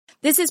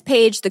This is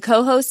Paige, the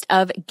co-host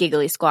of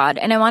Giggly Squad,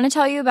 and I want to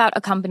tell you about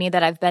a company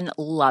that I've been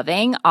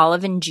loving,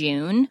 Olive &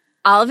 June.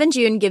 Olive &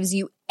 June gives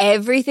you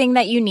everything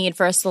that you need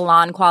for a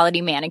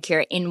salon-quality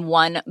manicure in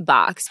one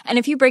box. And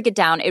if you break it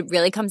down, it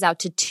really comes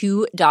out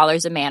to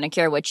 $2 a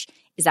manicure, which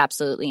is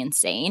absolutely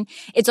insane.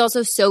 It's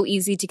also so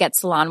easy to get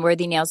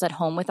salon-worthy nails at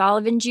home with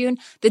Olive & June.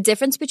 The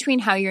difference between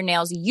how your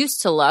nails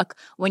used to look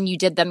when you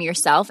did them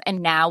yourself and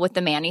now with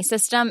the Mani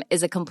system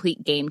is a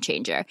complete game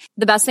changer.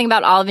 The best thing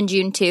about Olive &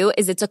 June, too,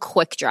 is it's a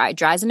quick dry.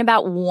 Dries in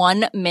about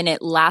 1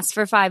 minute, lasts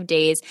for 5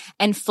 days,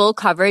 and full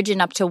coverage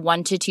in up to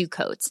 1 to 2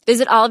 coats.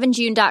 Visit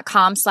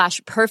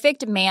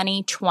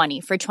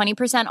oliveandjune.com/perfectmani20 for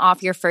 20%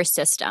 off your first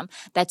system.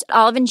 That's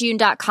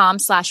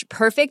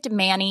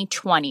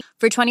oliveandjune.com/perfectmani20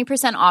 for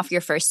 20% off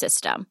your first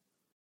system.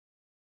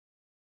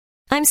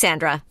 I'm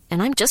Sandra,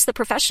 and I'm just the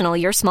professional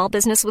your small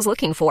business was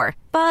looking for.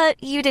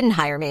 But you didn't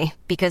hire me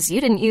because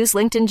you didn't use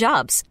LinkedIn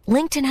Jobs.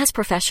 LinkedIn has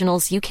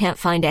professionals you can't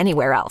find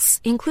anywhere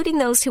else, including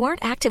those who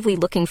aren't actively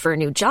looking for a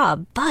new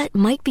job, but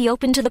might be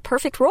open to the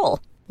perfect role,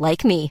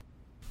 like me.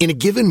 In a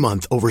given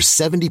month, over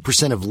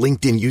 70% of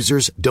LinkedIn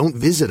users don't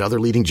visit other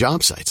leading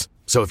job sites.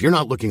 So if you're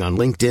not looking on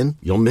LinkedIn,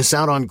 you'll miss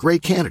out on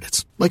great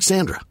candidates like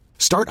Sandra.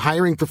 Start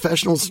hiring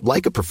professionals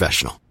like a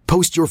professional.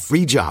 Post your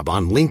free job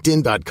on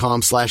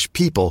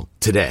linkedin.com/people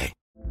today.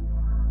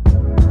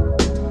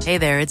 Hey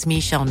there, it's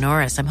Michelle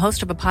Norris. I'm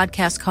host of a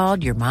podcast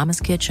called Your Mama's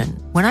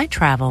Kitchen. When I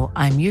travel,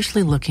 I'm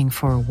usually looking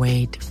for a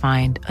way to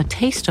find a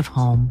taste of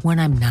home when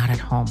I'm not at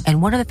home.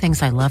 And one of the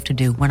things I love to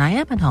do when I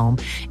am at home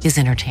is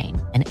entertain.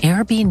 And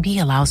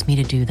Airbnb allows me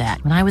to do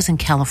that. When I was in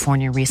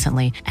California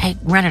recently, I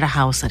rented a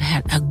house that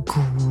had a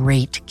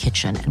great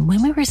kitchen. And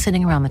when we were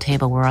sitting around the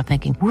table, we were all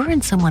thinking, we're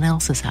in someone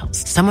else's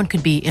house. Someone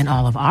could be in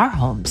all of our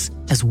homes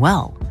as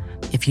well.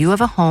 If you have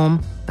a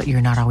home, but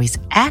you're not always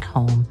at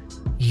home,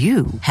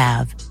 you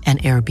have an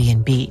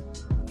Airbnb.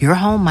 Your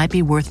home might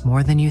be worth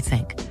more than you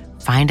think.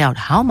 Find out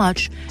how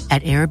much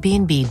at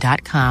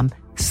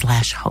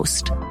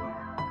airbnb.com/host.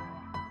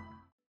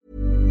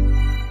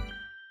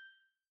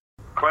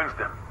 Cleanse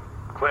them.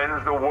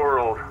 Cleanse the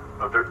world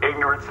of their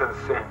ignorance and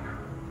sin.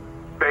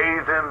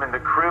 Bathe them in the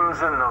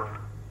crimson of...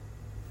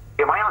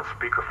 Am I on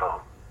speakerphone?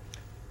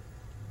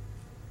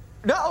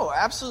 No,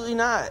 absolutely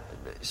not.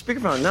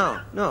 Speakerphone,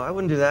 no, I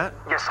wouldn't do that.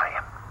 Yes, I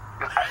am.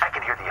 I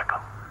can hear the echo.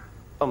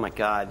 Oh my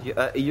God,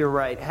 you're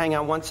right. Hang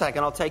on 1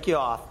 second, I'll take you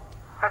off.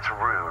 That's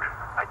rude.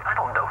 I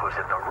don't know who's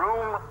in the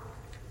room.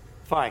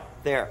 Fine,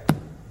 there.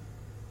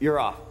 You're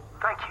off.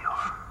 Thank you.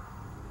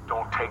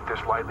 Don't take this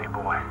lightly,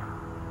 boy.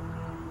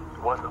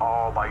 It wasn't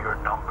all by your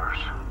numbers.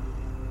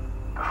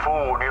 The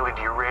fool nearly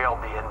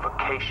derailed the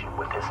invocation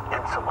with his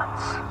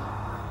insolence.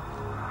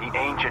 The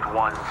ancient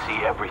ones see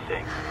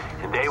everything,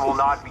 and they will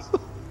not be...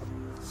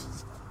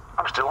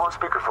 I'm still on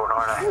speakerphone,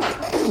 aren't I?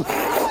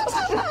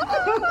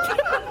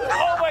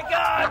 Oh my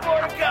God,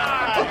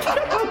 Mordecai!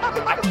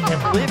 I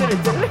can't believe it.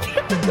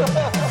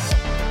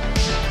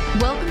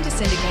 Welcome to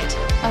Syndicate,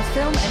 a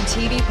film and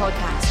TV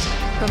podcast.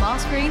 From our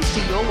screens to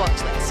your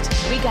watch list,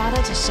 we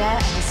gather to share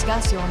and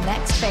discuss your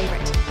next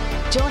favorite.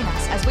 Join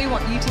us as we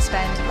want you to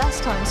spend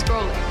less time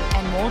scrolling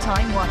and more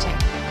time watching.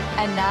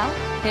 And now,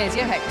 here's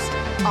your host,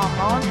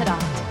 Armand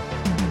Haddad.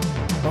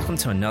 Welcome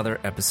to another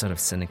episode of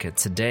Syndicate.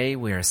 Today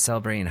we are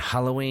celebrating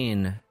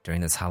Halloween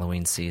during this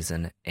Halloween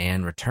season,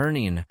 and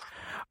returning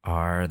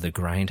are the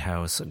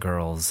Grindhouse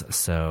girls.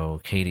 So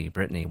Katie,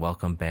 Brittany,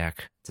 welcome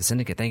back to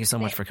Syndicate. Thank you so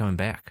much for coming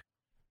back.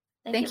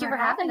 Thank you for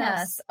having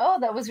us. Oh,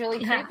 that was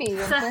really creepy.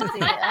 It's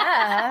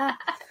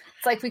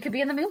like we could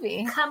be in the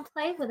movie. Come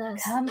play with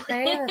us. Come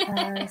play with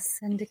us,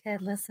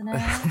 Syndicate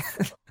listeners.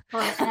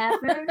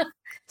 Forever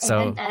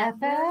and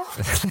ever.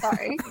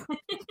 Sorry.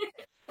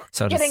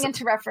 So getting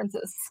into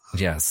references.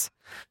 Yes.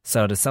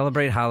 So to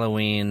celebrate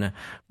Halloween,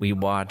 we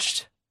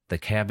watched The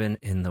Cabin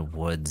in the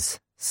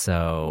Woods.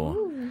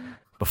 So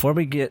before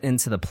we get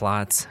into the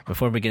plot,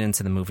 before we get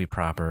into the movie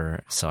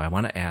proper, so I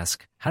want to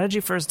ask, how did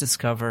you first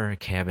discover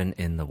Cabin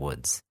in the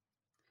Woods?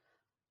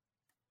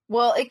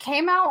 Well, it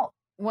came out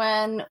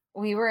when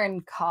we were in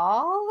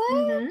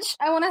college,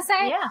 I want to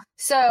say. Yeah.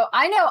 So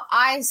I know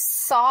I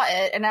saw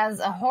it, and as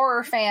a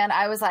horror fan,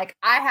 I was like,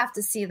 I have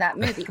to see that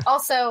movie.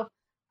 Also,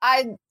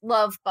 I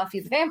love Buffy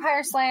the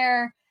Vampire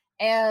Slayer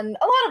and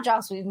a lot of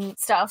Joss Whedon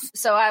stuff.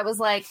 So I was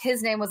like,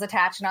 his name was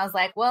attached, and I was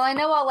like, well, I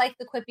know I'll like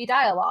the quippy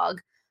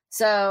dialogue.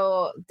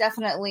 So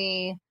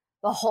definitely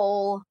the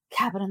whole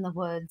Cabin in the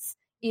Woods,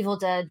 Evil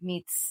Dead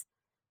meets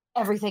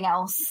everything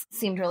else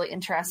seemed really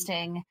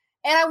interesting.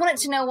 And I wanted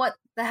to know what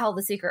the hell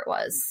the secret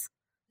was.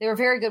 They were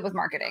very good with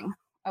marketing,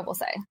 I will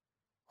say.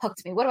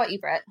 Hooked me. What about you,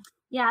 Brett?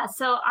 Yeah,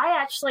 so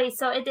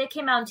it did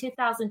came out in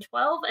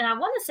 2012, and I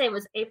want to say it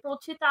was April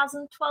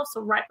 2012,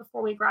 so right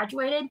before we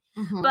graduated.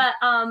 Mm-hmm. But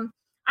I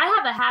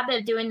have a habit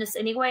of doing this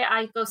anyway.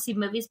 I go see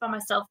movies by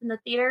myself in the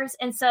theaters,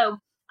 and so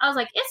I was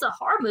like, it's a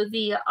horror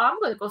movie. I'm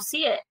going to go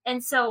see it.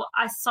 And so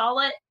I saw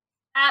it,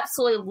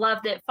 absolutely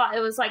loved it. It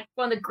was like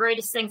one of the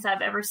greatest things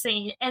I've ever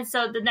seen. And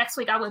so the next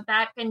week I went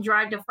back and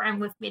dragged a friend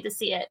with me to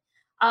see it.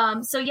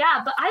 So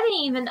yeah, but I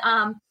didn't even,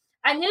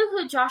 I knew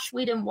who Joss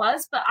Whedon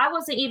was, but I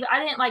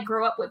didn't like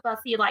grow up with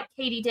Buffy like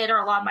Katie did or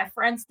a lot of my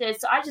friends did.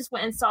 So I just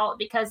went and saw it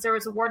because there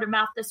was a word of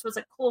mouth. This was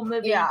a cool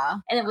movie. Yeah.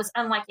 And it was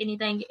unlike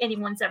anything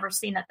anyone's ever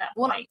seen at that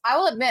point. I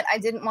will admit, I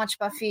didn't watch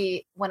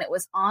Buffy when it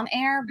was on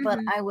air, but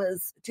I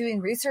was doing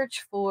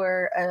research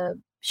for a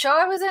show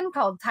I was in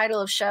called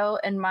Title of Show.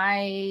 And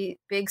my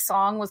big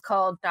song was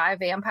called Die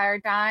Vampire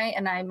Die.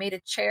 And I made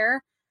a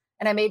chair.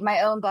 And I made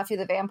my own Buffy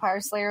the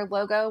Vampire Slayer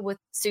logo with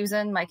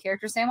Susan, my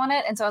character's name, on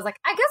it. And so I was like,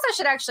 I guess I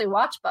should actually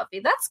watch Buffy.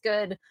 That's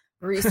good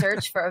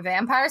research for a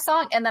vampire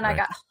song. And then I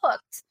got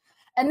hooked.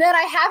 And then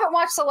I haven't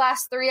watched the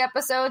last 3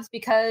 episodes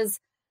because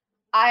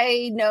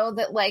I know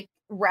that, like,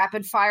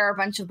 rapid fire, a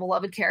bunch of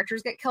beloved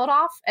characters get killed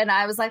off. And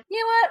I was like, you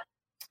know what?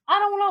 I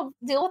don't want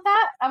to deal with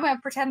that. I'm going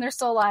to pretend they're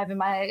still alive in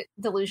my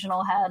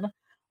delusional head,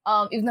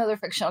 even though they're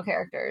fictional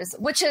characters,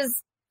 which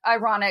is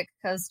ironic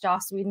because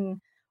Joss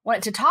Whedon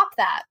wanted to top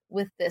that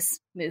with this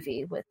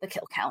movie with the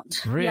kill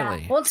count.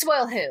 Really? Won't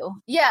spoil who.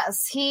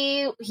 Yes,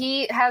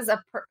 he has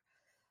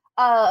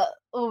what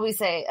would we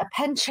say, a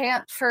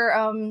penchant for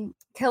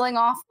killing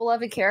off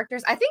beloved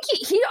characters. I think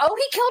he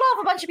killed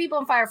off a bunch of people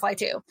in Firefly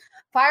too.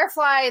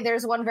 Firefly,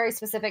 there's one very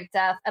specific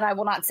death, and I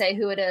will not say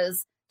who it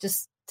is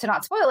just to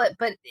not spoil it,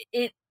 but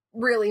it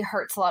really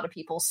hurts a lot of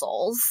people's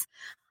souls.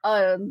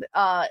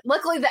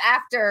 Luckily the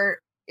actor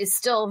is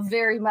still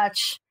very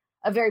much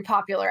a very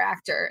popular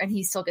actor, and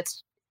he still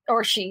gets,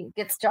 or she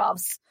gets,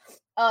 jobs.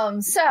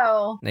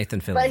 So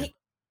Nathan Fillion. But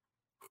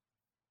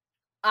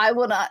I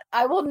will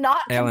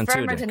not Alan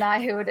confirm or Tudyk.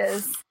 deny who it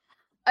is.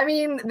 I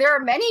mean, there are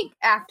many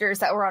actors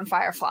that were on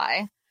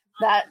Firefly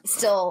that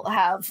still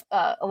have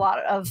a lot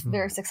of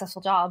very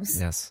successful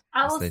jobs. Yes,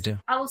 they do.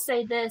 I will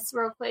say this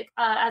real quick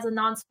as a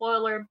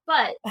non-spoiler,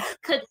 but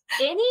could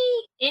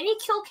any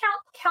kill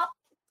count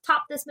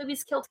top this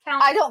movie's kill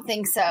count? I don't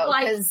think so,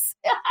 because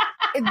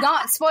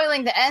not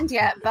spoiling the end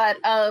yet, but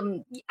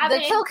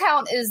kill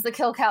count is the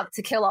kill count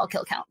to kill all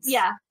kill counts.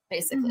 Yeah.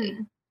 Basically.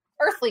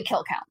 Earthly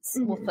kill counts,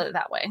 we'll put it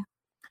that way.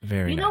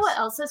 Very You nice. know what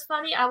else is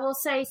funny? I will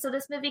say, so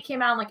this movie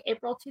came out in like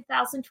April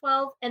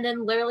 2012, and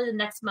then literally the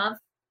next month,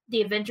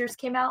 The Avengers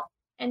came out,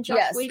 and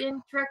Joss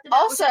Whedon directed it.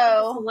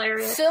 Also,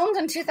 hilarious. filmed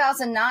in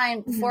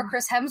 2009 before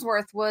Chris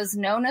Hemsworth was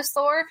known as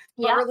Thor,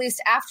 but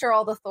released after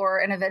all the Thor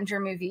and Avenger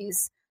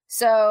movies.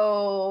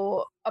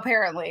 So,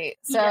 apparently.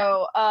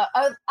 So,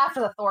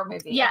 after the Thor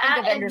movie. Yeah, I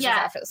think Avengers was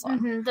after this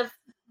one.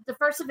 The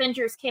first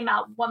Avengers came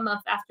out 1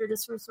 month after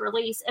this was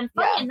released. And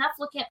funny enough,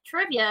 looking at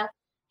trivia,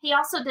 he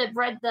also did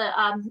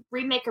the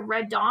remake of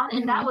Red Dawn,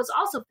 and that was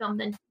also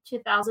filmed in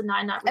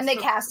 2009. And they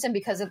cast him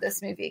because of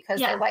this movie, because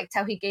they liked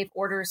how he gave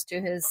orders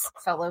to his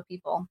fellow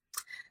people.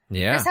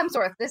 Yeah. Chris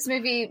Hemsworth, this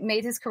movie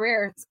made his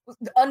career.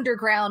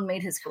 Underground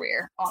made his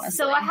career, honestly.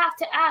 So I have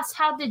to ask,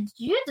 how did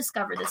you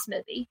discover this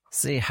movie?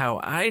 See, how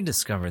I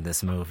discovered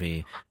this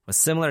movie was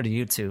similar to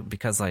you two,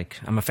 because like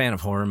I'm a fan of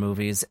horror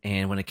movies,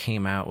 and when it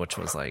came out, which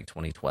was like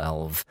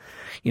 2012,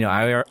 you know,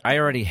 I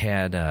already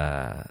had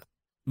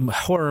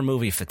horror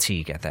movie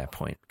fatigue at that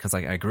point, because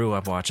like I grew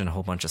up watching a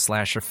whole bunch of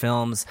slasher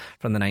films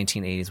from the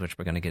 1980s, which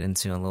we're going to get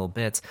into in a little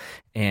bit,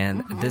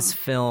 and this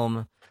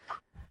film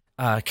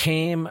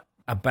came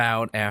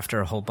about after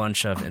a whole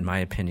bunch of, in my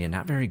opinion,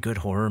 not very good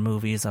horror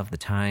movies of the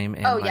time.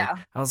 And I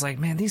was like,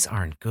 man, these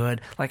aren't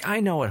good. Like, I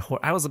know what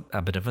I was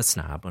a bit of a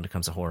snob when it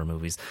comes to horror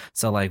movies.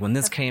 So like when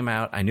this came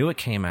out, I knew it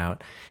came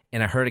out,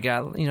 and I heard it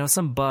got, you know,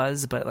 some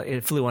buzz, but like,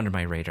 it flew under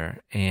my radar,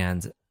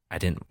 and I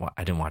didn't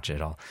watch it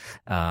at all.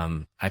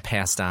 I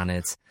passed on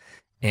it.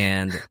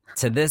 And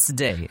to this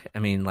day, I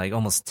mean, like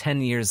almost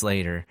 10 years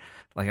later,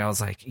 like I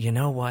was like, you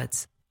know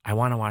what? I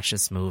want to watch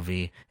this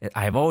movie.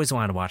 I've always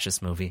wanted to watch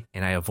this movie,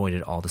 and I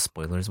avoided all the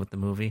spoilers with the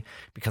movie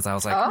because I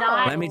was like,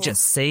 let me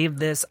just save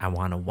this. I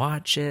want to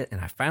watch it.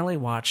 And I finally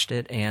watched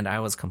it, and I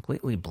was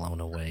completely blown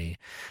away,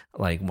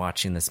 like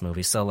watching this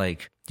movie. So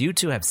like you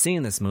two have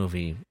seen this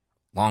movie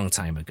long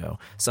time ago.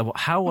 So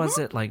how was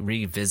it like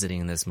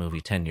revisiting this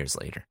movie 10 years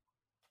later?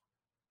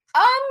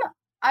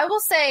 I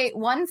will say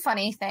one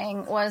funny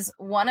thing was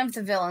one of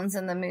the villains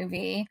in the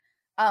movie,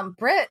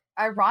 Britt,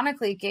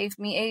 ironically gave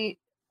me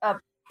a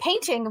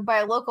painting by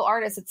a local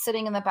artist that's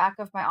sitting in the back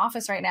of my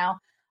office right now,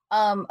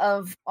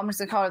 of, I'm just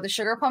gonna call her the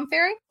Sugar Plum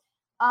Fairy,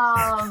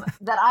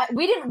 that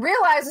we didn't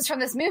realize was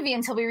from this movie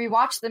until we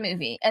rewatched the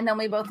movie, and then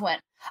we both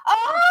went,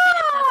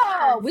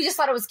 oh, we just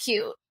thought it was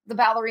cute. The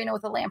ballerina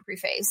with the lamprey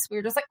face. We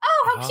were just like,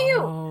 oh, how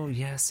cute. Oh,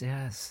 yes.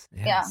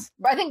 Yeah,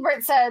 I think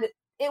Britt said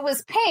it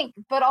was pink,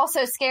 but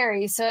also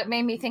scary, so it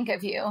made me think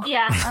of you.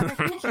 Yeah. I was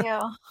like, thank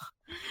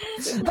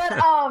you. But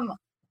I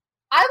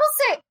will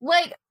say,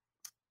 like,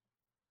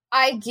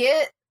 I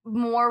get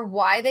more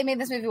why they made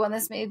this movie when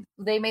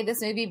they made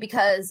this movie,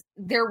 because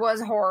there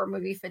was horror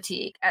movie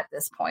fatigue at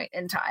this point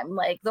in time.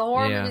 Like, the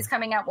horror movies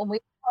coming out when we were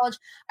in college.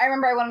 I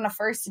remember I went on a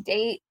first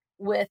date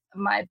with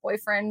my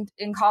boyfriend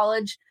in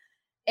college,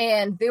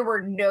 and there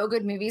were no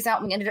good movies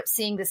out. We ended up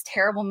seeing this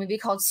terrible movie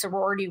called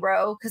Sorority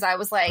Row, because I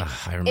was like,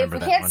 if we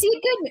can't see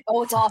a good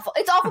movie, it's awful.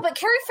 It's awful, but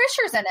Carrie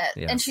Fisher's in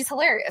it, and she's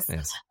hilarious.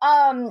 Yes.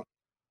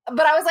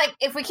 But I was like,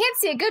 if we can't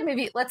see a good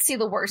movie, let's see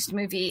the worst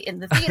movie in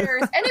the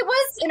theaters. And it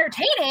was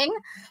entertaining,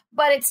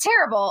 but it's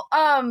terrible.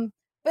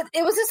 But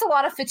it was just a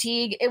lot of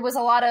fatigue. It was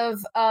a lot of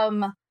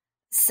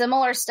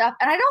similar stuff.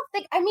 And I don't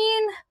think,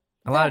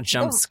 a lot of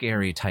jump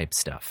scary type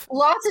stuff.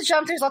 Lots of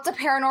jump. There's lots of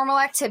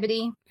paranormal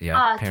activity.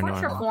 Yeah,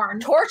 Torture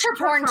porn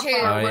too, which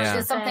yeah.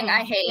 is something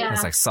I hate. Yeah.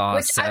 It's like Saw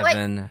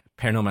 7,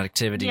 Paranormal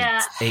Activity 8.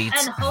 And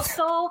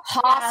Hostel.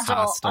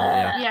 Hostel,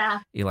 yeah.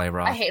 Eli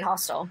Roth. I hate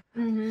Hostel.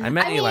 Mm-hmm. I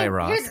met Eli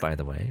Roth, by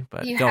the way,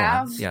 but you go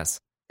have? on. Yes.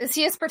 Is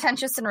he as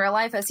pretentious in real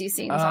life as he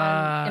seems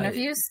on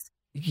interviews?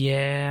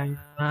 Yeah.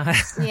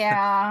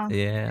 Yeah.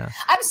 Yeah.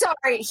 I'm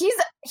sorry.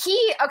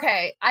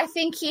 Okay. I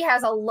think he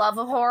has a love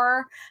of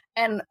horror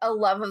and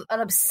an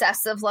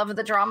obsessive love of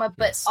the drama,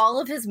 but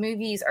all of his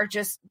movies are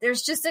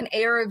there's just an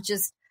air of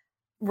just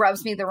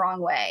rubs me the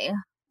wrong way.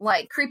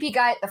 Like creepy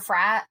guy at the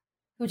frat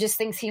who just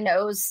thinks he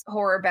knows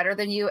horror better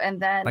than you and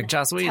then like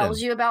Joss Whedon.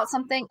 Tells you about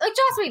something. Like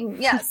Joss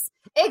Whedon, yes.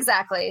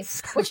 Exactly.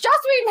 Which Joss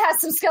Whedon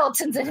has some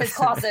skeletons in his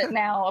closet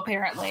now,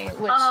 apparently.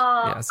 Which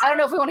I don't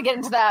know if we want to get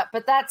into that,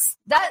 but that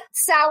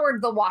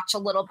soured the watch a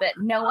little bit,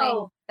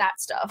 knowing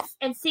that stuff.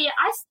 And see,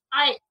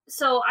 I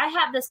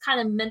have this kind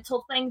of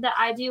mental thing that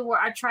I do where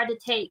I try to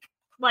take,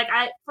 I was like,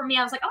 I'm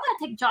going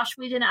to take Joss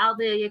Whedon out of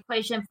the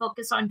equation,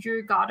 focus on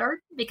Drew Goddard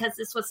because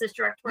this was his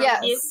directorial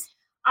review.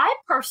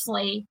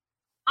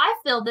 I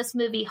feel this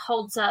movie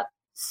holds up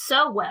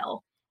so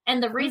well.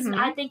 And the reason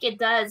I think it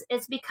does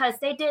is because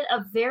they did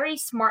a very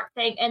smart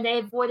thing and they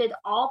avoided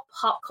all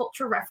pop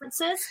culture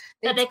references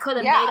that they could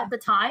have made at the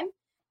time.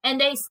 And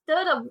they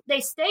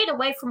stayed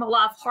away from a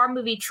lot of horror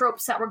movie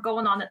tropes that were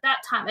going on at that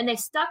time. And they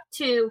stuck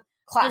to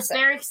this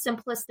very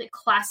simplistic,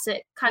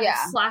 classic kind of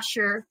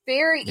slasher.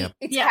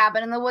 It's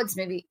Cabin in the Woods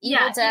movie.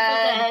 Evil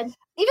Dead.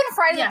 Even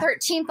Friday the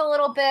 13th a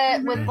little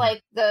bit with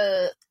like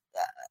the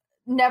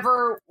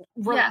never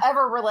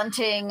ever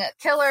relenting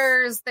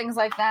killers, things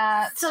like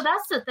that. So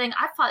that's the thing.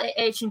 I thought it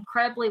aged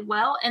incredibly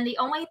well. And the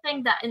only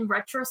thing that in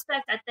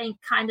retrospect I think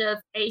kind of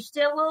aged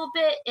it a little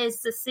bit is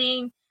the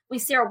scene we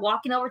see her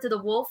walking over to the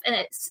wolf and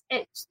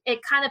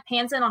it kind of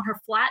pans in on her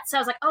flat. So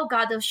I was like, oh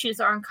God, those shoes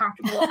are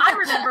uncomfortable. I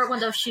remember when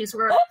those shoes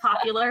were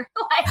popular.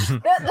 The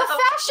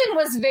fashion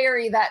was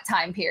very that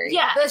time period.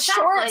 Yeah, the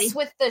shorts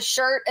with the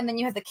shirt and then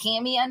you had the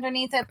cami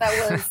underneath it.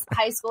 That was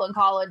high school and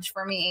college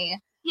for me.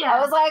 Yeah.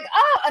 I was like,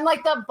 and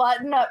like the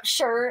button up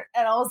shirt.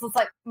 And I was just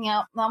like,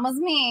 yeah, that was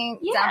me.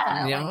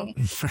 Yeah. Definitely.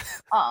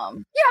 But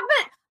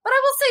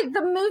I will say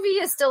the movie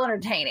is still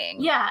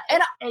entertaining. Yeah.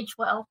 And aged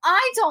well.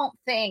 I don't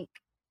think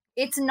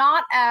it's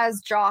not as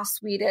Joss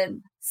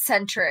Whedon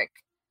centric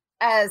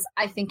as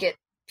I think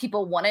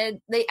people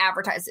wanted. They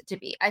advertised it to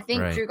be. I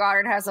think Drew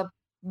Goddard has a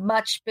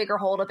much bigger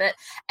hold of it.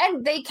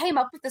 And they came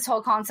up with this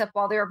whole concept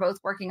while they were both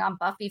working on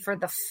Buffy for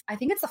I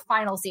think it's the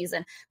final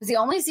season. It was the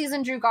only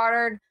season Drew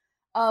Goddard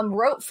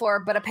wrote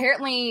for, but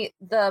apparently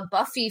the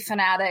Buffy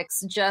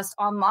fanatics just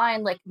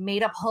online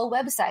made up whole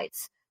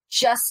websites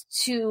just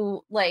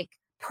to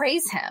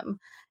praise him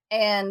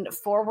and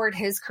forward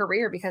his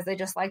career because they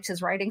just liked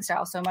his writing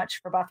style so much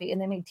for Buffy, and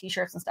they made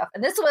t-shirts and stuff.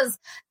 And this was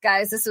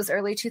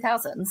early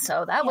 2000s,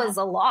 so that was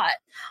a lot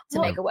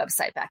to make a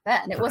website back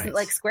then. It wasn't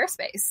like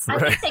Squarespace.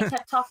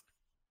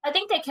 I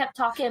think they kept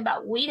talking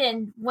about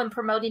Whedon when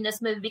promoting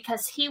this movie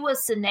because he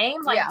was the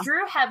name.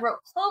 Drew had wrote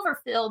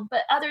Cloverfield,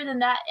 but other than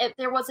that,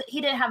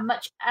 he didn't have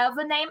much of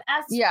a name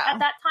at that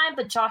time,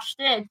 but Josh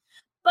did.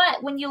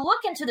 But when you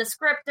look into the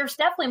script, there's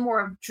definitely more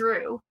of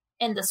Drew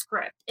in the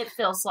script, it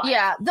feels like.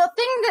 Yeah, the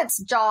thing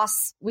that's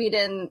Joss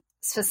Whedon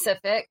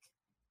specific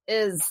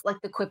is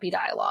the quippy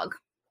dialogue.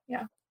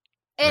 Yeah.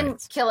 And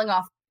killing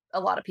off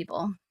a lot of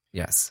people.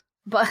 Yes.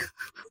 But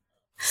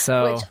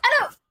so which I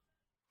don't.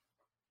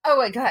 Oh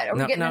wait, go ahead. Are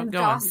we getting into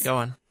Joss? Go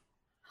on.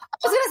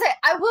 I was gonna say,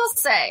 I will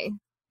say,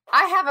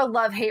 I have a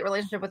love-hate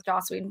relationship with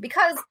Joss Whedon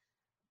because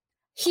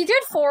he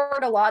did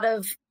forward a lot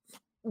of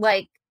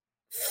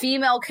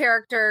female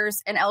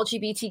characters and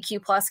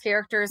LGBTQ plus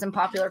characters in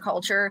popular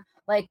culture.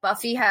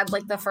 Buffy had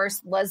the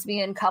first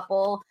lesbian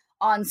couple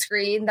on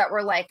screen that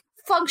were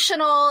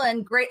functional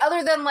and great,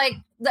 other than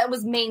that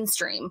was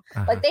mainstream.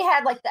 They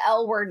had the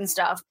L word and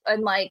stuff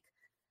and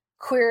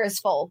queer as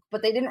folk,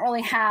 but they didn't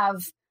really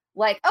have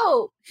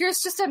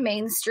here's just a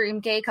mainstream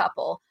gay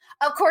couple.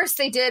 Of course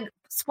they did.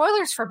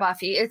 Spoilers for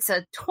Buffy. It's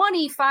a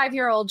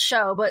 25-year-old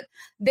show, but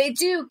they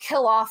do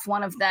kill off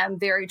one of them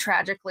very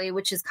tragically,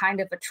 which is kind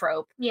of a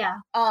trope. Yeah.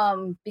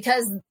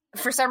 Because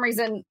for some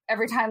reason,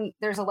 every time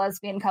there's a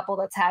lesbian couple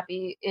that's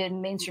happy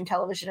in mainstream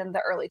television in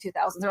the early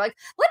 2000s, they're like,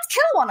 let's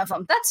kill one of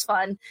them. That's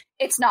fun.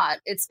 It's not.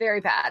 It's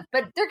very bad.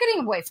 But they're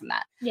getting away from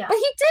that. Yeah. But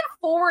he did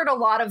forward a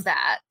lot of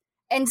that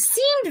and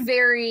seemed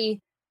very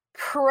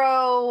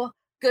pro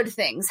good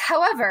things.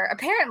 However,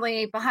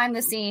 apparently behind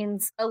the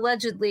scenes,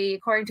 allegedly,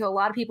 according to a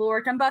lot of people who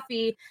worked on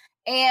Buffy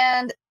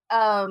and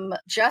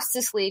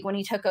Justice League, when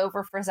he took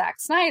over for Zack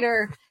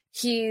Snyder,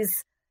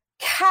 he's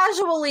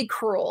casually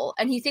cruel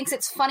and he thinks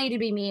it's funny to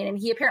be mean, and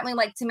he apparently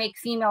liked to make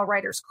female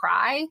writers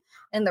cry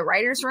in the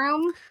writer's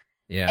room.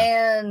 Yeah.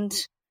 And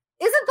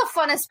isn't the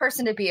funnest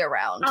person to be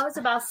around. I was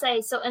about to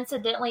say, so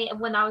incidentally,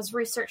 when I was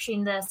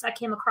researching this, I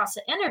came across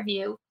an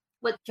interview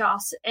with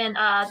Joss, and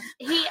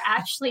he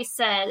actually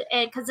said,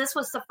 and because this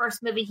was the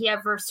first movie he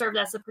ever served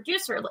as a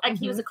producer, like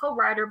he was a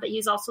co-writer, but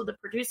he's also the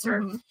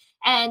producer.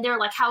 And they're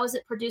like, how was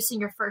it producing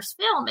your first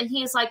film? And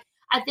he's like,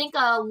 I think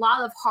a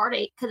lot of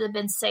heartache could have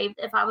been saved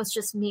if I was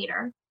just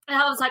meaner.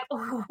 And I was like,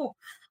 oh,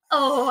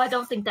 I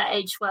don't think that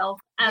aged well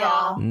at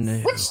all. No.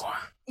 Which,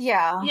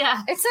 yeah,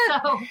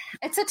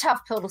 it's a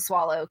tough pill to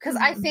swallow, because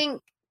I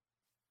think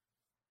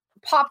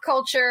pop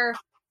culture,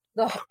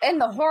 the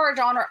horror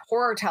genre,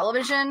 horror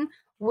television,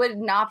 would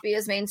not be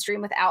as mainstream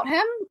without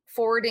him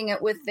forwarding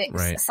it with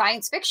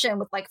science fiction,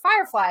 with like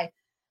Firefly.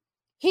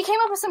 He came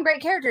up with some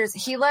great characters.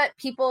 He let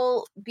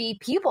people be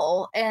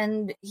people,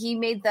 and he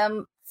made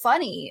them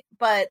funny.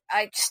 But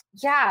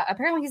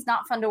apparently he's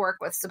not fun to work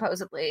with,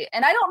 supposedly.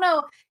 And I don't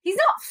know, he's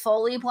not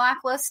fully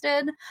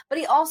blacklisted, but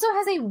he also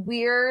has a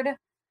weird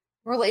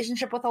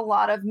relationship with a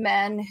lot of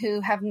men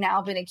who have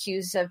now been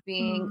accused of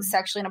being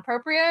sexually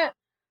inappropriate.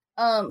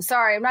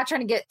 Sorry, I'm not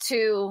trying to get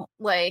to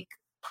like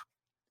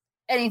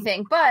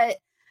anything, but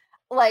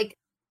like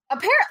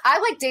I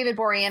like David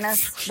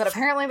Boreanaz, but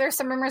apparently there's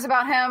some rumors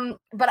about him,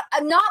 but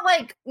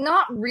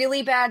not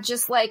really bad,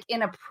 just like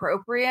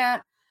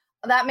inappropriate.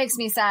 That makes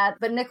me sad.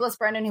 But Nicholas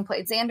Brendan, who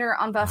played Xander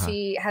on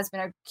Buffy, has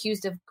been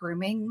accused of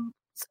grooming,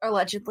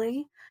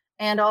 allegedly.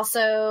 And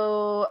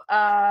also,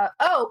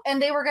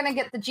 and they were going to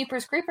get the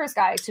Jeepers Creepers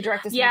guy to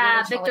direct this movie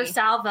originally. Victor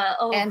Salva.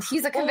 Oh, and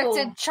he's a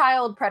convicted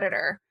child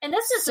predator. And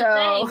this is the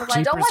thing.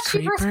 Like, don't watch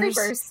Jeepers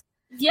Creepers.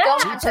 Yeah.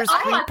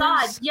 Oh my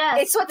God.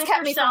 Yes. It's what's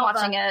kept me from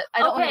watching it. I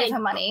don't want to give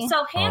him money.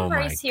 So hand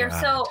raise here.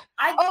 So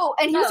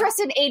and he was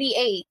arrested in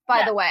 88,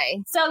 by the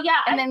way. So yeah.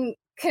 And then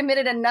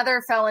committed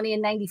another felony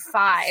in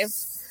 95.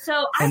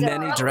 So and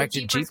then he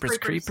directed Jeepers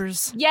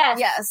Creepers?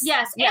 Yes.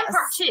 And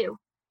part 2.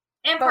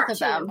 And both of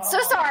them.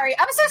 So sorry.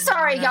 I'm so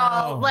sorry,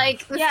 y'all.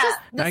 Like, this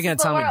now you gotta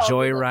tell me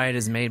Joyride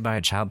is made by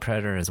a child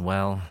predator as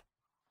well.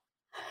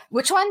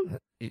 Which one?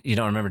 You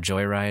don't remember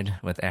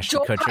Joyride with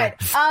Ashton Kutcher? That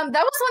was one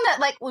that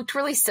like looked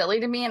really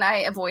silly to me, and I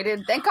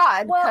avoided. Thank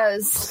God,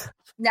 because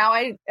now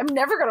I am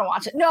never going to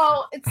watch it.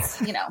 No,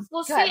 it's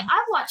Well, see,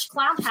 I watched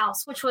Clown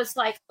House, which was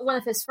like one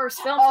of his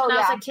first films when I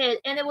was a kid,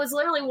 and it was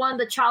literally one of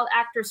the child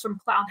actors from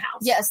Clown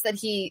House. Yes, that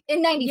he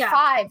in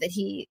 '95 that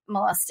he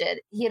molested.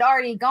 He had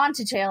already gone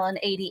to jail in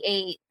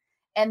 '88.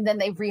 And then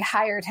they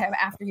rehired him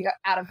after he got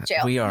out of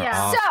jail. We are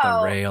off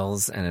the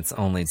rails, and it's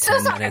only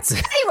 10 minutes.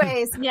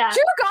 Anyways, Drew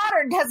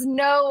Goddard has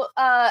no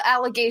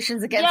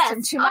allegations against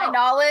him, to my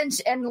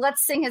knowledge, and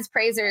let's sing his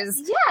praises.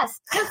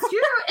 Yes, because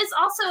Drew is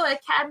also an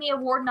Academy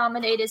Award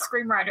nominated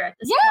screenwriter at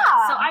this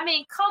point. So, I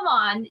mean, come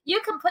on.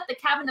 You can put the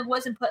Cabinet of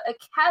Woods and put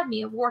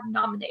Academy Award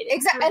nominated.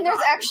 Exactly. And there's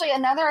actually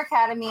another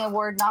Academy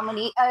Award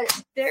nominee,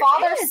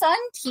 father-son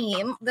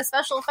team, the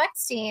special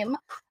effects team,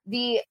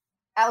 the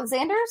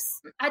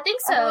Alexanders? I think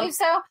so. I believe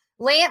so.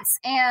 Lance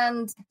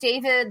and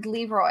David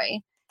Leroy.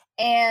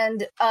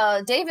 And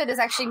David is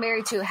actually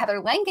married to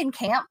Heather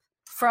Langenkamp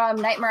from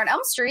Nightmare on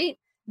Elm Street.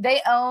 They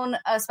own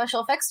a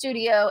special effects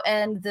studio,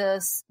 and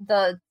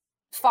the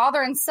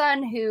father and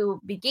son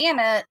who began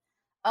it,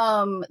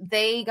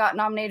 they got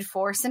nominated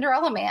for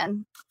Cinderella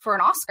Man for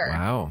an Oscar.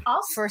 Wow.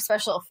 Also, for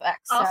special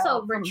effects.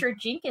 Also, Richard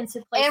Jenkins,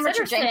 who plays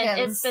Richard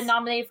has been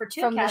nominated for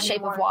 2 from Academy The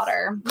Shape Awards. of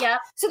Water. Yeah.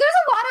 So there's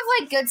a lot of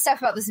like good stuff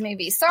about this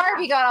movie. Sorry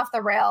we got off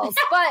the rails,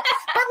 but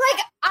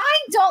like I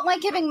don't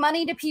like giving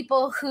money to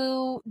people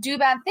who do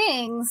bad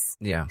things.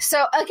 Yeah. So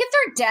like if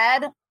they're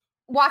dead,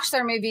 watch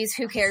their movies.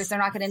 Who cares? They're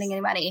not getting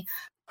any money.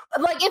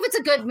 Like if it's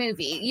a good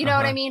movie, you know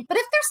what I mean? But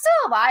if they're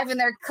still alive and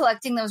they're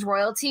collecting those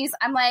royalties,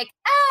 I'm like,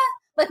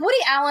 like Woody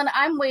Allen,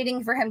 I'm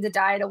waiting for him to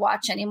die to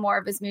watch any more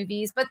of his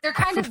movies, but they're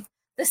kind of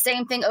the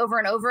same thing over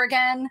and over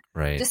again,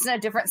 right? Just in a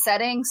different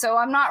setting. So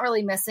I'm not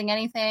really missing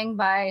anything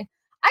I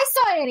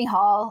saw Annie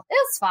Hall. It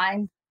was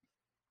fine.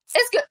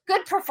 It's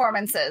good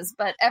performances,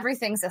 but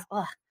everything's just,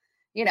 but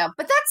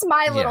that's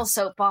my little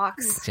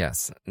soapbox.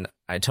 Yes.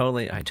 I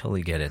totally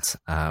get it.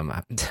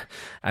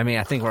 I mean,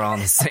 I think we're all in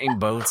the same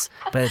boats,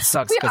 but it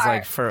sucks because,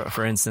 like,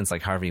 for instance,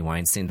 like Harvey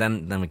Weinstein.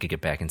 Then we could get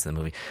back into the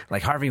movie.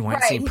 Like Harvey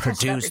Weinstein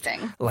produced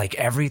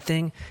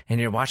everything, and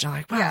you're watching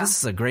like, wow, this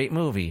is a great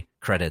movie.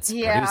 Credits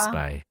produced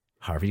by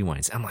Harvey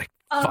Weinstein. I'm like,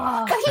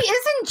 fuck. But he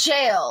is in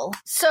jail,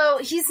 so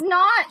he's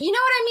not. You know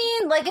what I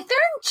mean? Like if they're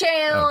in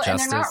jail and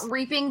they're not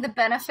reaping the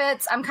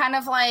benefits, I'm kind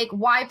of like,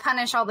 why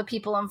punish all the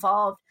people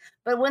involved?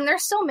 But when they're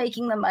still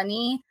making the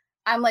money,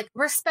 I'm like,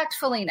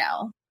 respectfully,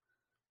 no.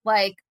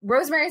 Like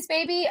Rosemary's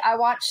Baby, I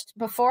watched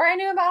before I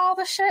knew about all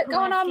the shit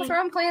going on with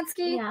Roman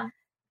Polanski. Yeah.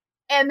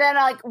 And then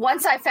like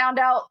once I found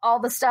out all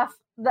the stuff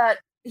that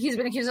he's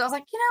been accused of, I was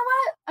like, you know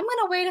what? I'm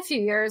going to wait a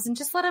few years and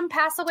just let him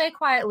pass away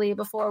quietly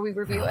before we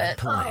review it.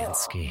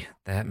 Polanski,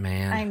 that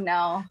man. I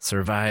know.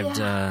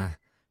 Survived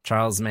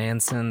Charles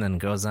Manson, then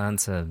goes on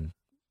to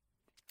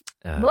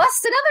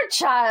molest another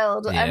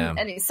child. Yeah.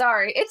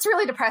 Sorry, it's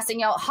really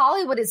depressing, y'all.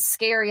 Hollywood is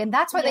scary, and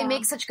that's why they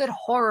make such good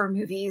horror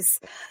movies.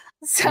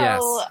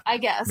 So I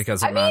guess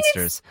because of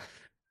monsters.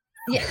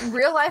 Yeah,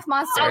 real life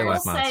monsters. I will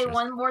life say monsters.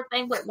 one more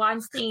thing with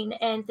Weinstein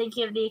and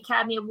thinking of the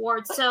Academy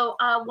Awards. So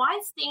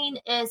Weinstein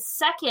is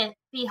second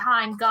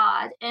behind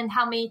God in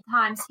how many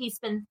times he's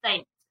been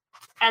thanked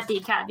at the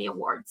Academy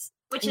Awards,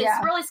 which is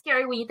really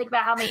scary when you think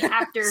about how many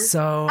actors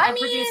So, and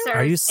producers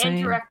are you saying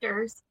and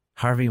directors.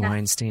 Harvey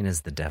Weinstein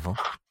is the devil?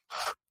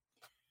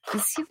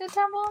 Is he the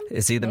devil?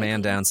 Is he the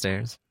man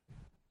downstairs?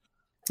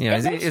 You know,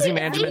 is he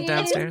management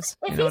downstairs?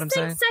 If You know what I'm he's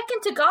saying?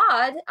 second to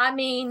God, I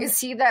mean, Is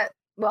he that?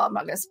 Well, I'm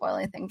not going to spoil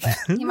anything,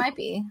 but he might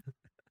be.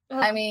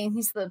 I mean,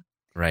 he's the.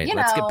 Right. You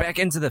Let's know. get back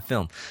into the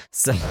film.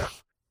 So,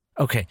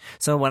 okay.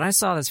 So when I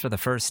saw this for the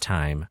first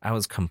time, I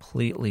was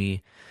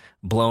completely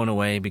blown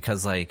away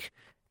because, like,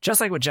 just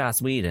like with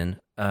Joss Whedon,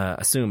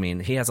 assuming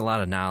he has a lot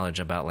of knowledge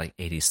about like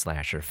 80s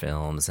slasher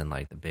films and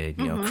like the big,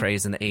 you know,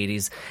 craze in the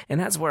 80s. And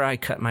that's where I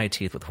cut my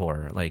teeth with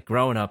horror. Like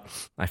growing up,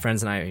 my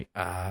friends and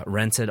I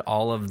rented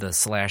all of the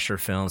slasher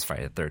films,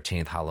 Friday the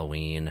 13th,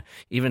 Halloween,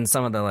 even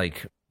some of the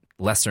like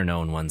lesser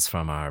known ones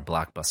from our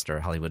Blockbuster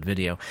Hollywood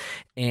Video.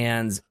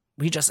 And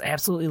we just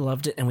absolutely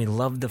loved it. And we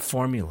loved the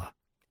formula.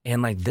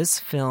 And like this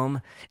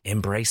film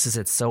embraces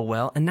it so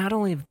well. And not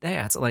only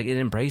that, like it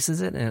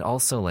embraces it and it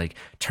also like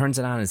turns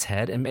it on its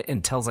head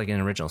and tells like an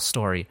original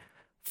story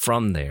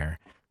from there.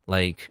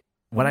 Like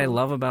what I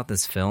love about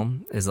this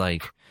film is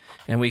like,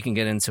 and we can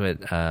get into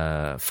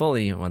it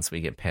fully once we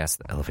get past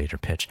the elevator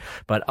pitch.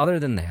 But other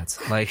than that,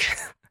 like,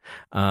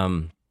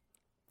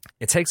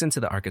 it takes into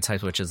the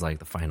archetypes, which is like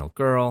the final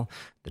girl,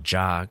 the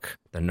jock,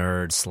 the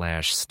nerd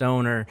 /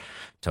 stoner,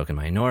 token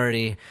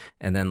minority,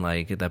 and then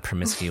like the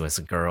promiscuous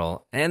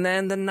girl, and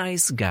then the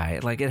nice guy.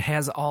 Like it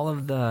has all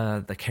of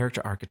the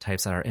character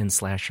archetypes that are in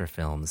slasher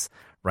films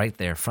right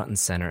there, front and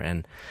center.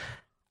 And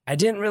I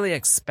didn't really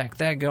expect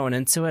that going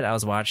into it. I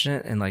was watching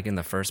it, and like in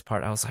the first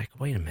part, I was like,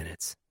 wait a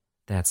minute,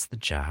 that's the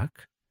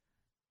jock,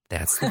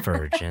 that's the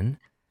virgin,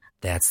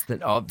 that's the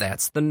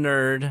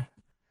nerd.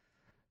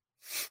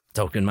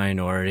 Token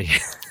minority.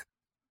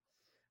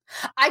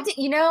 I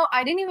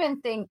didn't even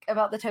think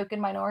about the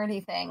token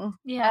minority thing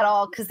at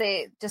all because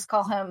they just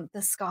call him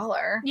the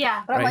scholar.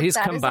 Yeah. But I'm Right, like, he's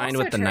that is combined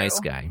also with the true. nice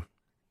guy.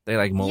 They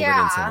like molded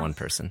into one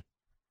person.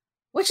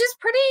 Which is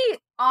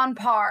pretty on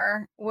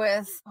par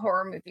with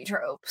horror movie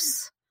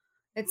tropes.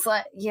 It's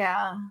like,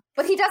 yeah.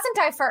 But he doesn't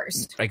die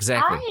first.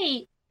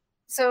 Exactly.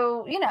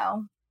 So, you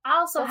know. I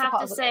also That's a have to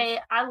positive. say,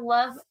 I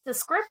love the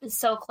script is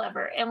so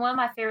clever. And one of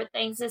my favorite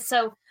things is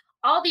so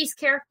all these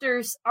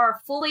characters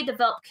are fully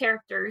developed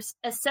characters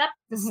except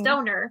the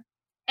stoner.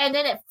 And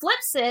then it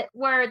flips it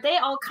where they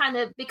all kind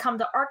of become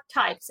the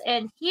archetypes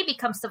and he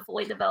becomes the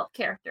fully developed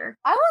character.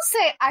 I will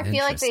say, I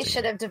feel like they Interesting.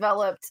 should have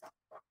developed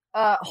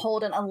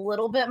Holden a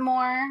little bit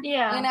more.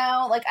 Yeah. You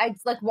know, like I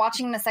like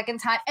watching the second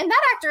time. And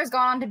that actor has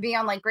gone on to be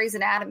on like Grey's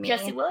Anatomy.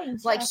 Jesse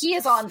Williams. Like yeah. he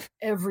is on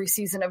every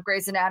season of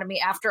Grey's Anatomy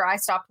after I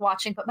stopped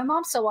watching, but my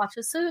mom still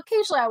watches. So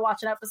occasionally I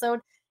watch an episode.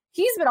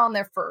 He's been on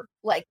there for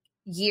like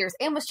years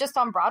and was just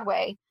on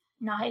Broadway.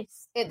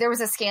 Nice. There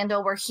was a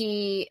scandal where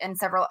he and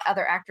several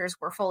other actors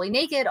were fully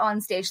naked on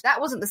stage. That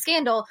wasn't the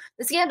scandal.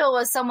 The scandal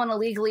was someone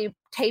illegally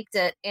taped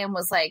it and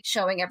was like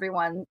showing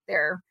everyone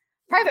their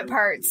private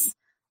parts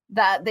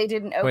that they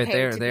didn't okay Wait,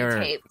 to they be were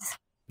taped.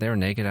 They were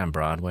naked on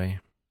Broadway.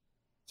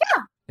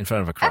 Yeah. In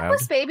front of a crowd.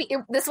 Equus, baby.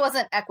 This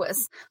wasn't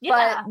Equus.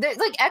 Yeah. But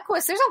like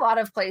Equus, there's a lot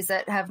of plays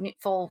that have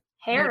full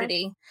Hair.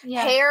 nudity.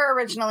 Yeah. Hair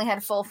originally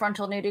had full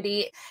frontal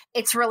nudity.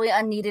 It's really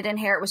unneeded in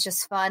Hair. It was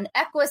just fun.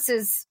 Equus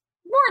is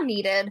more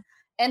needed.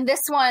 And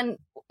this one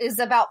is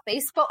about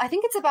baseball. I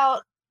think it's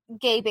about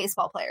gay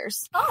baseball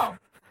players. Oh.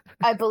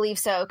 I believe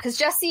so. Because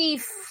Jesse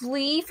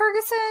Flea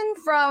Ferguson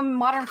from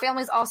Modern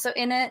Family is also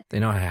in it. They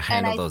know how to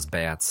handle I- those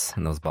bats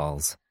and those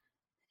balls.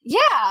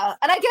 Yeah.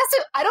 And I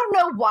guess I don't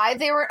know why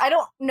they were, I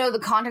don't know the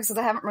context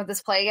because I haven't read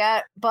this play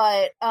yet.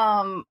 But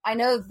I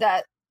know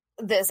that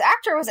this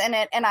actor was in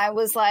it. And I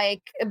was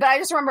like, but I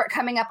just remember it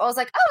coming up. I was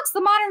like, oh, it's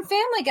the Modern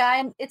Family guy.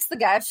 And it's the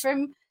guy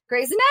from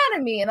Grey's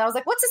Anatomy. And I was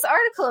like, what's this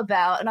article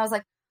about? And I was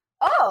like,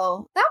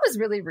 oh, that was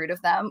really rude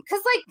of them.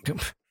 Because,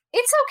 like,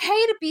 it's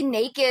okay to be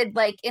naked,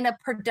 like, in a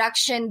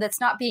production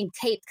that's not being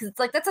taped. Because it's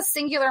like, that's a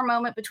singular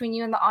moment between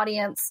you and the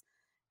audience.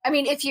 I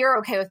mean, if you're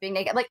okay with being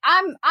naked. Like,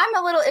 I'm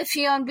a little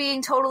iffy on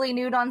being totally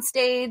nude on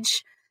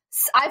stage.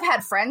 I've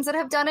had friends that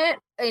have done it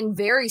in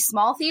very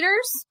small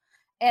theaters.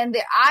 And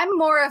I'm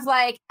more of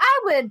like, I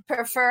would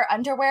prefer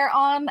underwear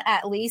on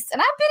at least.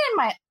 And I've been in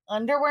my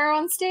underwear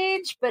on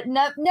stage, but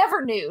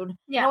never nude.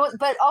 Yeah. You know,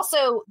 but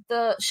also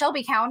the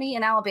Shelby County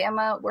in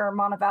Alabama, where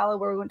Montevallo,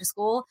 where we went to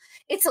school,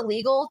 it's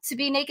illegal to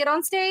be naked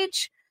on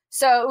stage.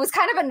 So it was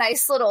kind of a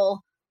nice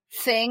little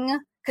thing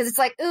because it's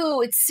like,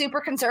 ooh, it's super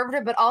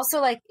conservative, but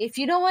also like, if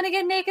you don't want to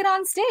get naked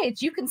on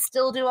stage, you can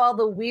still do all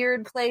the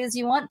weird plays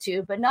you want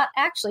to, but not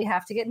actually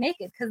have to get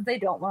naked because they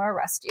don't want to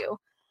arrest you.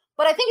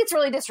 But I think it's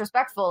really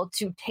disrespectful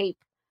to tape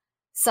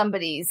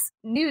somebody's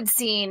nude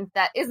scene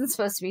that isn't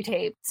supposed to be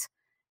taped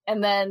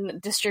and then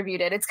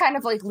distribute it. It's kind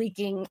of like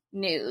leaking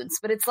nudes,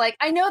 but it's like,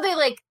 I know they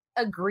like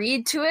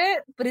agreed to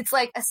it, but it's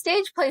like a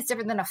stage play is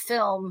different than a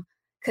film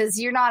because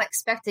you're not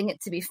expecting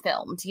it to be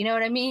filmed. You know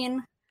what I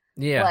mean?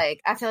 Yeah. Like,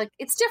 I feel like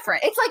it's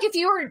different. It's like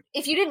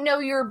if you didn't know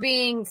you were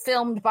being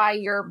filmed by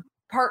your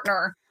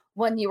partner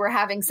when you were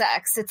having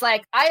sex. It's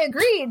like, I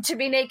agreed to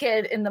be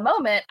naked in the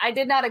moment. I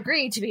did not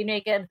agree to be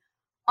naked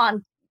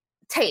on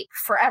tape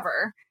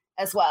forever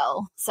as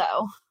well.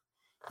 So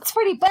it's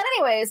pretty, but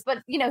anyways,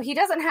 he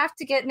doesn't have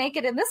to get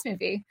naked in this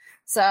movie.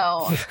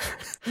 So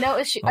no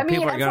issue. Well, I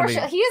mean,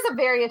 unfortunately, he is a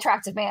very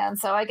attractive man.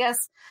 So I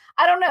guess,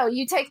 I don't know.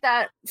 You take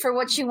that for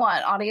what you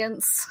want,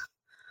 audience.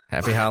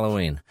 Happy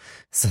Halloween.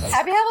 So,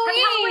 Happy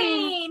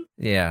Halloween.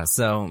 Yeah.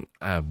 So,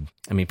 I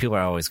mean, people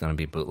are always going to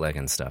be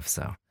bootlegging stuff.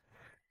 So,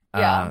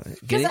 yeah.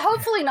 Because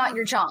hopefully not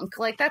your junk.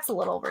 Like, that's a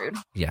little rude.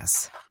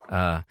 Yes.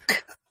 Back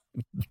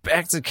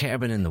to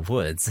Cabin in the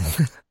Woods.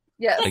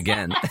 Yes.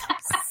 Again.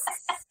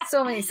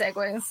 So many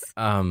segues.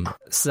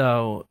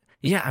 So,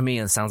 yeah, I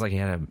mean, it sounds like he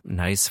had a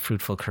nice,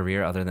 fruitful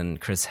career other than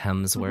Chris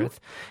Hemsworth.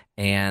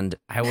 And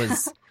I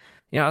was,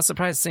 I was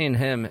surprised seeing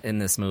him in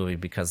this movie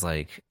because,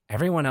 like,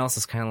 everyone else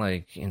is kind of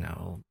like,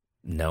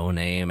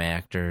 no-name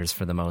actors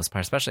for the most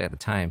part, especially at the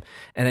time.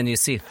 And then you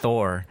see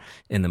Thor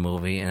in the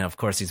movie, and of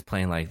course he's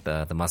playing, like,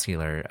 the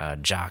muscular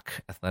jock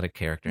athletic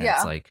character. And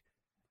it's like,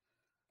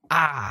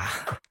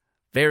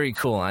 very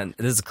cool. And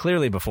this is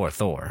clearly before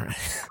Thor.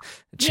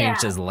 It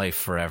changed his life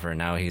forever.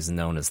 Now he's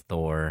known as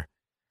Thor.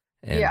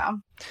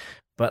 And,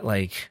 but,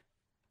 like,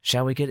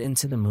 shall we get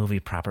into the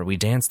movie proper? We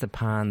danced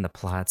upon the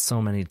plot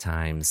so many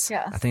times.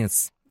 Yes. I think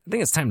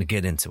it's time to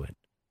get into it.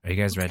 Are you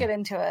guys ready? Let's get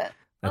into it.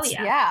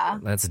 Yeah.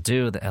 Let's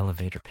do the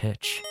elevator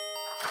pitch.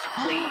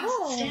 Please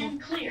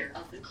stand clear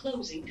of the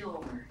closing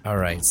door. All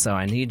right, so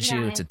I need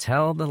you to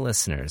tell the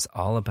listeners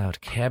all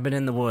about Cabin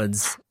in the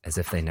Woods as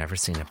if they've never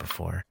seen it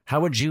before. How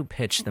would you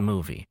pitch the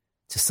movie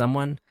to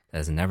someone that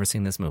has never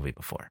seen this movie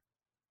before?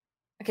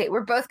 Okay,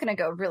 we're both going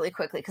to go really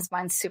quickly because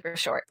mine's super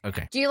short.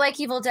 Okay. Do you like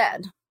Evil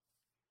Dead?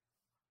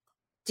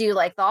 Do you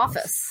like The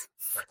Office?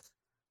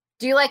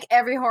 Do you like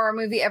every horror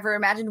movie ever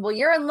imagined? Well,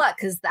 you're in luck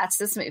because that's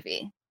this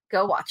movie.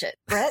 Go watch it.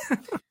 Brett?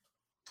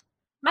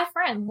 My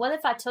friend, what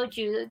if I told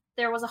you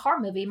there was a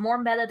horror movie more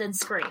meta than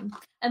Scream?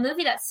 A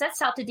movie that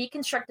sets out to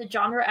deconstruct the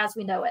genre as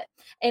we know it.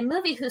 A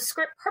movie whose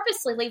script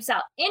purposely leaves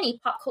out any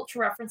pop culture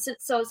references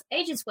so it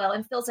ages well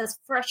and feels as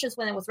fresh as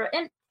when it was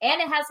written.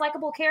 And it has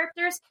likable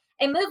characters.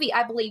 A movie,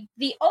 I believe,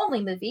 the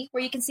only movie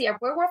where you can see a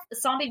werewolf, a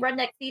zombie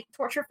redneck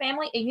torture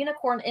family, a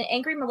unicorn, an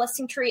angry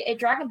molesting tree, a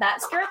dragon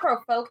bat,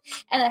 scarecrow folk,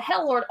 and a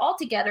hell lord all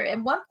together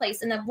in one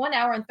place in a 1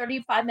 hour and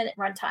 35-minute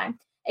runtime.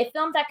 A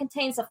film that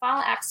contains a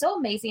final act so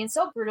amazing and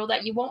so brutal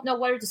that you won't know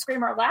whether to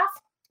scream or laugh.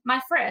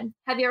 My friend,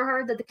 have you ever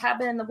heard of The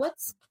Cabin in the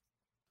Woods?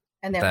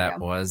 And there that we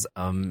go. Was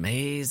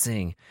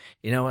amazing.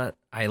 You know what?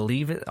 I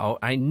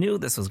knew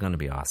this was going to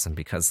be awesome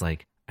because,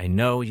 like, I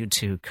know you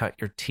two cut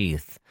your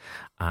teeth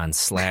on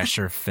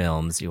slasher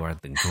films. You are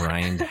the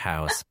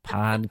Grindhouse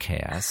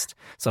podcast.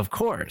 So, of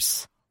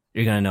course,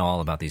 you're going to know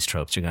all about these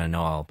tropes. You're going to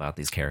know all about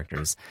these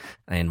characters.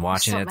 And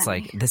watching it, it's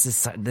like, this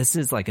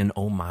is like an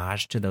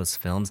homage to those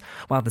films,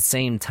 while at the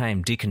same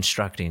time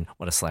deconstructing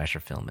what a slasher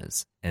film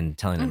is and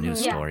telling a new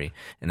story.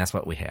 And that's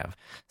what we have.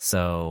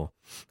 So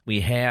we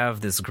have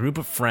this group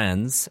of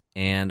friends,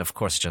 and of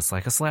course, just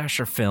like a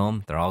slasher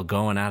film, they're all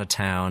going out of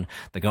town.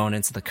 They're going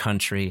into the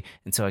country,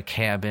 into a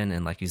cabin.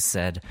 And like you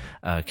said,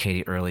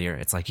 Katie, earlier,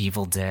 it's like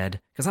Evil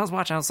Dead. Because I was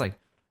watching, I was like,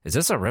 is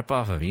this a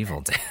ripoff of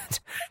Evil Dead?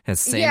 The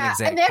same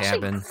exact and they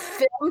cabin.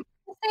 Actually filmed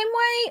the same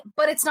way,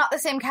 but it's not the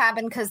same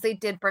cabin because they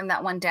did burn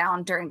that one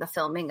down during the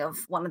filming of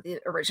one of the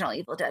original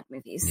Evil Dead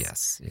movies.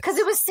 Yes. Because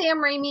it was Sam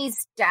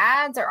Raimi's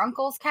dad's or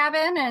uncle's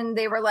cabin, and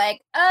they were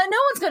like, no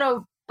one's going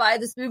to buy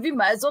this movie,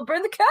 might as well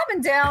burn the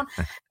cabin down.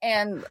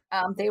 And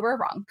they were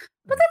wrong.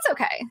 But that's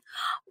okay.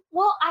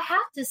 Well, I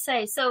have to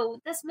say,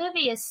 so this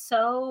movie is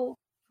so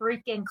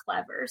freaking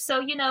clever.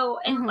 So,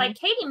 and like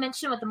Katie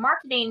mentioned with the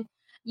marketing,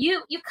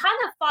 you kind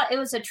of thought it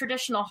was a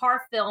traditional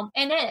horror film,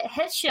 and then it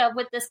hits you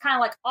with this kind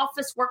of like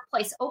office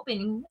workplace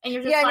opening, and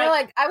you're just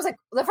I was like,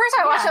 the first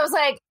time I watched it, I was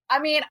like, I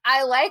mean,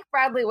 I like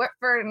Bradley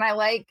Whitford and I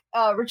like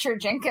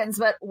Richard Jenkins,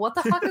 but what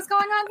the fuck is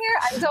going on here?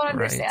 I don't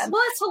understand.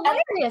 Well, it's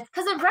hilarious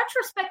because in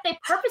retrospect, they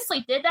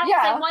purposely did that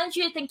because they wanted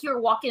you to think you were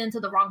walking into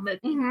the wrong movie.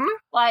 Mm-hmm.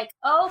 Like,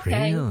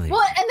 okay. Really?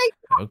 Well, and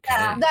they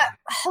that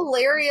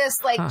hilarious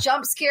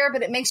jump scare,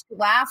 but it makes you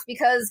laugh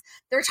because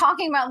they're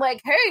talking about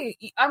like, hey,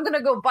 I'm going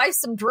to go buy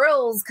some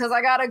drills because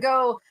I got to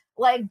go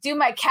like do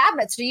my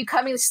cabinets. Are you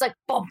coming? It's just like,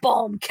 boom,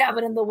 boom,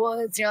 Cabin in the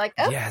Woods. And you're like,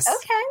 oh, yes.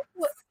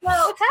 Okay.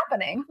 What's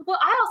happening? Well,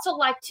 I also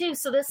like too.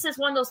 So this is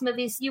one of those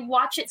movies you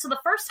watch it. So the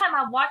first time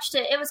I watched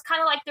it, it was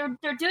kind of like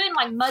they're doing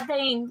like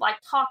mundane, like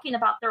talking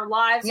about their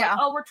lives, like,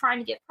 oh, we're trying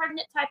to get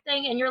pregnant type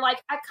thing, and you're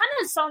like, I kind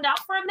of zoned out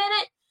for a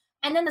minute.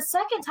 And then the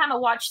second time I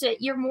watched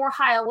it, you're more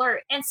high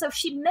alert. And so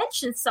she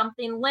mentioned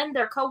something, Lynn,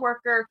 their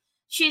coworker.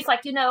 She's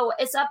like,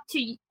 it's up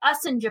to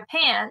us in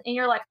Japan, and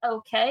you're like,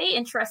 okay,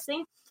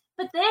 interesting.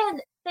 But then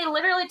they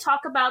literally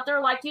talk about,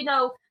 they're like,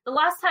 the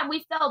last time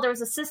we fell, there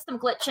was a system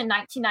glitch in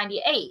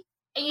 1998.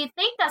 And you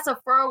think that's a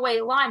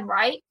throwaway line,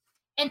 right?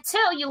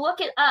 Until you look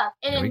it up.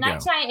 And in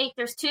 1998,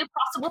 there's two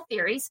possible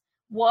theories.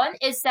 One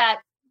is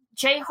that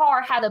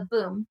J-horror had a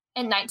boom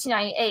in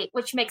 1998,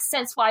 which makes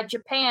sense why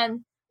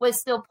Japan was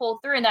still pulled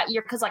through in that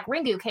year because like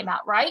Ringu came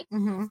out, right?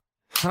 Mm-hmm.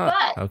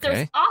 But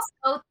there's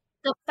also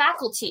The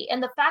Faculty,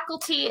 and The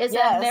Faculty is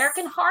an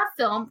American horror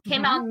film,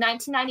 came out in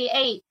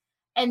 1998,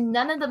 and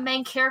none of the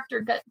main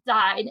character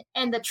died,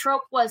 and the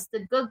trope was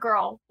the good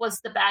girl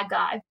was the bad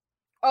guy.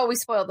 Oh, we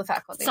spoiled The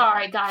Faculty.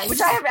 Sorry, guys. Which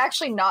I have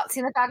actually not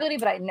seen The Faculty,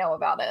 but I know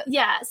about it.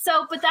 Yeah,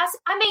 so, but that's,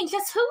 I mean,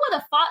 just who would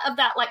have thought of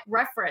that, like,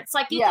 reference?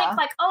 Like, you think,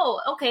 like,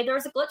 oh, okay, there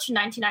was a glitch in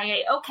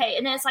 1998, okay,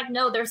 and then it's like,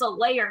 no, there's a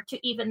layer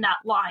to even that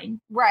line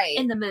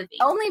in the movie.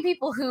 Only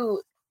people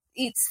who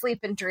eat, sleep,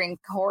 and drink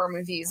horror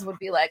movies would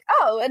be like,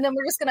 oh, and then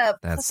we're just gonna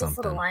put this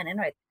little line in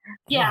right there.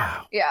 Yeah.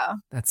 Wow. Yeah.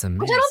 That's amazing.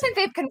 Which I don't think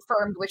they've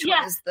confirmed which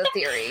one is the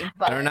theory.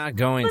 But they're not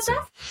going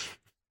to.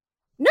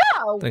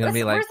 No! They're gonna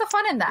be like, where's the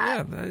fun in that?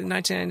 Yeah,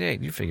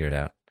 1998, you figure it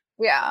out.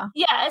 Yeah.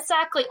 Yeah,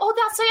 exactly. Oh,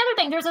 that's the other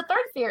thing. There's a third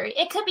theory.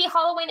 It could be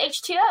Halloween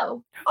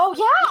H2O. Oh,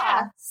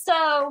 yeah.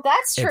 So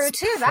that's true, It's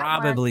too.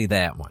 Probably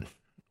that one.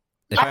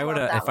 If I I would,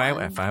 love that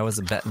one. if I was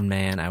a betting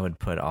man, I would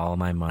put all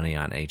my money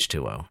on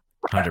H2O,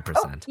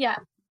 100%. Yeah.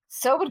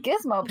 So would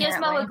Gizmo, apparently.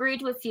 Gizmo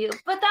agreed with you.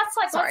 But that's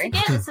like, Sorry.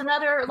 once again, it's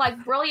another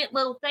like brilliant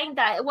little thing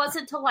that it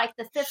wasn't until like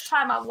the 5th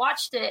time I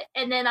watched it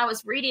and then I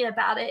was reading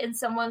about it and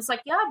someone's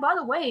like, yeah, by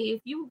the way,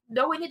 if you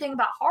know anything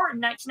about horror in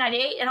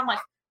 1998, and I'm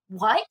like,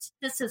 what?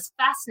 This is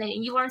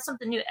fascinating. You learn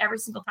something new every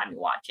single time you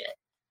watch it.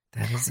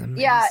 That is amazing.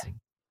 Yeah.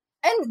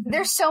 And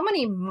there's so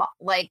many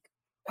like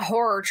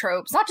horror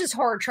tropes, not just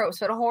horror tropes,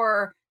 but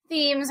horror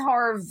themes,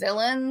 horror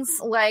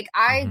villains. Like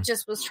I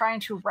just was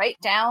trying to write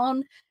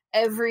down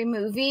every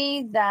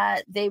movie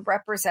that they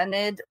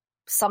represented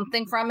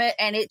something from it,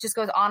 and it just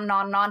goes on and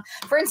on and on.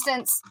 For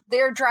instance,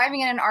 they're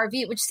driving in an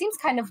RV, which seems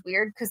kind of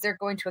weird because they're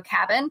going to a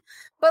cabin,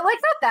 but like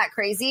not that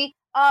crazy.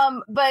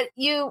 But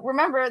you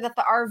remember that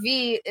the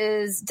RV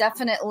is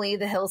definitely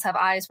the Hills Have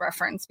Eyes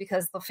reference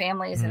because the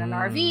family is in an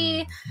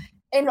RV.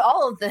 In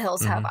all of the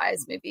Hills Have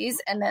Eyes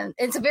movies, and then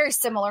it's a very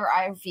similar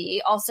RV.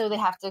 Also, they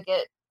have to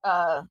get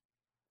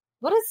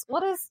what is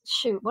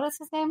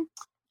his name?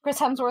 Chris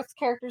Hemsworth's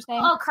character's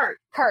name? Oh,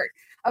 Kurt.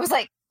 I was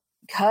like,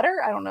 Cutter?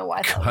 I don't know why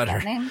I thought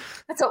that name.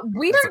 That's a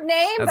weird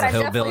name, but I've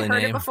definitely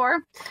heard it before.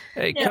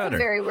 Hey, It's Cutter. a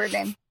very weird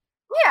name.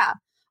 Yeah.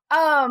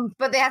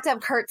 But they have to have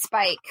Kurt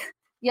Spike.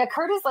 Yeah,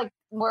 Kurt is like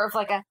more of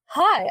like a,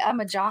 hi, I'm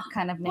a jock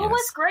kind of name. Well,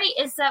 what's great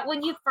is that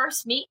when you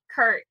first meet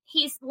Kurt,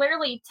 he's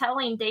literally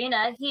telling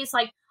Dana, he's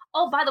like,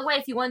 oh, by the way,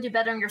 if you want to do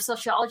better in your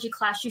sociology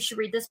class, you should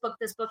read this book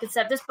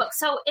instead of this book.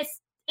 So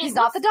he's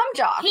not the dumb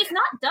jock. He's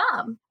not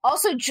dumb.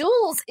 Also,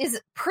 Jules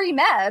is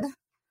pre-med,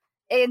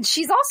 and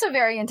she's also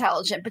very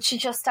intelligent, but she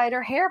just dyed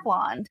her hair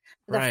blonde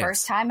for the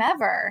first time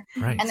ever.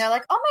 Right. And they're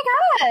like, oh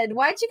my God,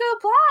 why'd you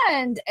go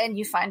blonde? And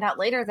you find out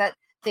later that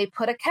they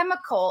put a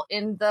chemical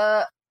in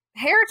the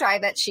hair dye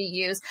that she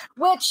used,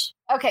 which,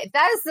 okay,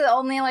 that is the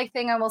only like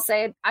thing I will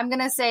say. I'm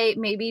going to say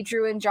maybe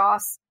Drew and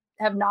Joss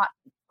have not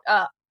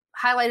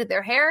highlighted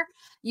their hair.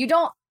 You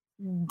don't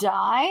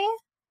dye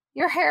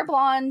your hair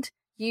blonde.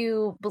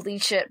 You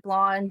bleach it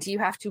blonde. You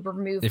have to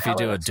remove If you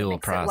do color a to dual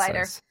make it lighter.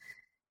 process.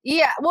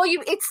 Yeah, well,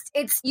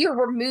 you're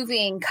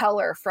removing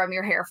color from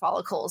your hair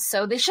follicles.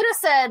 So they should have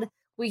said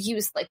we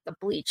used like the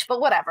bleach, but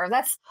whatever. I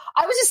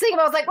was just thinking,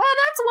 I was like, well,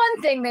 that's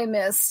one thing they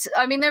missed.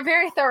 I mean, they're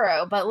very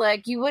thorough, but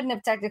like you wouldn't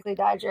have technically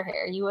dyed your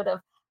hair. You would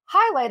have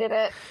highlighted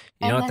it.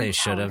 You know what they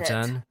should have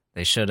done?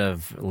 They should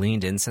have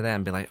leaned into that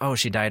and be like, oh,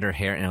 she dyed her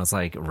hair and it was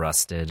like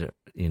rusted,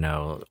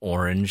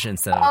 orange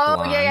instead of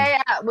blonde. Yeah.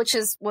 Which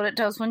is what it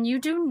does when you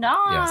do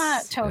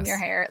not tone your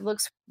hair. It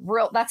looks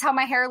real. That's how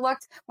my hair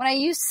looked when I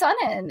used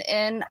Sun-In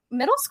in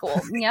middle school.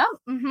 Yep.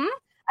 Mm-hmm.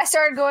 I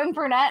started going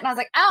brunette and I was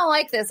like, I don't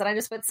like this. And I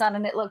just put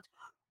Sun-In. It looked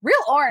real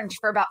orange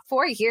for about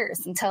 4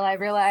 years until I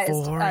realized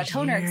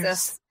toner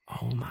exists.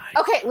 Oh my.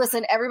 Okay,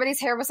 listen, everybody's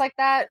hair was like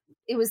that.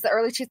 It was the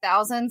early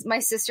 2000s. My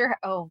sister,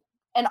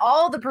 and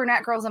all the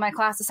brunette girls in my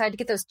class decided to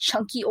get those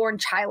chunky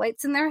orange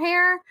highlights in their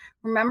hair.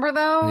 Remember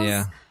those?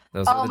 Yeah.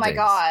 Those were Oh the my days.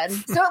 God.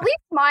 So at least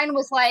mine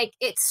was like,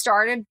 it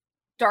started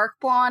dark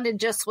blonde and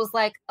just was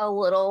like a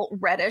little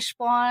reddish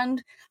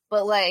blonde,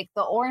 but like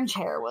the orange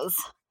hair was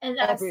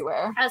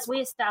everywhere. As we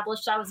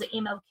established, I was an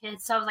emo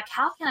kid, so I was like,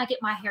 how can I get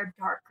my hair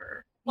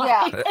darker?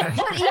 Yeah. But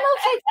emo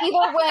kids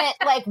either went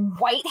like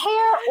white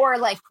hair or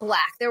like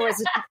black. There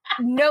was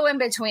no in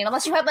between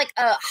unless you had like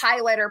a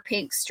highlighter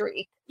pink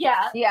streak.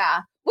 Yeah.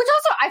 Yeah. Which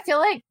also, I feel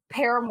like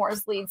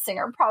Paramore's lead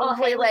singer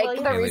probably Haley like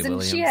Williams. the Haley reason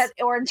she Williams.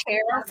 had orange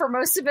hair for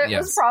most of it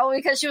Yes. was probably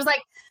because she was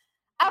like,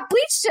 I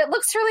bleached it,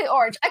 looks really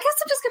orange. I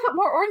guess I'm just gonna put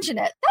more orange in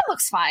it. That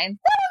looks fine.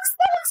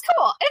 That looks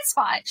cool. It's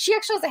fine. She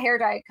actually has a hair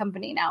dye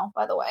company now,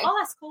 by the way. Oh,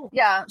 that's cool.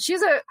 Yeah,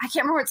 she's I can't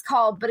remember what it's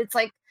called, but it's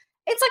like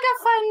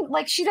a fun,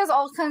 like she does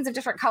all kinds of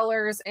different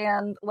colors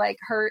and like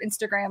her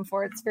Instagram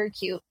for it's very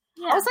cute.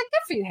 Yeah. I was like,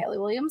 good for you, Haley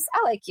Williams.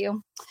 I like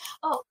you.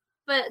 Oh,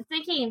 but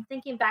thinking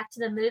back to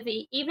the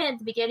movie, even at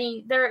the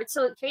beginning,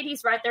 so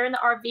Katie's right there in the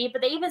RV,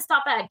 but they even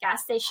stop at a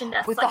gas station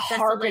that's With like the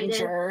desolated.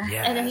 Harbinger.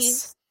 And then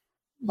Yes.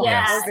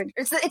 yeah.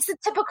 It's the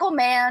typical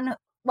man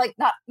like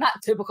not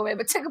typical man,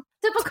 but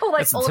typical like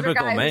That's a older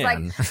typical guy who's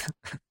man.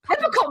 like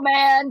typical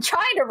man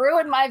trying to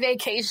ruin my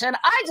vacation.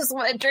 I just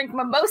want to drink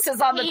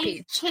mimosas on the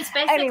beach. He's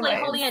basically Anyways.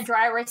 holding a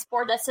dry erase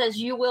board that says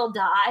 "You will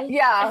die."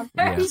 Yeah.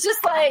 Yeah. He's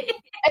just like,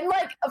 and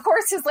like, of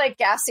course, his like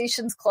gas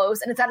station's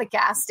closed, and it's at a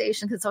gas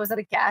station because it's always at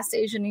a gas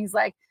station. He's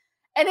like,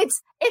 and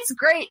it's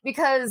great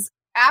because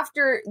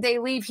after they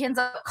leave, he ends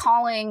up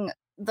calling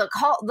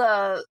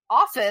the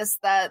office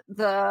that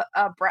the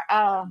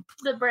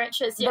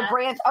branches, the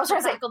branch. I was trying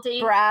to say faculty.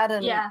 Brad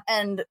and Yeah.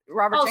 and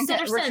Robert Jenkins,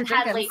 Citizen Richard and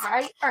Hadley, Jenkins.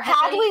 right? Or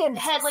Hadley and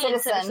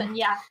Citizen. Citizen.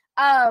 Yeah.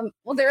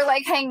 Well, they're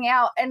like hanging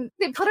out, and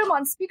they put him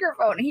on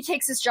speakerphone, and he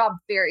takes his job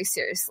very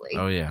seriously.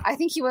 Oh yeah. I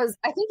think he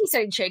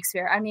studied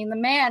Shakespeare. I mean, the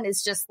man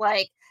is just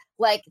like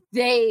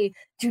they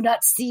do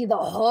not see the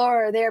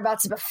horror they're about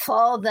to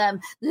befall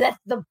them. Let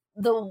the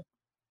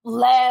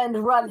land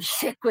run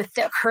thick with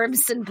their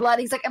crimson blood.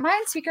 He's like, am I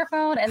on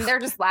speakerphone? And they're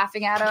just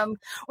laughing at him,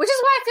 which is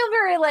why I feel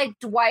very like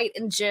Dwight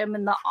and Jim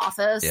in The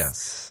Office.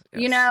 Yes.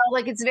 You know,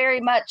 like it's very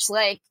much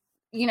like,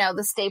 you know,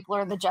 the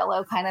stapler and the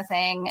Jello kind of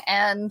thing.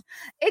 And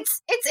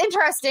it's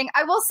interesting.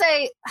 I will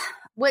say,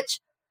 which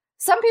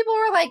some people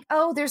were like,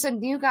 oh, there's a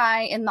new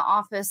guy in the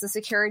office, the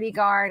security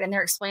guard, and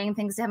they're explaining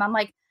things to him. I'm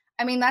like,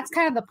 I mean, that's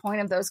kind of the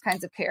point of those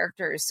kinds of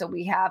characters. So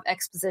we have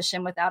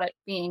exposition without it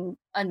being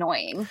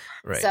annoying.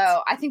 Right.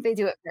 So I think they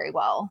do it very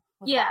well.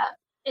 Yeah,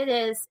 it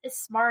is. It's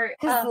smart.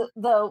 Because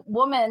the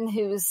woman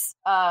who's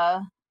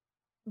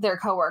their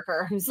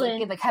coworker, who's Lynn,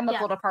 like in the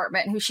chemical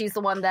department, who she's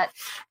the one that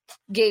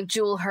gave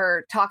Jewel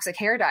her toxic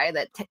hair dye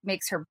that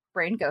makes her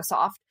brain go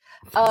soft.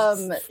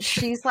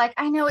 She's like,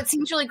 I know it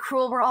seems really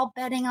cruel. We're all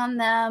betting on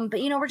them,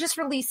 but you know, we're just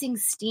releasing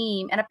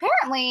steam. And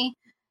apparently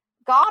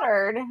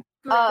Goddard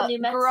grew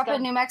up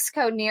in New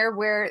Mexico near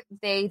where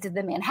they did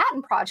the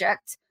Manhattan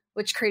Project,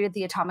 which created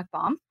the atomic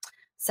bomb,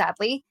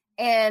 sadly.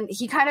 And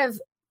he kind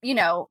of, you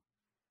know,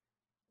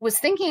 was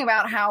thinking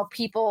about how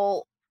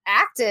people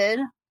acted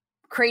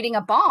creating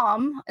a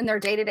bomb in their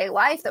day-to-day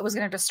life that was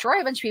going to destroy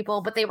a bunch of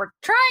people, but they were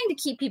trying to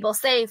keep people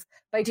safe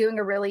by doing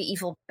a really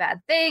evil, bad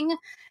thing,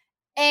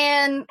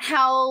 and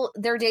how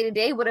their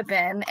day-to-day would have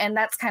been. And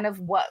that's kind of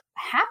what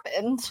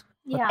happened.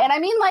 Yeah. And I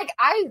mean, like,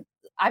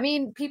 I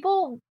mean,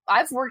 people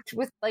I've worked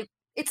with, like,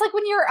 it's like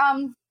when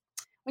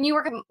you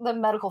work in the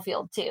medical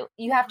field too,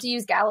 you have to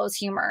use gallows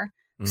humor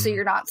so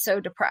you're not so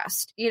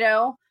depressed, you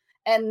know?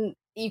 And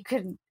you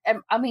could,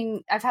 I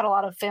mean, I've had a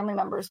lot of family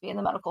members be in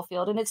the medical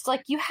field, and it's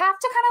like, you have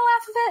to kind of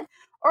laugh a bit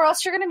or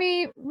else you're going to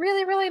be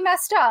really, really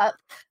messed up.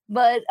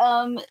 But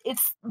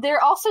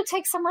there also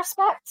takes some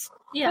respect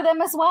for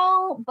them as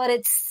well. But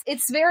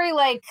it's very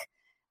like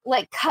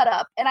cut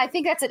up. And I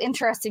think that's an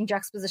interesting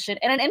juxtaposition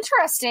and an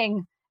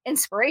interesting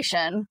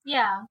inspiration.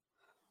 Yeah.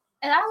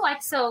 And I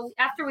like, so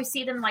after we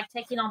see them like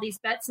taking all these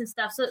bets and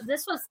stuff, so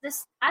this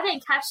I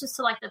didn't catch this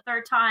till like the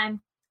third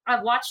time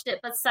I watched it,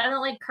 but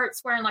suddenly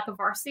Kurt's wearing like a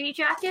varsity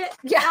jacket.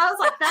 Yeah. And I was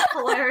like, that's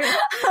hilarious.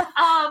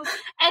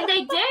 And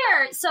they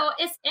dare. So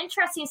it's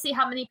interesting to see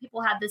how many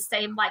people had the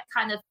same like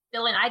kind of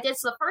feeling I did.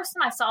 So the first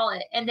time I saw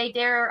it, and they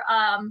dare,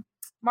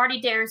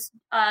 Marty dares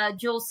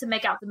Jules to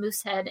make out the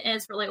moose head, and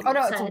it's really a wolf's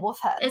head. It's a wolf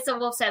head. It's a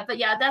wolf's head. But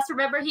yeah,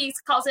 remember he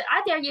calls it,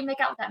 I dare you make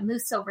out with that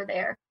moose over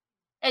there.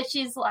 And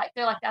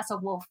they're like, that's a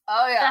wolf.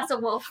 Oh, yeah. That's a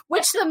wolf.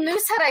 Which the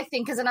moose head, I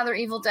think, is another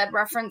Evil Dead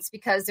reference,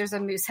 because there's a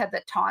moose head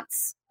that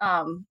taunts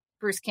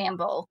Bruce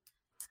Campbell,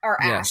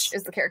 or Ash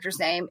is the character's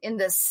name, in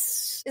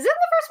this. Is it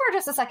the first one or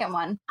just the second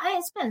one?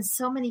 It's been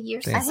so many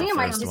years. I think it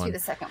might just be the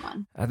second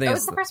one. I think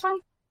it's the first one?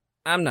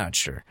 I'm not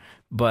sure.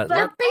 But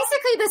they're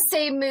basically the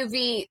same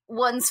movie.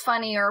 One's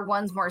funnier,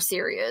 one's more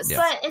serious. Yeah.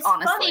 But it's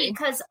funny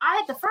because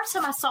the first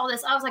time I saw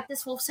this, I was like,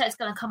 this wolf's head's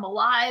going to come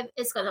alive.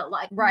 It's going to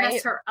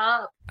mess her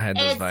up. I had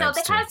those vibes so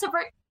they kind too. of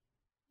subvert.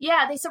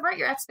 Yeah, they subvert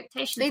your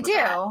expectations. They do.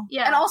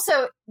 Yeah. And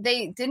also,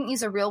 they didn't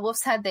use a real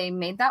wolf's head. They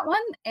made that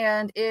one.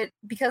 And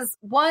because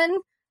one,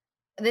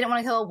 they didn't want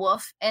to kill a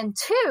wolf. And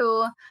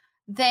two,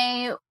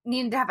 they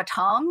needed to have a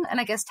tongue. And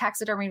I guess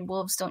taxidermied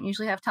wolves don't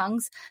usually have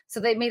tongues. So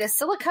they made a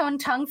silicone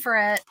tongue for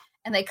it.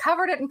 And they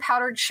covered it in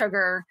powdered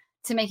sugar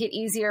to make it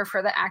easier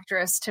for the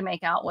actress to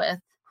make out with.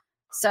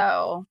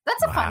 So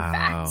that's a fun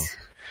fact.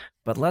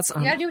 But you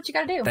gotta do what you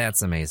gotta do.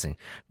 That's amazing.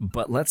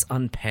 But let's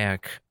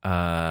unpack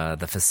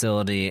the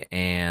facility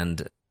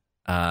and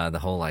the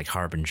whole like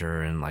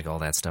Harbinger and like all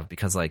that stuff,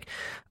 because like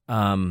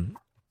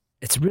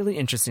it's really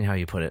interesting how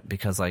you put it,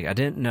 because like I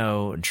didn't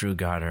know Drew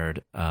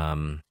Goddard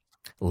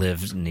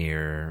lived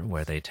near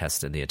where they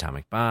tested the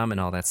atomic bomb and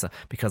all that stuff,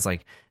 because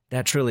like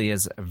that truly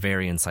is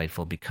very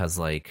insightful, because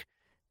like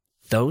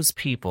those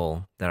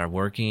people that are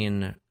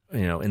working,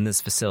 you know, in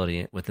this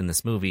facility within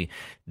this movie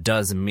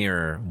does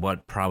mirror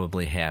what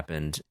probably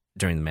happened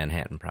during the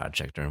Manhattan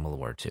Project during World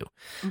War II.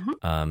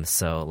 Mm-hmm.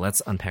 So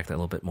let's unpack that a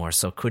little bit more.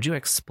 So could you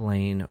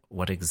explain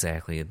what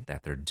exactly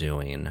that they're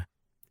doing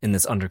in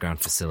this underground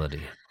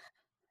facility?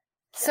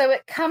 So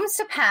it comes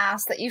to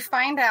pass that you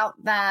find out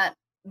that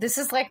this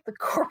is like the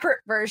corporate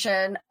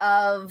version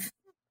of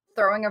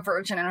throwing a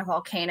virgin in a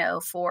volcano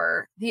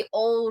for the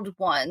old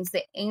ones,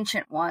 the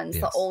ancient ones,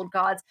 the old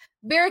gods.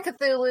 Very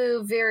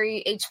Cthulhu, very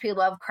H.P.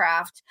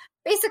 Lovecraft.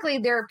 Basically,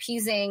 they're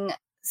appeasing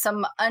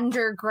some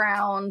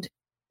underground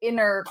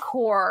inner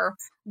core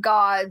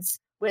gods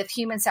with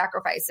human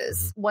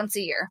sacrifices once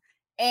a year.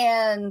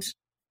 And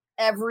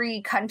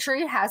every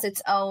country has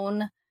its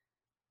own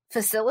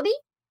facility,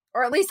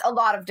 or at least a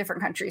lot of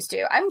different countries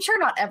do. I'm sure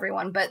not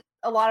everyone, but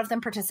a lot of them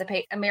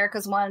participate.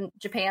 America's one,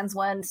 Japan's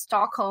one,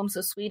 Stockholm,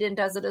 so Sweden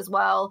does it as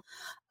well,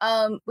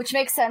 which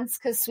makes sense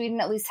because Sweden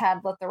at least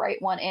had Let the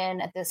Right One In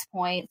at this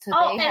point. So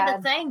they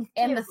had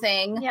The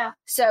Thing. Yeah.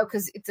 So,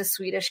 because it's a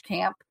Swedish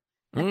camp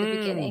at the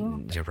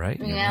beginning. You're right.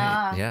 You're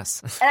right.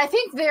 Yes. And I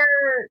think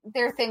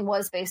their thing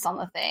was based on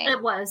The Thing.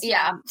 It was.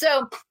 Yeah.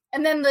 So,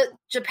 and then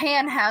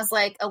Japan has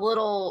like a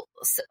little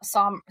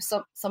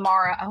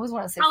Samara. I always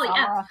want to say Samara.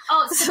 Yeah.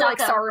 Oh, it's like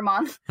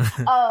Saruman.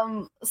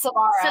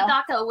 Samara.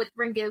 Sadako with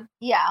Ringu.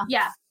 Yeah.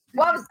 Yeah.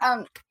 Well,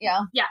 yeah.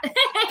 Yeah.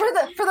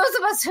 for those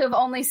of us who have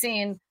only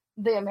seen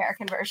the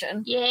American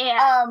version.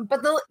 Yeah.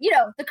 But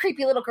the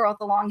creepy little girl with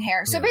the long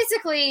hair. So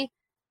basically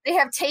they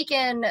have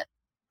taken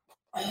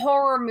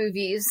horror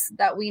movies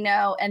that we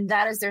know, and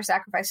that is their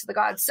sacrifice to the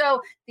gods.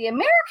 So the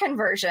American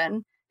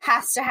version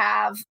has to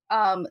have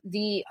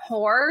the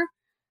whore,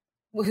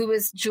 who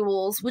is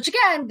Jules, which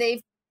again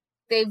they've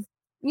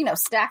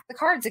stacked the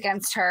cards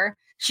against her.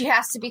 She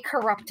has to be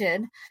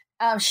corrupted.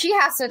 She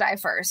has to die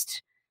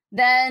first.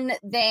 Then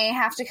they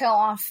have to kill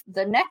off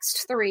the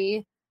next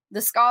three: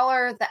 the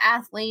scholar, the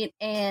athlete,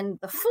 and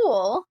the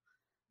fool.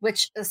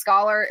 Which the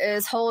scholar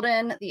is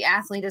Holden, the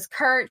athlete is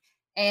Kurt,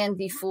 and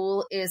the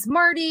fool is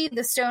Marty,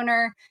 the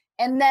stoner.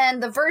 And then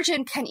the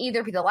virgin can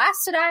either be the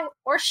last to die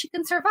or she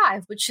can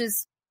survive, which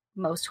is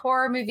most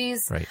horror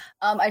movies. Right.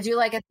 I do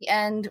like at the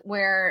end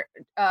where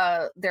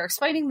they're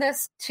explaining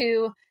this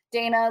to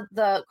Dana,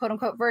 the quote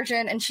unquote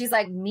virgin, and she's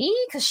like, me?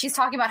 Because she's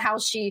talking about how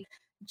she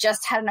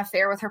just had an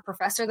affair with her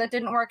professor that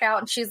didn't work out.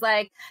 And she's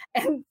like,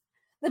 and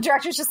the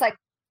director's just like,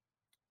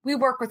 we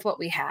work with what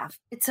we have.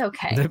 It's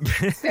okay.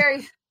 It's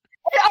very...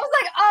 I was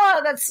like,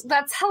 oh,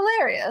 that's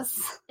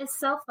hilarious. It's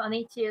so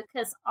funny too,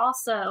 because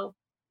also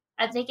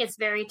I think it's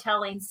very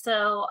telling.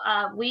 So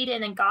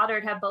Whedon and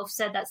Goddard have both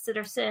said that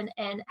Sitterson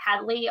and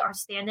Hadley are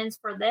stand-ins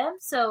for them.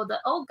 So the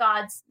old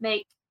gods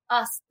make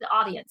us the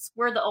audience.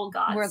 We're the old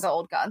gods. We're the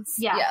old gods.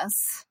 Yeah.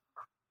 Yes.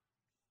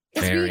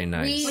 Very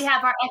nice. We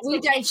have our we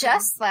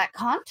digest that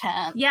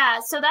content. Yeah.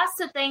 So that's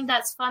the thing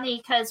that's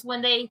funny, because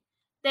when they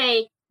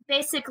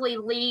basically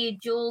lead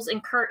Jules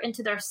and Kurt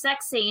into their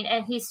sex scene,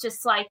 and he's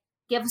just like,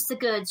 give us the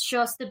goods, show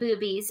us the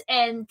boobies.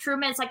 And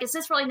Truman's like, is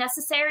this really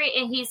necessary?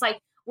 And he's like,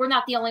 we're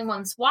not the only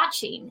ones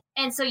watching.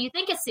 And so you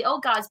think it's the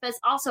old gods, but it's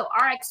also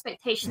our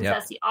expectations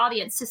as the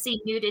audience to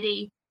see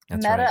nudity.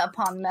 That's meta right.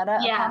 upon meta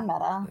upon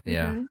meta.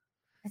 Yeah. Mm-hmm.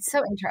 It's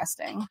so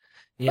interesting.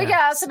 Yeah. But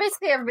yeah, so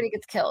basically everybody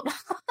gets killed,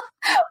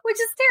 which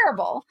is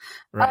terrible.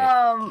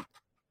 Right.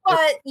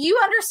 But you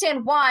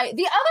understand why.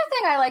 The other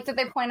thing I like that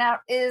they point out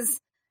is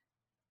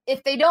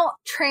if they don't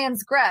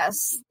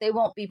transgress, they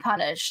won't be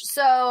punished.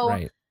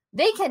 So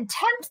they can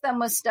tempt them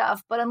with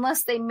stuff, but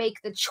unless they make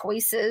the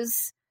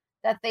choices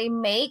that they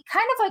make,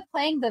 kind of like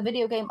playing the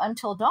video game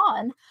Until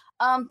Dawn,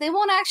 they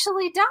won't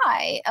actually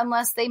die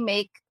unless they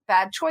make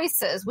bad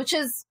choices, which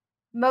is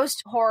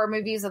most horror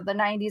movies of the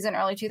 90s and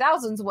early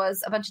 2000s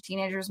was a bunch of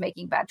teenagers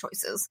making bad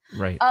choices.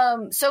 Right.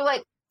 So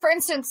like, for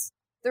instance,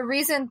 the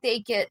reason they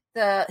get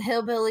the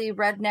hillbilly,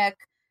 redneck,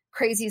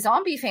 crazy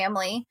zombie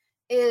family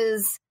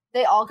is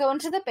they all go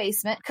into the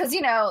basement because,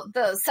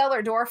 the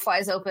cellar door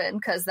flies open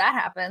because that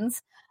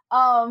happens.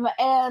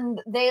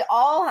 And they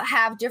all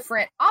have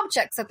different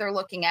objects that they're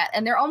looking at,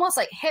 and they're almost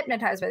like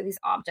hypnotized by these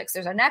objects.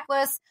 There's a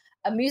necklace,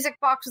 a music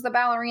box with a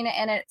ballerina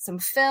in it, some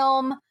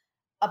film,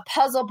 a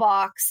puzzle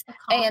box,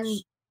 and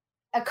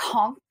a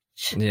conch.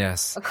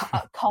 Yes. A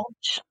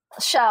conch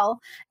shell,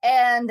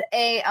 and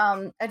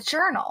a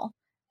journal.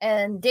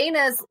 And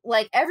Dana's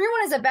like,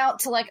 everyone is about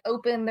to like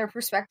open their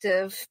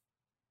perspective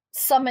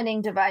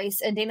summoning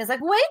device, and Dana's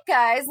like, wait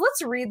guys,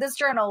 let's read this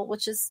journal,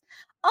 which is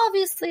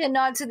obviously a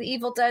nod to the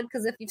Evil Dead,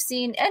 because if you've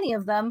seen any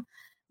of them,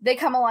 they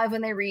come alive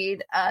when they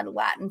read a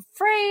Latin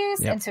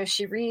phrase. And so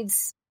she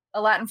reads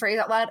a Latin phrase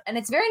out loud, and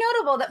it's very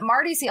notable that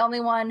Marty's the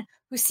only one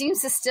who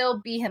seems to still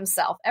be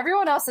himself.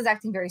 Everyone else is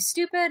acting very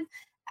stupid,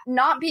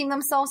 not being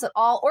themselves at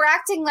all, or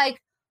acting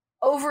like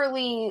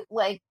overly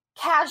like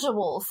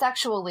casual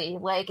sexually.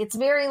 Like it's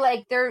very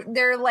like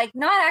they're like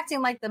not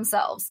acting like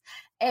themselves,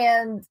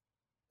 and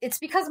it's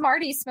because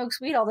Marty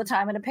smokes weed all the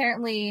time, and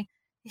apparently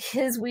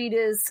his weed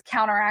is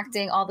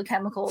counteracting all the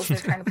chemicals they're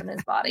trying to put in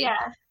his body.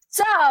 Yeah.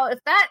 So if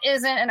that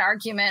isn't an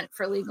argument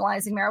for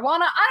legalizing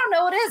marijuana, I don't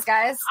know what is,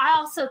 guys. I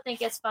also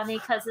think it's funny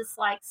because it's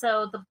like,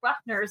 so the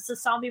Bruckners, the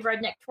zombie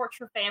redneck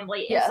torture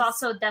family, is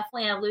also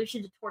definitely an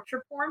allusion to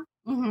torture porn.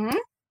 Mm-hmm.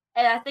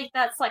 And I think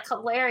that's like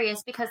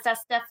hilarious because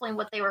that's definitely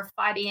what they were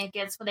fighting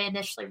against when they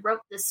initially wrote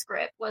this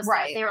script. Was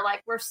that they were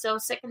like, we're so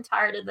sick and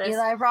tired of this.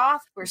 Eli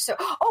Roth, we're so.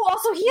 Oh,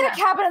 also he had a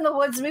Cabin in the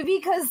Woods movie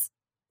because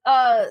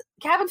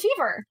Cabin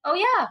Fever. Oh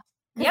yeah,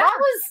 that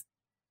was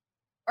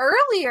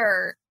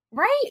earlier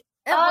Right?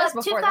 It was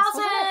before this,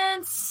 wasn't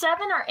it?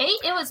 2007 or 8.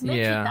 It was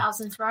mid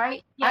 2000s,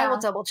 right? I will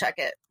double check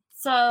it.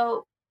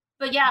 So,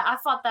 but yeah, I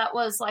thought that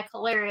was like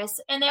hilarious.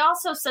 And they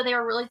also said they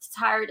were really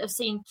tired of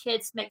seeing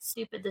kids make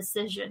stupid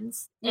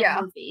decisions in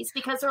movies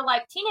because they're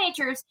like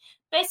teenagers.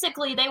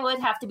 Basically, they would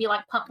have to be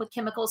like pumped with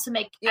chemicals to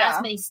make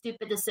as many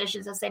stupid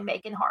decisions as they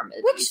make in horror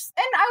movies.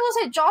 And I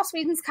will say, Joss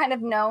Whedon's kind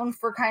of known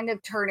for kind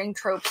of turning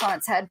tropes on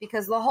its head,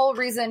 because the whole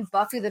reason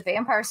Buffy the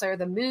Vampire Slayer,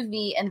 the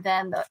movie, and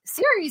then the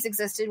series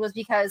existed was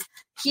because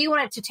he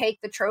wanted to take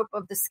the trope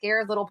of the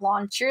scared little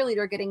blonde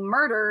cheerleader getting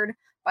murdered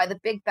by the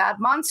big bad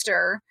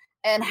monster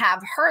and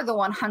have her the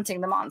one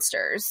hunting the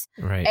monsters.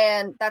 Right.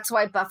 And that's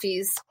why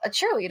Buffy's a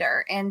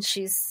cheerleader, and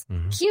she's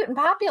cute and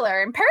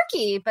popular and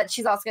perky, but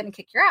she's also going to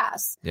kick your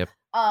ass. Yep.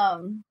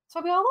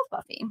 So we all love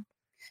Buffy.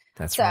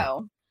 That's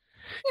right.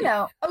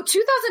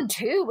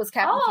 2002 was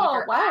Cabin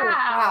Fever. Wow. Oh,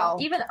 wow.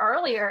 Even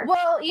earlier.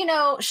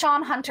 Well,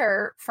 Sean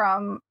Hunter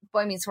from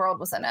Boy Meets World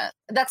was in it.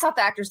 That's not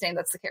the actor's name,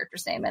 that's the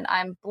character's name. And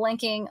I'm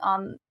blanking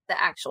on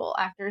the actual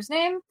actor's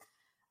name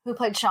who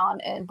played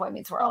Sean in Boy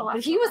Meets World.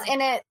 But he was in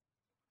it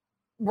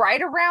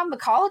right around the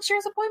college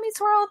years of Boy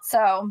Meets World.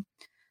 So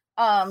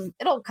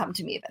it'll come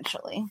to me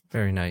eventually.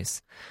 Very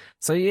nice.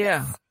 So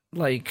yeah,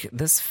 like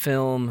this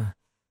film,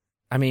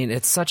 I mean,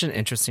 it's such an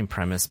interesting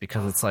premise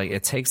because it's like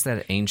it takes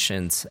that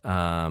ancient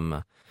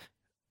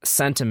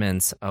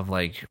sentiments of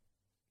like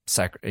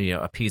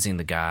appeasing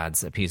the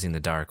gods, appeasing the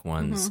dark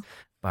ones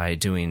by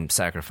doing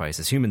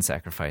sacrifices, human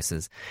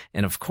sacrifices.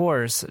 And of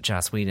course,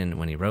 Joss Whedon,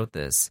 when he wrote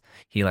this,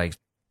 he like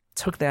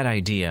took that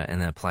idea and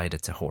then applied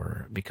it to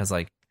horror, because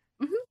like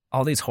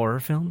all these horror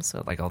films,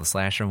 like all the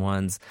slasher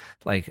ones,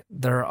 like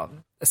they're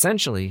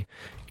essentially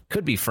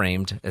could be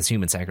framed as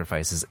human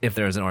sacrifices if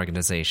there is an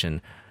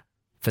organization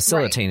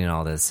facilitating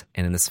all this.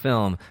 And in this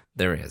film,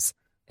 there is.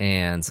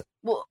 And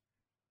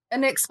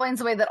it explains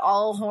the way that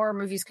all horror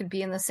movies could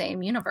be in the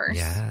same universe.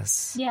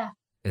 Yes. Yeah.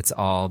 It's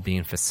all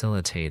being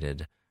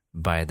facilitated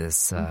by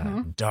this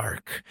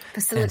dark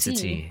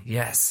entity.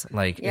 Yes.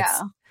 Like,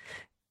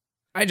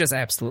 I just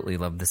absolutely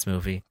love this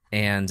movie.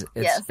 And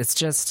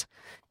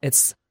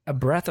it's a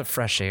breath of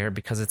fresh air,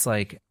 because it's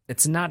like,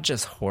 it's not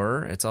just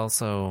horror. It's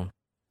also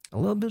a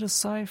little bit of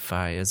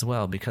sci-fi as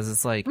well, because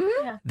it's like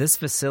this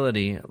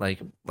facility,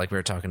 like we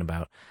were talking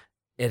about,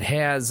 it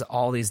has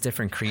all these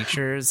different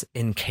creatures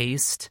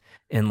encased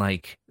in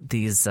like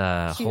these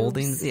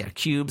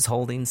cubes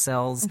holding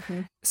cells.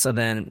 So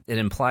then it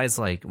implies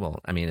like, well,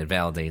 I mean, it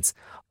validates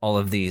all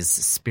of these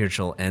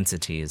spiritual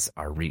entities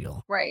are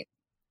real. Right.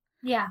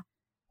 Yeah.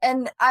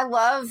 And I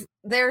love,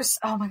 there's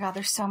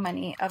so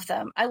many of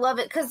them. I love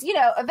it because,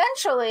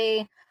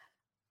 eventually,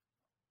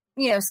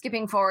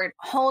 skipping forward,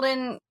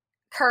 Holden,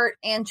 Kurt,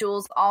 and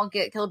Jules all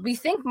get killed. We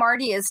think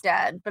Marty is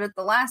dead, but at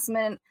the last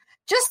minute,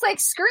 just like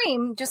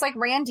Scream, just like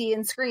Randy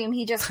in Scream,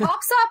 he just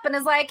pops up and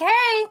is like,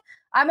 hey,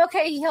 I'm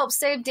okay. He helps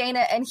save Dana.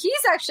 And he's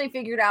actually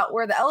figured out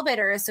where the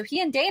elevator is. So he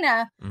and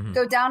Dana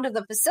go down to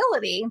the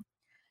facility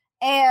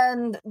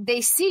and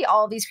they see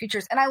all these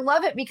creatures. And I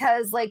love it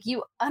because like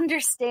you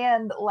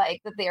understand like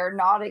that they are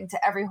nodding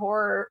to every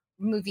horror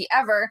movie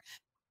ever.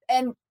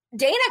 And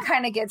Dana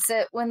kind of gets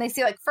it when they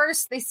see, like,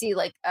 first they see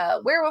like a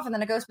werewolf and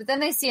then a ghost, but then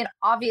they see an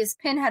obvious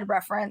Pinhead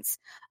reference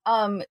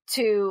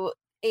to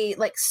a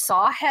like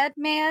Sawhead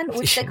man,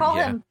 which they call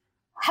him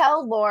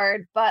Hell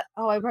Lord, but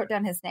I wrote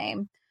down his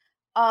name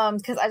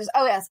because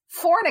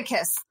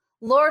Fornicus,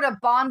 Lord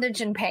of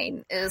Bondage and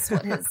Pain is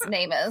what his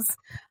name is.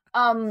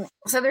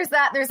 So there's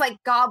that. There's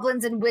like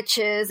goblins and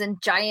witches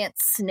and giant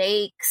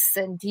snakes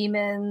and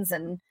demons,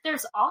 and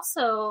there's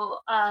also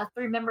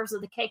 3 members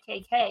of the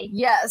KKK.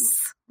 Yes,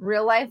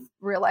 real life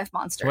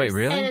monsters. Wait,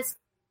 really? And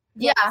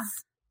yeah.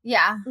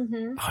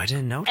 Mm-hmm. Oh, I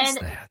didn't notice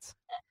that.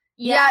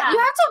 Yeah, you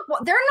have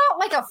to. They're not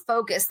like a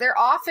focus. They're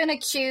off in a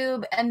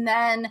cube, and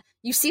then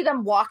you see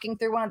them walking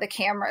through one of the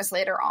cameras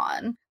later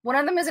on. One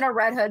of them is in a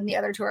red hood, and the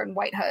other 2 are in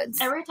white hoods.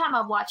 Every time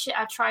I watch it,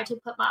 I try to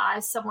put my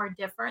eyes somewhere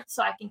different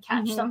so I can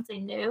catch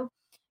something new.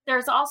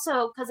 There's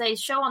also, because they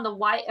show on the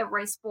white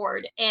erase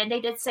board, and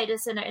they did say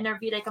this in an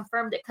interview, they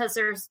confirmed it, because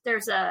there's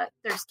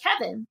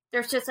Kevin.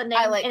 There's just a name,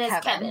 and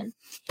it's Kevin.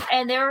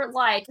 And they're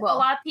like, a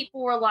lot of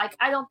people were like,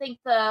 I don't think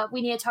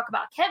we need to talk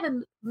about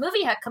Kevin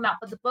movie had come out,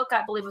 but the book,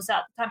 I believe, was out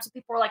at the time. So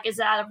people were like, is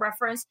that a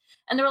reference?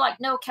 And they were like,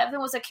 no, Kevin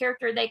was a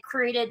character they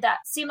created that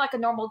seemed like a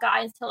normal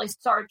guy until he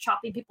started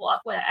chopping people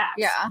up with an axe.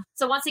 Yeah.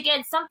 So once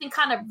again, something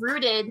kind of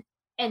rooted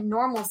and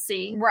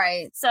normalcy,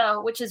 right?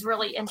 So, which is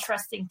really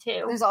interesting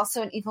too. There's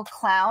also an evil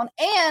clown,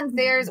 and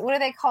there's what do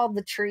they call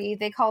the tree?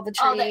 They call the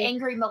tree the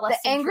angry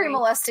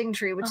molesting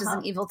tree, which is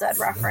an Evil Dead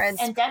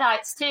reference. And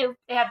Deadites too.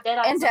 They have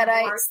Deadites. And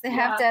Deadites. They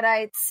have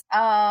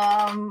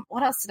Deadites.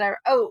 What else did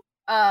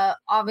I?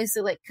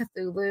 Obviously like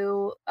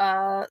Cthulhu,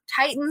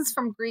 Titans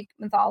from Greek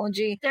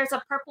mythology. There's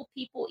a purple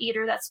people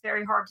eater that's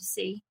very hard to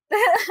see.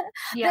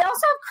 They also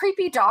have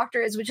creepy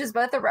doctors, which is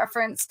both a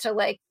reference to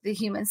like the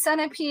human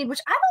centipede, which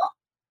I don't.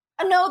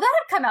 No, that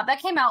had come out. That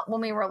came out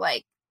when we were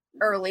like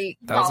early.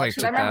 That was like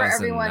 2009. I remember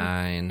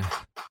everyone.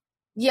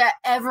 Yeah,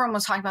 everyone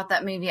was talking about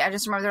that movie. I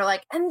just remember they're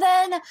like, and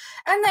then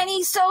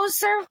he sews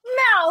their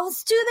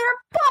mouths to their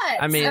butts.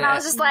 I mean, and I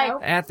was just like,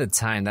 at the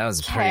time, that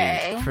was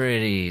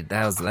pretty.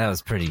 That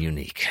was pretty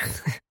unique.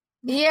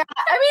 Yeah,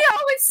 I mean,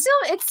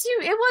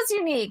 it was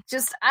unique.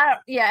 Just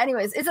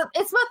anyways, it's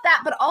about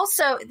that, but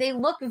also they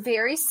look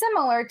very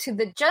similar to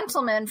the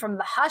gentleman from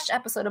the Hush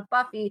episode of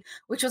Buffy,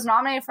 which was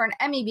nominated for an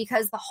Emmy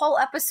because the whole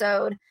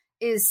episode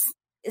is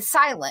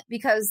silent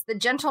because the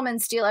gentlemen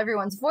steal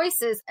everyone's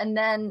voices and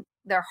then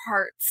their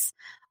hearts,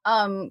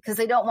 because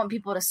they don't want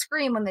people to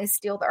scream when they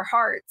steal their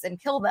hearts and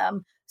kill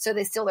them, so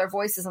they steal their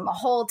voices, and the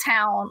whole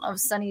town of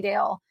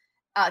Sunnydale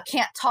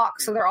can't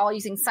talk, so they're all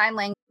using sign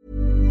language.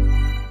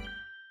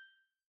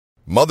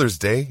 Mother's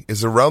Day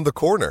is around the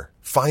corner.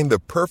 Find the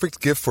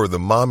perfect gift for the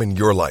mom in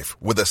your life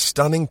with a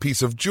stunning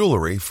piece of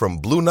jewelry from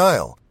Blue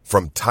Nile.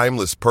 From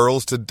timeless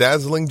pearls to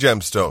dazzling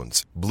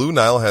gemstones, Blue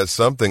Nile has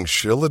something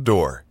she'll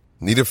adore.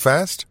 Need it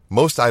fast?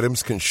 Most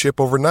items can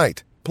ship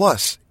overnight.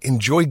 Plus,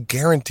 enjoy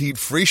guaranteed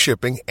free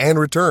shipping and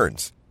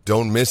returns.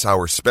 Don't miss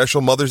our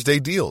special Mother's Day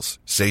deals.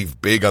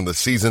 Save big on the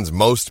season's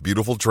most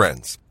beautiful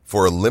trends.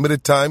 For a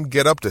limited time,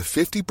 get up to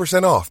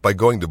 50% off by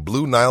going to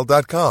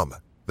BlueNile.com.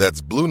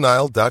 That's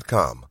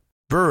BlueNile.com.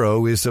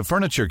 Burrow is a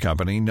furniture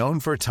company known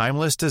for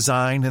timeless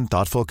design and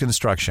thoughtful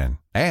construction,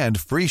 and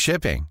free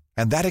shipping,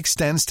 and that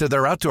extends to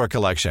their outdoor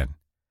collection.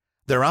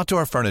 Their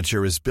outdoor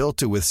furniture is built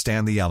to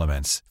withstand the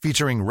elements,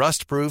 featuring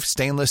rust-proof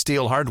stainless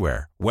steel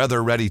hardware,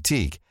 weather-ready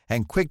teak,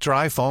 and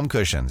quick-dry foam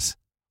cushions.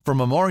 For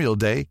Memorial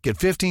Day, get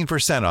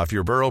 15% off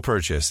your Burrow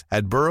purchase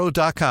at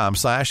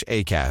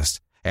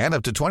burrow.com/ACAST, and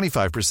up to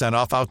 25%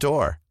 off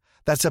outdoor.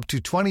 That's up to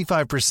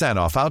 25%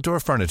 off outdoor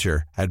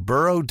furniture at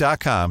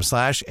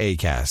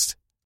burrow.com/ACAST.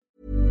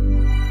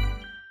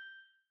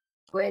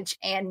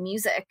 And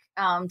music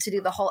to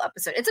do the whole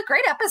episode. It's a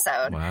great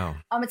episode. Wow.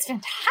 It's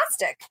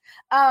fantastic.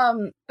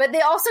 But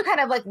they also kind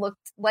of like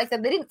looked like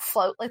that. They didn't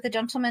float like the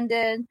gentleman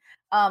did.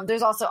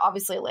 There's also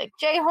obviously like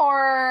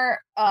J-Horror,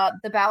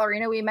 the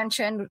ballerina we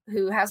mentioned,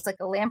 who has like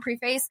a lamprey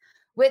face,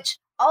 which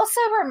also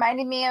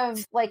reminded me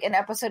of like an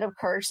episode of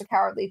Courage the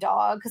Cowardly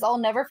Dog, because I'll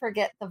never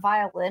forget the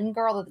violin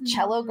girl or the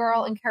cello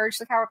girl in Courage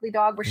the Cowardly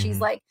Dog, where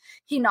she's like,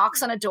 he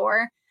knocks on a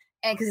door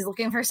and because he's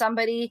looking for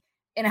somebody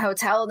in a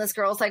hotel, and this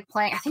girl's like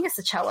playing, I think it's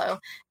the cello,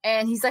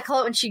 and he's like,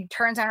 hello, and she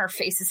turns on, her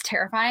face is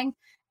terrifying,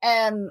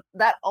 and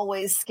that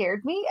always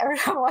scared me every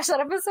time I watched that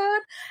episode.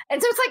 And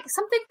so it's like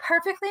something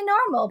perfectly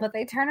normal, but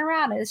they turn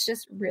around and it's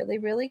just really,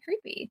 really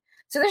creepy.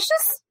 So there's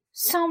just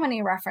so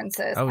many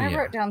references. I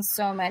wrote down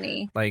so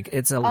many. Like,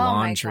 it's a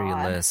laundry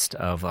list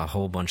of a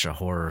whole bunch of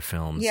horror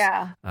films.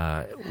 Yeah.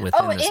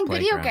 Within this in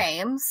video playground.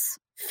 Games,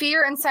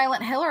 Fear and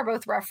Silent Hill are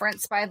both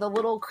referenced by the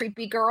little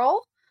creepy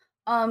girl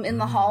in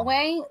the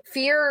hallway.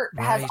 Fear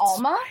has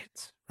Alma.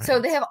 So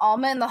they have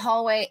Alma in the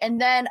hallway. And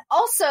then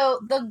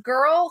also the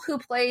girl who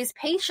plays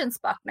Patience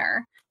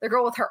Buckner, the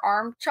girl with her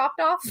arm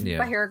chopped off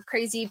by her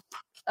crazy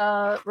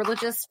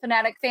religious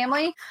fanatic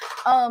family.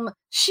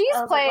 She's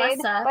played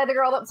by the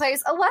girl that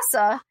plays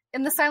Alessa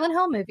in the Silent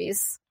Hill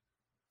movies.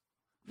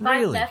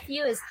 My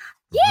nephew is...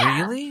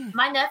 Yeah. Really?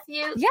 My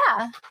nephew...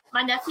 Yeah.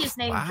 My nephew's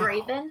named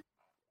Draven.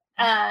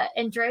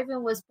 And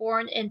Draven was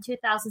born in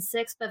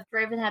 2006, but if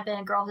Draven had been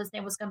a girl, his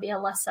name was going to be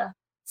Alessa.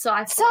 So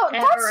that's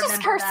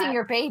just cursing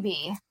your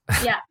baby.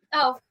 Yeah.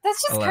 Oh, that's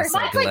just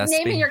cursing. That's like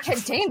naming your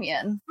kid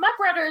Damien. My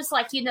brother's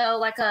like,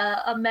 like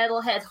a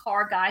metalhead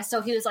horror guy. So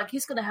he was like,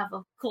 he's going to have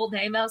a cool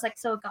name. I was like,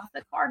 so a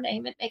gothic horror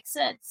name, it makes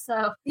sense.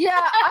 So yeah,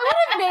 I would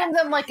have named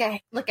them like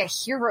a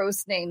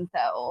hero's name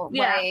though.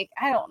 Yeah. Like,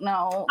 I don't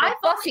know.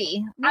 Like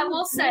Buffy. I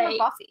will say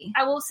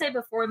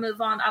before we move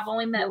on, I've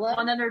only met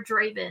one other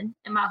Draven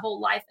in my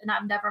whole life, and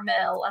I've never met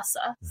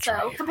Alessa.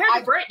 So compared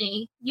to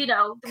Brittany,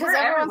 because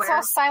everyone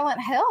saw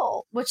Silent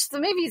Hill, which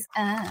the movies,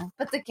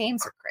 but the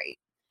games are great.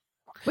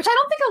 Which I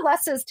don't think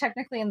Alessa is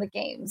technically in the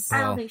games.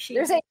 I don't think she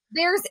there's a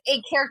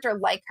character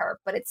like her,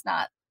 but it's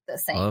not the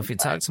same. Well, if you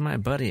talk to my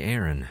buddy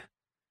Aaron,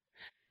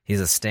 he's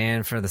a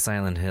stan for the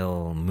Silent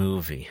Hill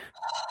movie.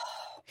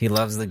 He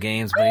loves the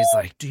games, but he's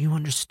like, do you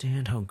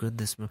understand how good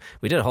this movie...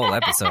 We did a whole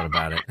episode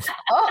about it.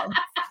 Oh,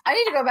 I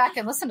need to go back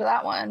and listen to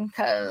that one,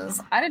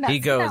 because I did not see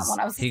that one.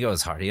 He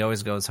goes hard. He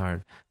always goes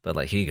hard, but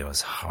like he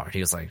goes hard.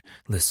 He was like,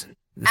 listen,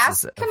 this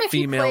Ask is him a if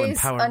he female plays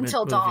empowerment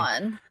Until movie.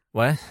 Dawn.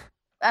 What?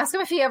 Ask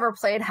him if he ever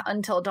played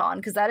Until Dawn,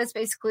 because that is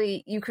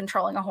basically you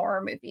controlling a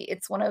horror movie.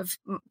 It's one of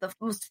the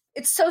most...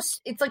 It's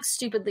like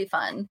stupidly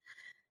fun.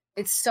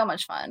 It's so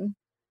much fun.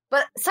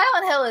 But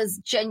Silent Hill is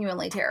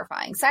genuinely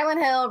terrifying.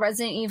 Silent Hill,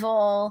 Resident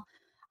Evil.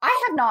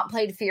 I have not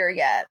played Fear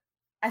yet.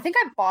 I think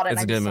I bought it. It's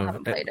a and good I still movie.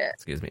 haven't played it.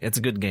 Excuse me. It's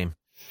a good game.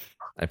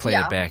 I played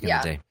it back in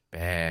the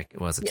day.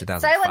 Was it 2005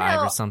 Silent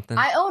Hill, or something?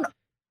 I own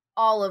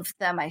all of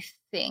them, I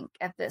think,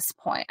 at this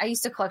point. I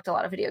used to collect a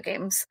lot of video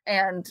games,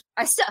 and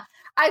I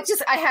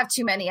have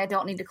too many. I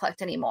don't need to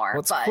collect anymore.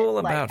 What's cool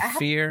about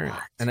Fear,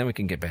 and then we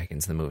can get back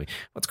into the movie.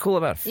 What's cool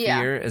about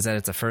Fear is that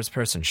it's a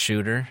first-person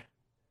shooter,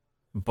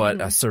 but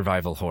a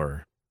survival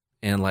horror.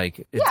 And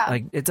like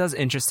it does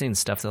interesting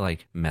stuff to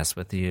like mess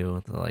with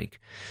you. Like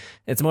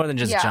it's more than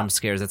just jump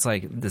scares. It's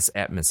like this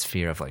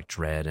atmosphere of like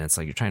dread, and it's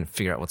like you're trying to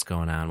figure out what's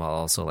going on while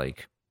also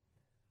like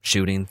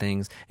shooting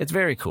things. It's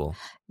very cool.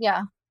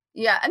 Yeah.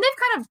 Yeah, and they've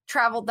kind of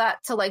traveled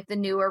that to like the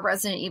newer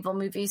Resident Evil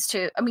movies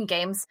too. I mean,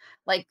 games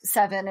like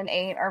 7 and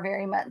 8 are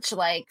very much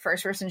like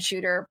first-person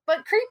shooter,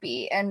 but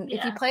creepy. And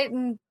if you play it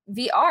in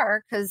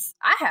VR, because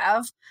I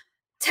have,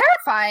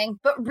 terrifying,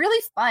 but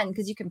really fun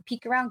because you can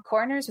peek around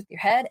corners with your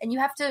head, and you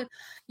have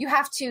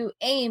to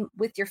aim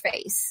with your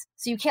face,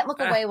 so you can't look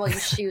away while you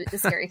shoot the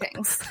scary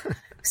things.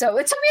 So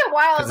it took me a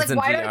while. I was like,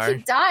 why do I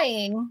keep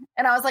dying?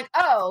 And I was like,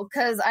 oh,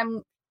 because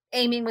I'm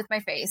aiming with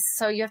my face.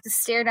 So you have to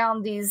stare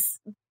down these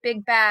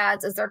big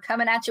bads as they're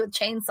coming at you with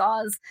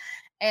chainsaws.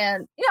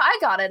 And I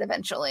got it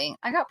eventually.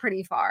 I got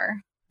pretty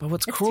far. But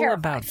what's cool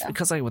about,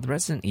 because like with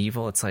Resident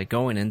Evil, it's like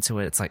going into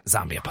it, it's like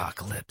zombie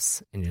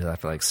apocalypse, and you have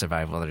to like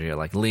survive, whether you're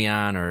like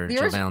Leon or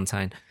Jill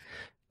Valentine.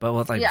 But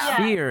with like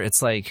Fear,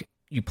 it's like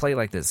you play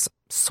like this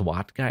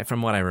SWAT guy.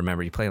 From what I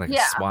remember, you play like a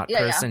SWAT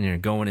person, and you're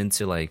going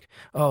into like,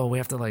 oh, we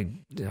have to like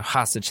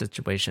hostage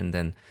situation.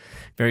 Then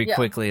very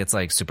quickly, it's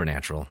like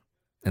supernatural.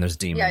 And there's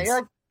demons. Yeah, you're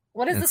like,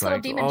 what is this little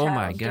demon child? Oh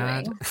my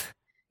god! Doing?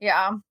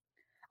 Yeah,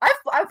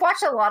 I've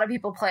watched a lot of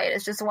people play it.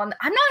 It's just one.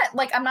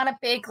 I'm not a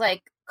big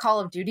like Call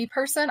of Duty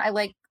person. I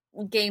like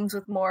games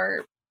with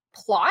more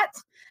plot,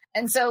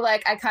 and so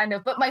like I kind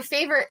of. But my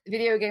favorite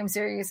video game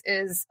series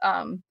is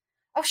Clock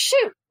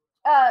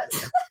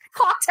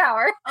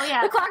Tower. Oh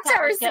yeah, the Clock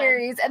Tower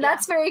series, and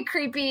that's very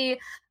creepy,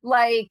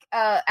 like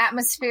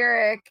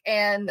atmospheric,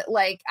 and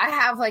like I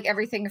have like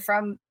everything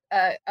from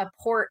a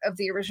port of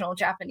the original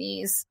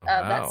Japanese.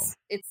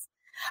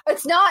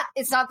 It's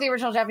not the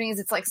original Japanese.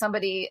 It's like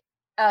somebody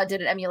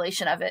did an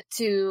emulation of it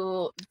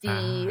to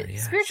the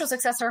spiritual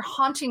successor,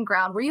 Haunting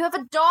Ground, where you have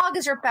a dog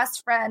as your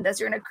best friend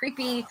as you're in a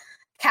creepy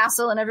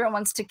castle and everyone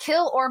wants to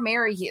kill or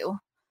marry you.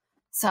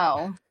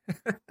 So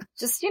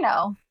just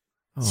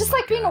it's just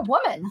like being a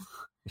woman.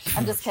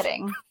 I'm just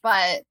kidding,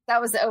 but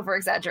that was the over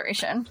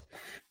exaggeration.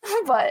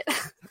 But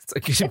it's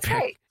like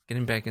great.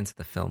 Getting back into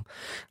the film.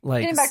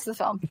 Getting back to the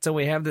film. So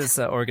we have this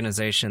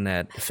organization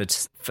that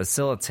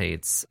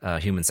facilitates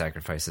human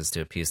sacrifices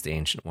to appease the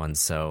Ancient Ones,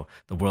 so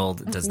the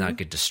world does not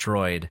get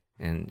destroyed.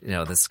 And,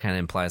 this kind of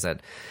implies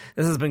that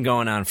this has been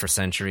going on for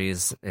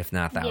centuries, if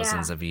not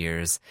thousands of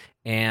years.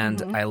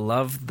 And I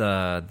love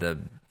the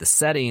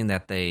setting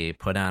that they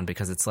put on,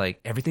 because it's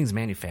like everything's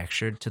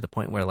manufactured to the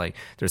point where like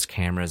there's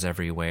cameras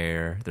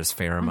everywhere, there's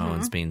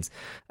pheromones being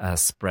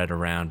spread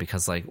around,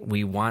 because like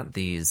we want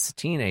these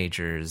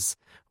teenagers,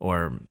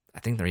 or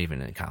I think they're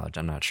even in college,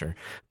 I'm not sure,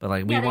 but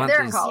like we want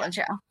they're these... in college,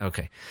 yeah.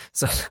 Okay,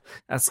 so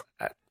that's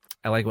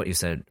I like what you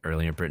said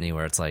earlier, Brittany,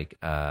 where it's like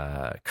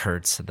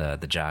Kurt,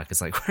 the jock, is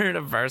like wearing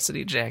a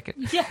varsity jacket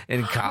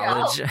in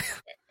college. Yeah.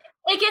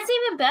 It gets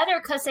even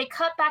better because they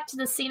cut back to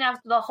the scene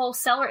after the whole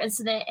cellar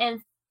incident,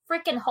 and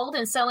freaking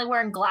Holden's suddenly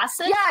wearing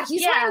glasses. Yeah,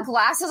 he's wearing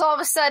glasses all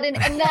of a sudden,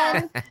 and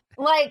then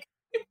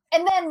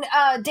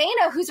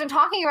Dana, who's been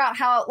talking about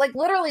how like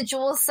literally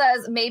Jules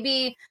says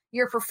maybe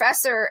your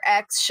Professor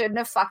X shouldn't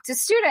have fucked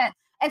his student.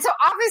 And so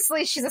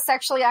obviously she's a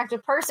sexually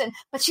active person,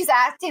 but she's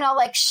acting all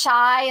like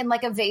shy and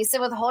like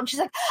evasive with Holden. She's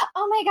like,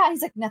 oh my God.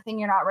 He's like, nothing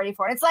you're not ready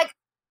for. And it's like,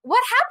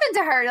 what happened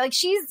to her? Like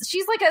she's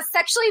like a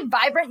sexually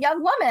vibrant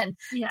young woman.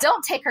 Yeah.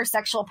 Don't take her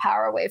sexual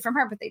power away from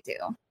her, but they do.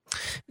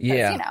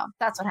 Yeah.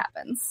 That's what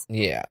happens.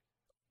 Yeah.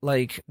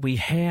 Like we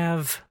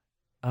have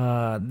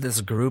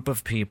this group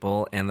of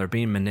people, and they're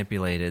being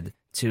manipulated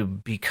to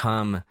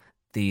become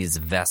these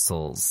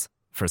vessels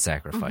for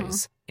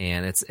sacrifice.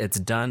 And it's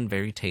done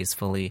very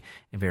tastefully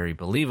and very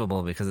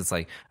believable, because it's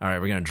like, all right,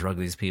 we're going to drug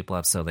these people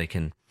up so they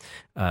can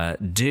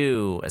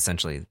do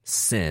essentially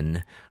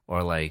sin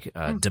or like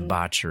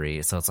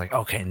debauchery. So it's like,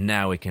 okay,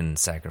 now we can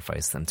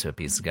sacrifice them to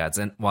appease the gods.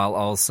 And while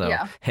also,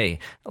 hey,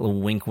 a little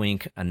wink,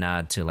 wink, a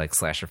nod to like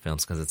slasher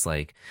films, because it's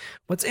like,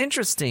 what's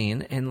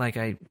interesting, and like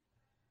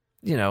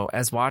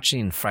as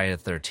watching Friday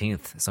the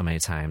 13th so many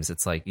times,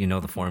 it's like,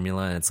 the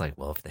formula, and it's like,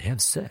 well, if they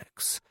have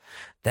sex,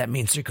 that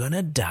means they're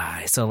gonna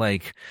die. So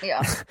like,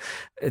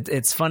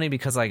 it's funny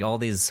because like all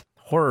these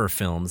horror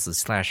films, the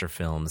slasher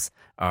films,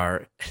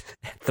 are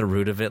at the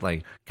root of it,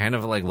 like kind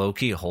of like low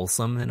key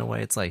wholesome in a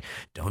way. It's like,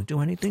 don't do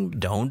anything,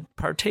 don't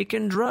partake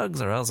in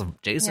drugs, or else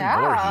Jason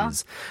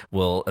Voorhees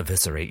will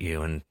eviscerate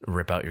you and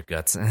rip out your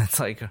guts. And it's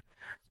like,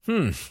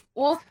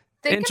 well,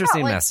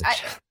 interesting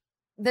message.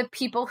 The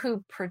people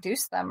who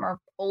produce them are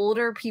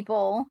older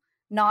people,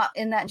 not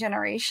in that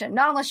generation.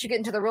 Not unless you get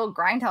into the real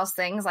grindhouse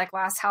things like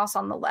Last House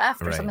on the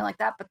Left or something like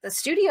that. But the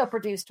studio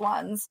produced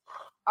ones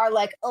are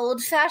like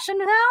old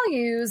fashioned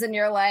values, and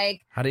you're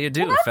like, how do you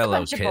do,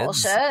 fellow kids?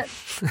 Bullshit.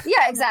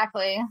 Yeah,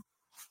 exactly.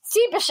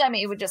 Steve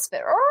Buscemi would just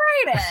fit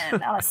right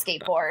in on a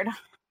skateboard.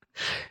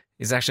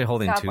 He's actually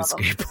holding two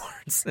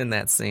skateboards in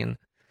that scene.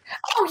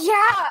 Oh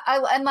yeah,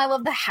 I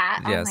love the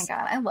hat. Yes. Oh my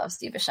God, I love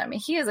Steve Buscemi.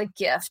 He is a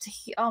gift.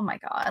 Oh my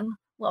God,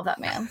 love that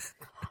man.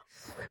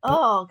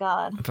 Oh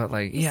God, but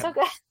like, he's so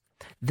good.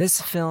 This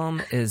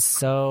film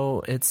is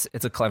it's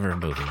a clever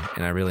movie,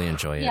 and I really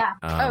enjoy it. Yeah.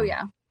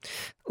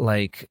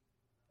 like,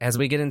 as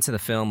we get into the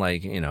film,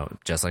 like, you know,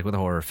 just like with a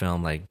horror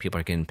film, like, people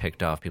are getting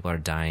picked off, people are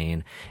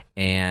dying,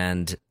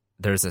 and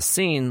there's a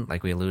scene,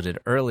 like we alluded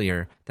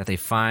earlier, that they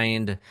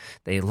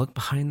look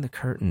behind the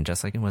curtain,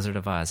 just like in Wizard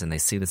of Oz, and they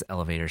see this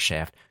elevator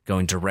shaft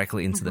going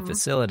directly into the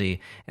facility,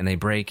 and they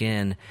break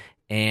in,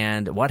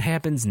 and what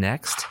happens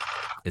next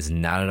is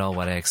not at all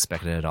what I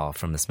expected at all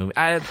from this movie.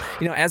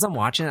 As I'm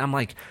watching it, I'm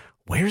like,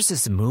 where's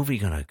this movie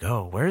going to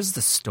go? Where's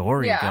the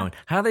story going?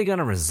 How are they going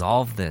to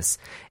resolve this?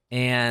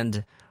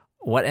 And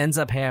what ends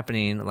up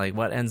happening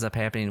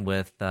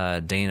with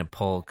Dana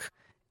Polk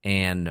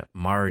and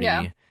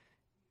Marty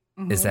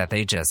is that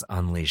they just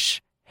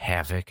unleash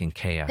havoc and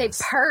chaos.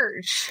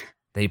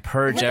 They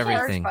purge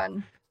everything.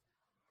 Fun.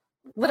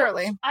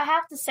 Literally. I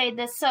have to say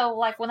this. So,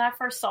 like, when I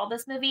first saw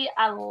this movie,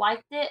 I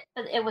liked it,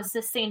 but it was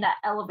the scene that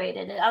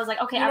elevated it. I was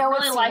like, okay, I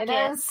really like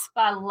it,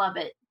 but I love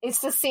it. It's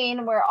the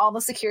scene where all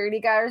the security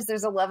guards,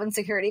 there's 11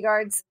 security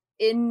guards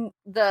in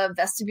the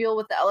vestibule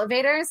with the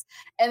elevators,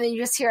 and then you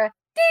just hear a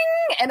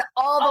ding, and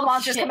all the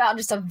monsters come out and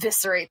just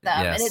eviscerate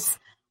them. Yes. And it's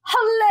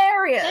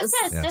hilarious.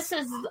 This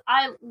is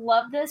I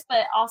love this,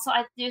 but also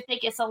I do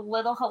think it's a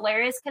little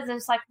hilarious because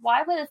it's like,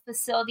 why would a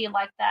facility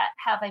like that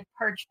have a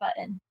purge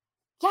button?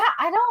 Yeah,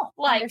 I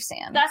don't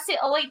understand. That's the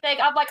only thing.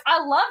 I'm like,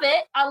 I love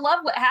it. I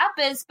love what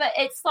happens, but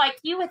it's like,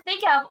 you would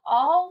think of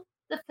all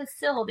the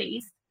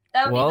facilities.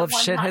 Well, if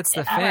shit hits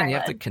the fan, you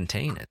have to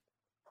contain it.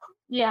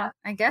 Yeah.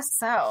 I guess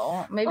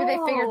so. Maybe they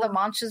figured the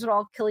monsters would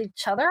all kill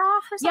each other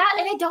off or something?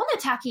 Yeah, and they don't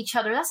attack each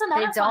other. That's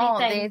another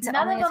funny thing. They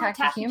only attack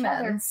the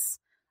humans.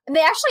 And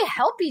they actually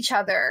help each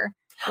other.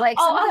 Like,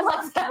 some of them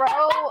like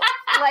throw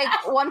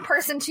like one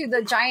person to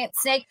the giant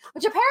snake,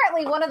 which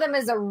apparently one of them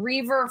is a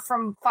Reaver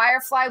from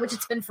Firefly, which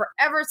it's been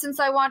forever since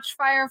I watched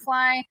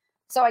Firefly,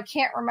 so I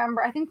can't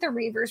remember. I think the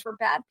Reavers were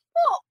bad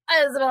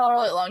people. It's been a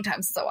really long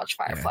time since I watched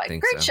Firefly.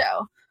 Great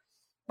show.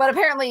 But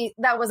apparently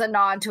that was a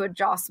nod to a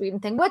Joss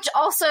Whedon thing, which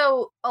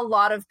also a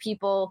lot of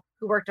people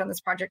who worked on this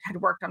project had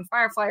worked on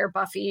Firefly or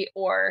Buffy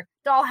or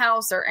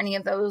Dollhouse or any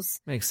of those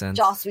makes sense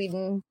Joss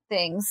Whedon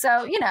things.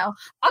 So, you know,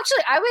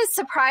 actually I was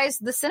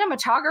surprised the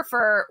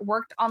cinematographer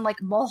worked on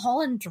like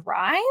Mulholland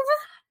Drive.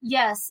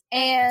 Yes.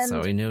 And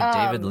so we knew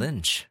David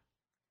Lynch.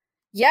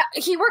 Yeah,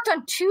 he worked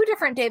on 2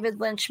 different David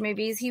Lynch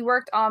movies. He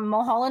worked on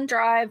Mulholland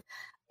Drive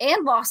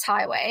and Lost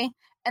Highway.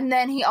 And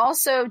then he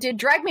also did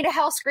Drag Me to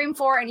Hell, Scream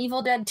 4, and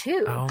Evil Dead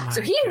 2.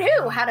 So he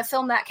knew how to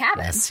film that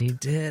cabin. Yes, he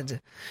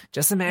did.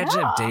 Just imagine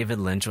if David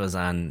Lynch was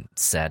on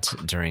set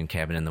during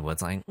Cabin in the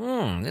Woods, like,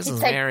 this is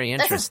very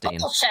interesting.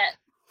 This is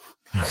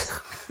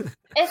bullshit.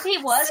 If he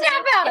was,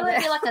 it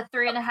would be like a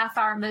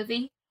 3.5-hour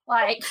movie.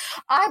 Like,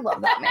 I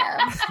love that man.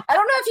 I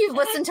don't know if you've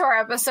listened to our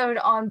episode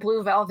on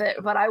Blue Velvet,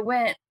 but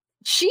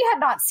she had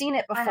not seen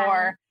it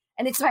before.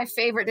 And it's my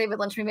favorite David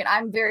Lynch movie. And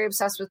I'm very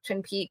obsessed with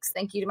Twin Peaks.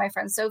 Thank you to my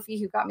friend Sophie,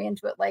 who got me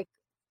into it like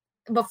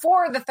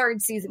before the 3rd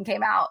season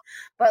came out.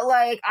 But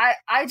like,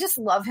 I just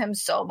love him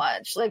so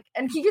much. Like,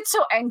 and he gets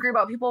so angry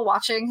about people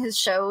watching his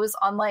shows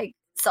on like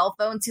cell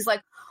phones. He's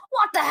like,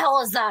 what the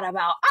hell is that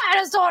about? I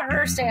just don't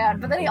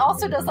understand. But then he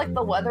also does like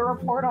the weather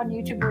report on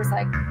YouTube where he's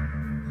like,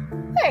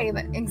 hey,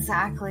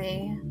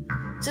 exactly.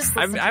 Just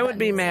I would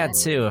be mad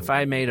too if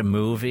I made a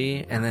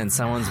movie and then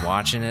someone's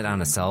watching it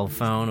on a cell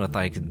phone with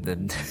like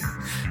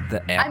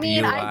the app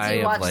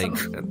UI of like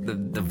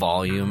the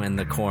volume in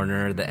the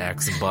corner, the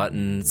X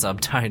button,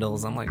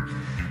 subtitles. I'm like,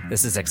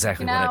 this is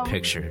exactly what I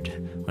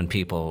pictured when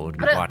people would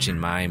be watching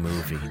my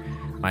movie.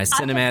 My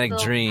cinematic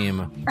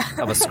dream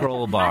of a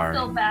scroll bar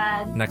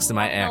next to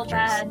my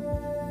actors.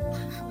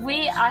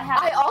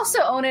 I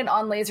also own it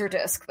on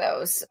Laserdisc,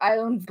 though. So I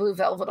own Blue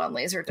Velvet on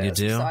Laserdisc. You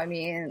do? So, I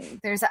mean,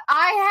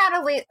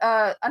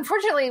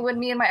 unfortunately, when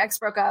me and my ex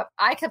broke up,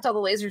 I kept all the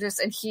Laserdiscs,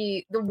 and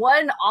the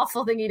one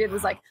awful thing he did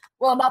was like,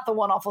 well, not the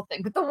one awful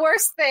thing, but the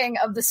worst thing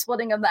of the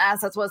splitting of the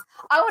assets was,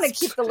 I want to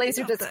keep the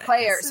Laserdisc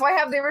player. So I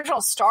have the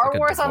original Star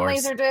Wars on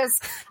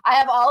Laserdisc. I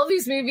have all of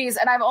these movies,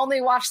 and I've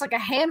only watched like a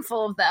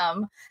handful of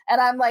them. And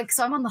I'm like,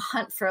 so I'm on the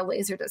hunt for a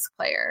Laserdisc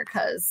player,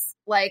 because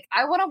like,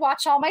 I want to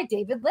watch all my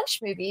David Lynch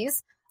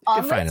movies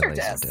on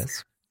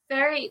Laserdisc.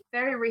 Very,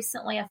 very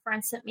recently, a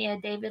friend sent me a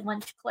David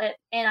Lynch clip,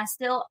 and I'm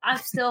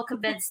still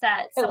convinced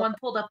that someone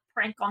pulled a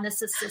prank on this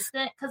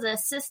assistant, because the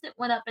assistant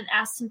went up and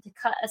asked him to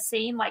cut a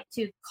scene, like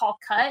to call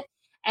cut,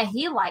 and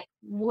he like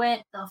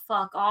went the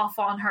fuck off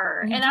on her.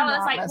 And I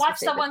was like, watch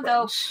someone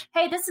go,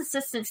 hey, this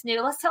assistant's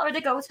new. Let's tell her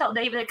to go tell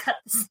David to cut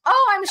this.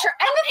 Oh, I'm sure.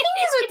 And the thing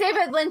is with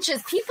David Lynch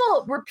is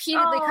people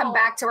repeatedly come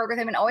back to work with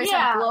him and always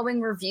have glowing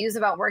reviews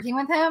about working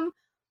with him.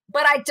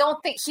 But I don't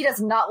think he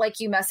does not like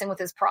you messing with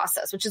his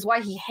process, which is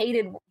why he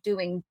hated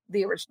doing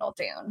the original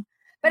Dune.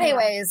 But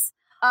anyways,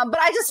 but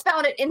I just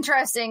found it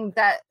interesting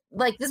that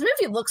like this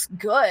movie looks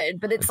good,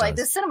 but it's like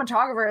this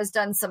cinematographer has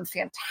done some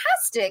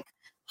fantastic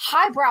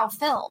highbrow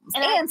films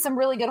and some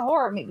really good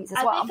horror movies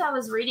as well. I think I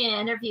was reading an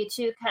interview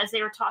too, because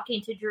they were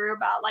talking to Drew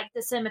about like the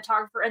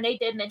cinematographer, and they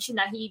did mention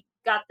that he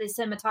got the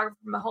cinematographer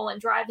from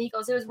Mulholland Drive. He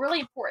goes, it was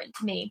really important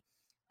to me.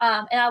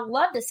 And I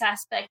love this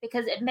aspect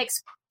because it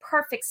makes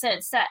perfect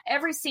sense that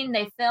every scene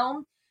they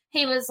film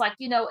he was like,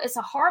 it's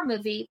a horror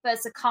movie, but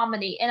it's a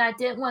comedy, and I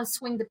didn't want to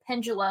swing the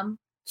pendulum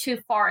too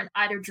far in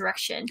either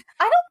direction.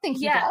 I don't think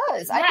he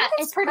does. I think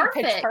it's pretty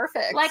pitch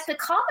perfect. Like, the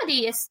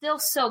comedy is still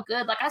so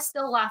good. Like, I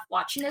still laugh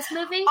watching this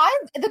movie.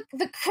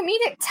 The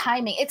comedic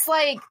timing. It's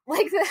like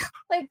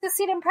the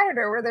scene in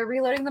Predator where they're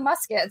reloading the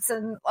muskets,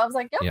 and I was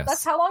like, yep,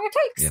 that's how long it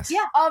takes. Yes.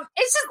 Yeah.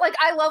 It's just like,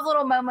 I love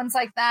little moments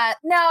like that.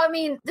 Now, I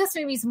mean, this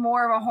movie's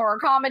more of a horror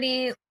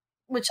comedy,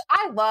 which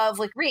I love.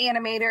 Like,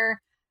 Reanimator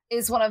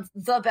is one of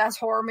the best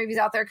horror movies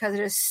out there because it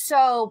is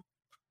so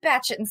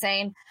batshit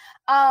insane.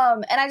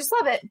 And I just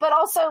love it. But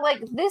also,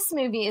 like, this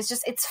movie is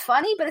just, it's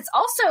funny, but it's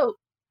also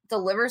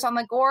delivers on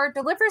the gore,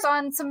 delivers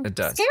on some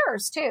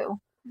scares too.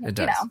 It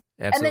does. Absolutely.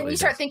 And then you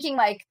start thinking,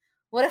 like,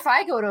 what if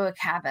I go to a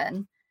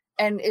cabin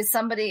and it's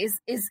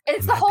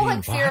the whole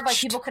like fear of like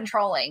people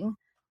controlling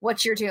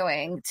what you're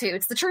doing too.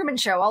 It's the Truman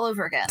Show all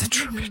over again. The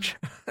Truman Show.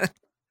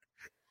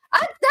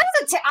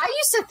 I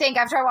used to think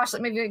after I watched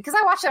that movie, because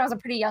I watched it when I was a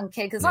pretty young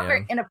kid, because it's not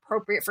very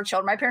inappropriate for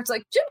children. My parents were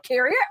like, Jim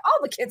Carrey, all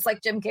the kids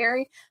like Jim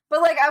Carrey.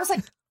 But like, I was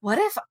like, what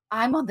if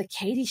I'm on the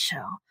Katie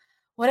Show?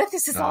 What if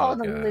this is all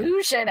an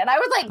illusion? And I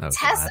would like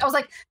test. God. I was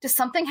like, does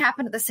something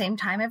happen at the same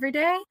time every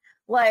day?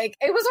 Like,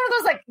 it was one of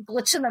those like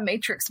glitch in the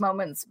Matrix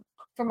moments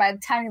for my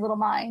tiny little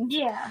mind.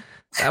 Yeah.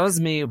 That was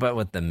me, but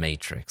with the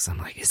Matrix. I'm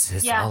like, is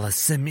this all a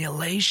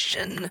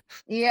simulation?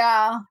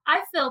 Yeah.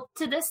 I feel,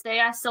 to this day,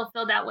 I still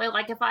feel that way.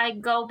 Like, if I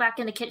go back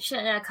in the kitchen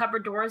and a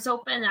cupboard door is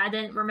open and I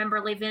didn't remember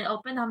leaving it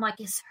open, I'm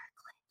like, is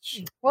there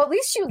a glitch? Well, at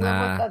least you live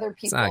with other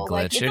people. It's not a glitch.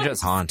 Like, you're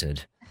just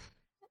haunted.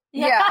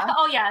 Yeah.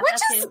 Oh, yeah. Which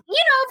is, if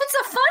it's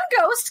a fun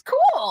ghost,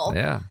 cool.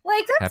 Yeah.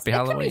 Like, that's Happy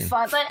Halloween. Can be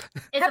fun. But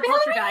it's a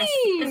poltergeist.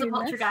 It's a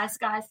poltergeist,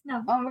 guys.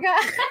 No. Oh, my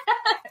God.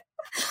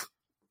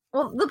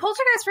 Well, the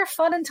poltergeists were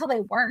fun until they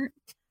weren't.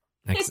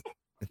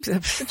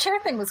 The chair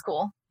thing was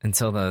cool.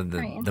 Until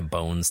the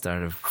bones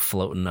started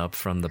floating up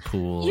from the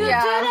pool. You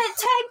didn't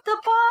take the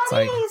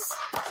bodies.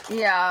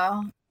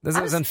 Yeah. This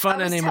isn't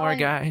fun anymore,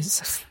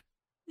 guys.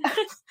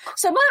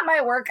 Someone at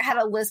my work had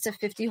a list of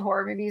 50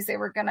 horror movies they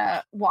were going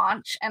to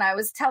watch. And I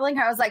was telling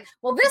her, I was like,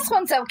 well, this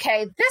one's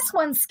okay. This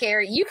one's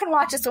scary. You can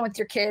watch this one with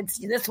your kids.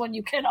 This one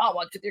you cannot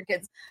watch with your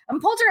kids.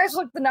 And Poltergeist was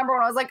like the number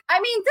one. I was like, I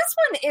mean, this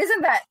one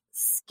isn't that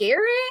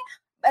scary.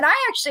 And I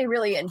actually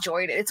really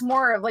enjoyed it. It's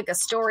more of like a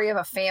story of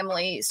a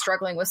family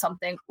struggling with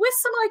something with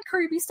some like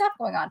creepy stuff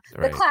going on.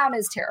 Right. The clown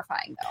is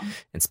terrifying though.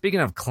 And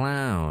speaking of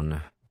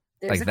clown,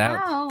 there's like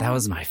that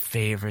was my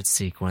favorite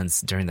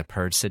sequence during the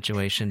Purge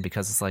situation,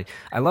 because it's like,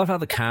 I love how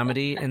the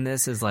comedy in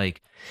this is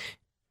like,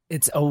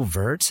 it's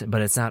overt,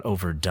 but it's not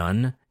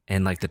overdone.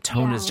 And like the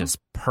tone is just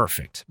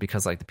perfect,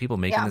 because like the people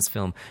making this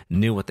film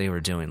knew what they were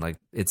doing. Like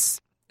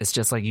it's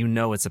just like,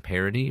 it's a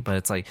parody, but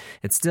it's like,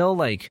 it's still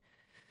like,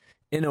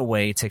 in a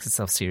way, takes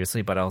itself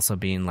seriously, but also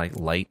being like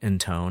light in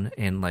tone.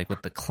 And like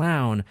with the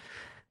clown,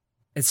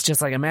 it's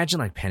just like, imagine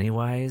like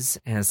Pennywise,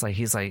 and it's like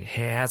he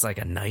has like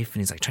a knife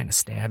and he's like trying to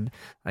stab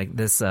like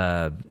this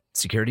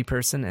security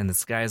person, and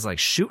this guy's like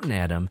shooting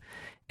at him,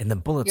 and the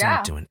bullets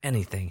aren't doing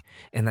anything,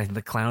 and like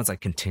the clown's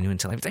like continuing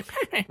to like,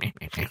 and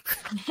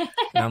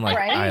I'm like,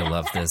 I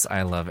love this.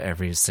 I love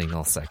every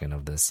single second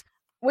of this.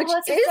 Which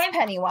is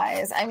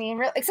Pennywise. I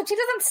mean, except he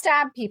doesn't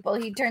stab people.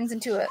 He turns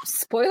into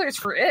spoilers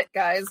for it,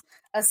 guys,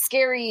 a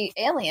scary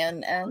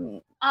alien,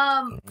 and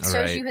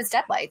shows you his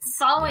deadlights.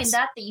 Following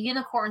that, the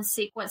unicorn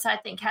sequence, I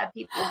think, had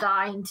people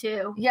dying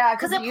too. Yeah,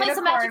 because it plays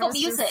some magical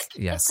music.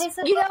 Yes.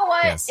 You know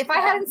what? Yes. If I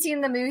hadn't seen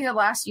the movie The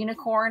Last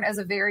Unicorn as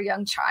a very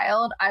young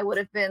child, I would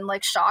have been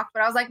like shocked.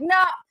 But I was like,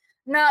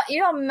 no, you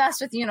don't mess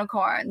with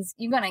unicorns.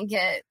 You're gonna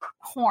get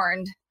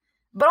horned.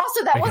 But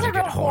also, that wasn't a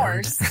real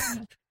horse.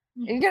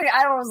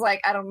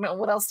 I don't know.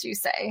 What else do you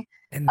say?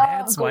 And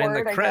that's why in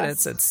the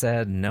credits it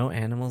said no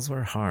animals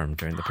were harmed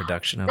during the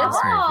production of this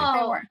movie.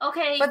 They weren't.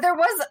 Okay. But there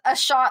was a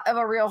shot of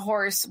a real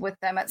horse with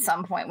them at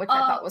some point, which I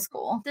thought was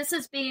cool. This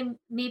is me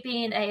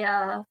being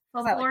a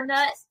folklore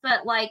nut,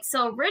 but like,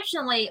 so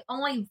originally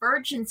only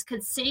virgins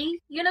could see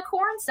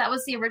unicorns. That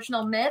was the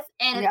original myth.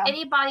 And if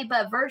anybody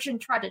but a virgin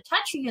tried to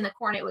touch a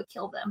unicorn, it would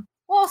kill them.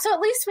 Well, so at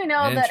least we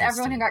know that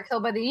everyone who got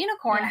killed by the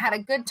unicorn had a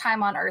good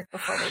time on Earth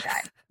before they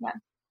died. Yeah.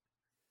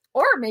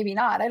 Or maybe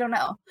not. I don't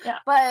know. Yeah.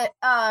 But,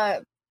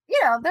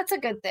 that's a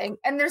good thing.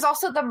 And there's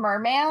also the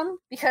merman,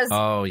 because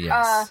Hadley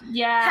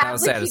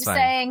keeps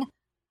saying,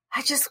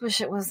 I just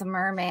wish it was a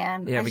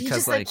merman. Yeah, and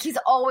because he's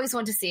always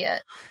wanted to see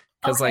it.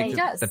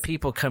 Because the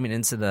people coming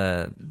into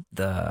the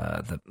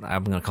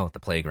I'm gonna call it the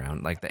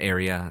playground, like the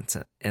area,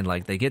 and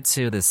like they get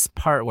to this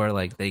part where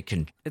like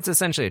it's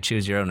essentially a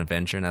choose your own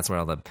adventure, and that's where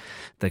all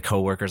the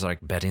coworkers are like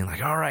betting,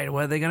 like, all right,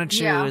 what are they gonna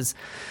choose?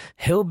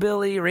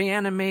 Hillbilly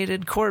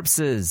reanimated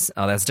corpses.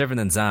 Oh, that's different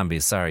than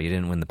zombies. Sorry, you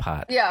didn't win the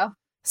pot. Yeah.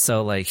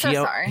 So like he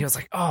was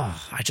like, oh,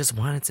 I just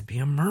wanted to be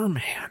a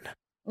merman.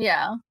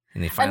 Yeah.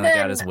 And he finally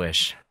got his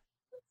wish.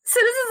 So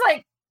this is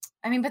like,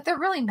 I mean, but they're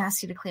really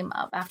messy to clean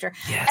up after.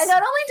 Yes. And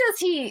not only does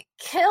he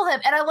kill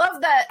him, and I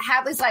love that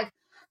Hadley's like,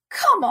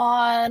 come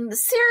on,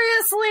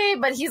 seriously?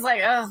 But he's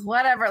like, oh,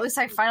 whatever. At least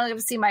I finally get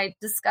to see my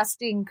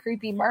disgusting,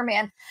 creepy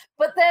merman.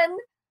 But then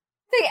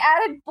they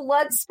added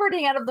blood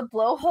spurting out of the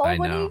blowhole I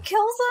when know. he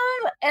kills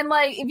him. And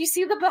like, if you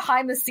see the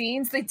behind the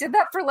scenes, they did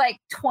that for like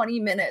 20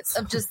 minutes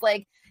of just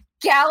like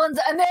gallons.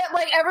 And then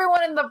like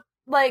everyone in the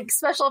like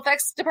special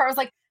effects department was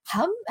like,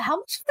 how much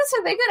of this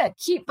are they gonna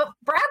keep? But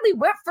Bradley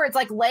Whitford's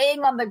like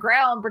laying on the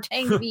ground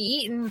pretending to be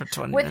eaten For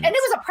 20 with, and minutes.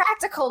 it was a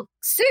practical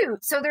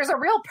suit, so there's a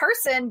real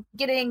person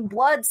getting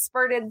blood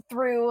spurted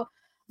through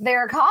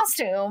their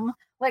costume,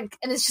 like,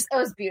 and it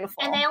was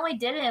beautiful. And they only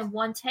did it in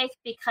one take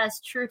because,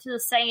 true to the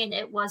saying,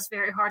 it was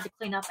very hard to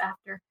clean up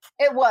after.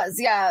 It was,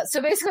 yeah.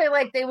 So basically,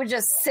 like, they would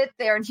just sit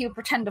there and he would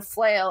pretend to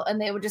flail,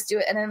 and they would just do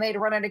it, and then they'd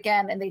run it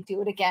again, and they'd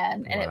do it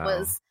again, and it Wow.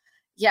 was.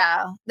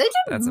 Yeah, they did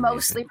That's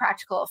mostly amazing.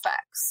 practical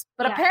effects.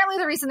 But Yeah. apparently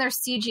the reason there's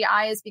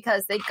CGI is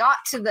because they got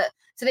to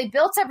so they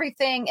built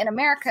everything in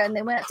America and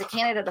they went up to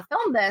Canada to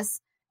film this,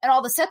 and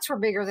all the sets were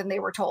bigger than they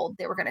were told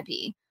they were going to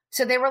be.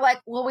 So they were like,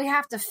 well, we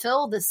have to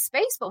fill this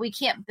space, but we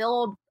can't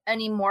build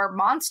any more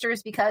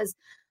monsters because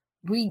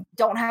we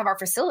don't have our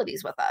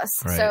facilities with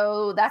us. Right.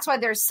 So that's why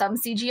there's some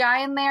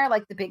CGI in there,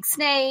 like the big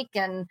snake,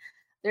 and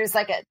there's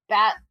like a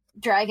bat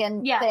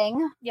dragon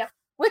thing. Yep.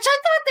 Which I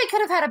thought they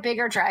could have had a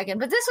bigger dragon,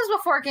 but this was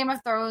before Game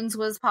of Thrones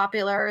was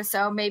popular,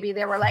 so maybe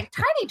they were like,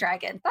 tiny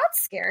dragon,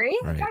 that's scary.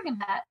 Right. Dragon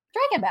bat.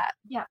 Dragon bat.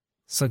 Yeah.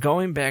 So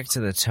going back to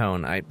the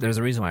tone, there's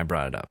a reason why I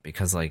brought it up,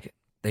 because like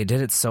they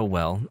did it so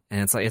well,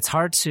 and it's like it's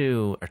hard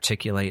to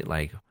articulate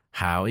like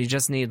how. You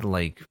just need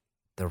like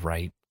the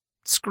right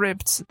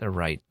script, the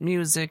right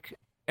music.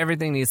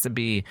 Everything needs to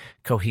be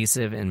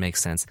cohesive and make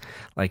sense.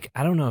 Like,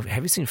 I don't know,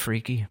 have you seen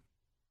Freaky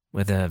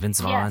with Vince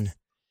Vaughn?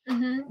 Yes.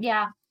 Mm-hmm.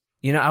 Yeah.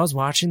 You know, I was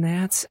watching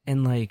that,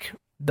 and like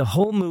the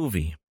whole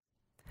movie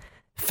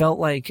felt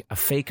like a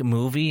fake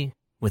movie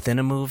within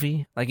a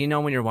movie. Like, you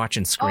know, when you're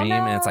watching Scream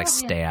and it's like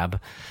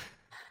Stab.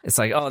 It's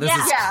like, oh, this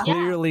is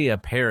clearly a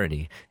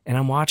parody. And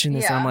I'm watching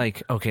this and I'm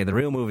like, okay, the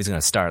real movie's going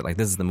to start. Like,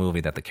 this is the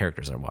movie that the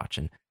characters are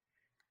watching.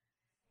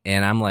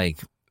 And I'm like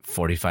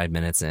 45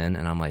 minutes in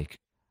and I'm like,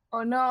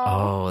 oh no.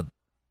 Oh,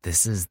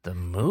 this is the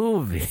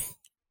movie.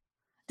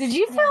 Did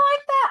you feel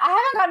like that? I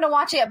haven't gotten to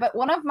watch it yet, but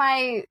one of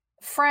my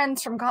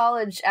friends from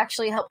college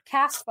actually helped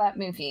cast that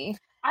movie.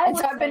 And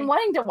so I've been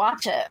wanting to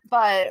watch it,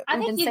 but I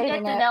think you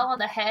hit the nail on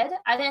the head.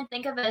 I didn't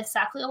think of it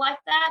exactly like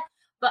that,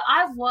 but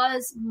I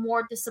was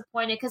more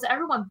disappointed because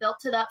everyone built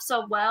it up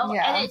so well,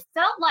 and it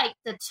felt like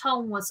the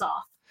tone was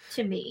off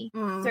to me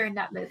during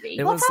that movie.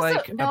 It was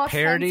like a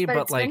parody,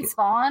 but like Vince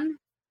Vaughn.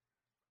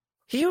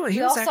 He We was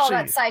all saw actually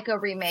that Psycho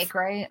remake,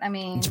 right? I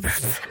mean, he's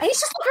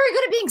just very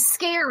good at being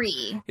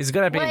scary. he's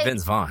good at being Like,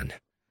 Vince Vaughn.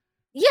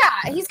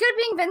 Yeah, he's good at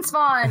being Vince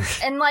Vaughn.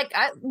 And like,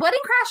 Wedding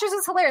Crashers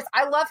is hilarious.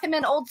 I love him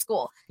in Old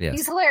School. Yes.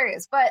 He's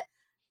hilarious. But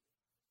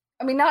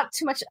I mean, not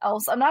too much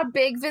else. I'm not a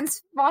big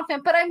Vince Vaughn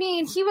fan, but I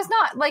mean, he was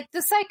not like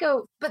the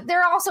Psycho. But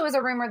there also is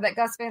a rumor that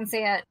Gus Van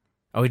Sant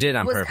Oh, he did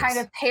on was purpose. kind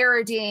of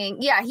parodying.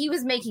 Yeah, he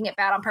was making it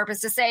bad on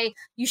purpose to say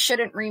you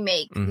shouldn't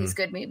remake these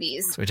good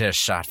movies. So we did a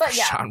shot for But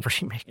yeah.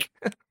 shot remake.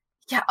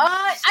 Yeah,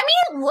 I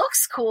mean, it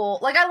looks cool.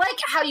 Like, I like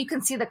how you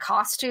can see the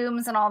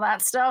costumes and all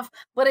that stuff,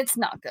 but it's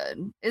not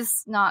good.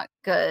 It's not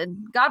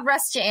good. God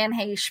rest you, Anne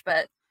Heche,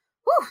 but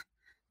whew,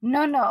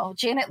 no.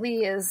 Janet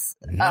Leigh is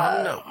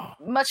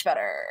much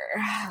better.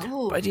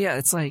 Ooh. But yeah,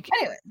 it's like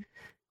Anyway.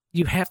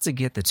 you have to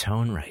get the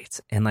tone right,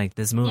 and like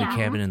this movie,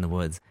 Cabin in the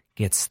Woods,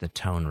 gets the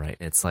tone right.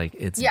 It's like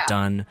it's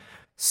done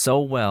so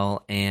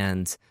well.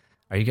 And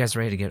are you guys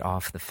ready to get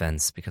off the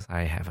fence? Because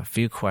I have a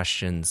few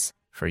questions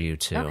for you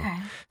too. Okay.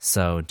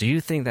 So, do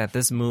you think that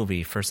this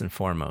movie, first and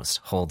foremost,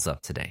 holds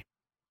up today?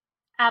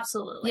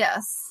 Absolutely.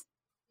 Yes.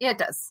 Yeah, it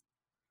does.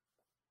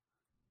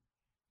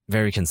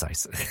 Very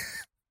concise.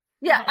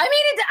 Yeah, I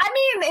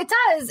mean, it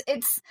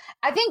does.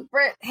 I think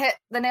Britt hit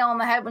the nail on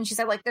the head when she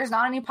said, like, there's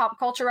not any pop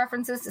culture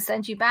references to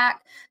send you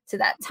back to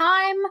that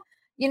time.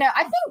 You know,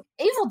 I think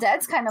Evil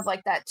Dead's kind of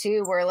like that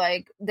too, where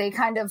like they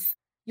kind of,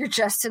 you're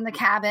just in the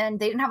cabin.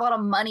 They didn't have a lot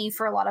of money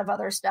for a lot of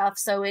other stuff.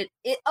 So it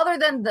other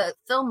than the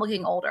film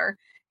looking older,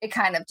 it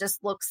kind of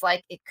just looks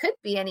like it could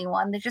be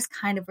anyone. They just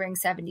kind of bring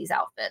 70s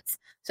outfits.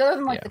 So other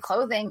than like the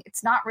clothing,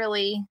 it's not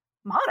really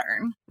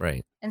modern.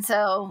 Right. And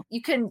so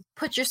you can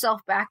put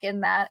yourself back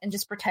in that and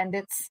just pretend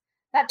it's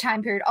that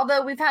time period.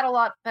 Although we've had a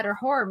lot better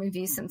horror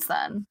movies since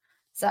then.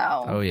 So,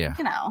 oh yeah,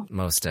 you know,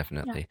 most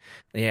definitely.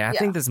 Yeah, I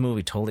think this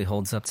movie totally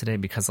holds up today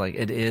because like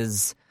it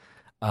is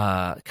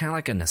kind of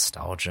like a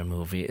nostalgia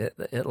movie.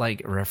 It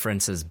like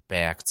references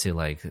back to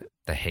like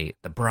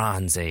the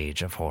Bronze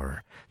Age of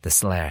horror, the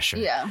slasher.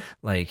 Yeah.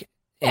 Like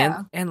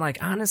and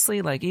like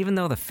honestly, like even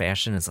though the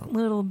fashion is a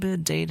little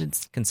bit dated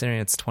considering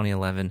it's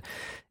 2011,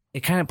 it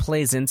kind of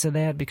plays into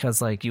that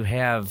because like you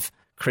have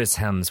Chris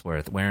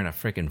Hemsworth wearing a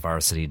freaking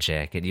varsity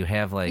jacket. You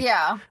have like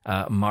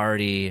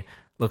Marty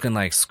looking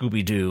like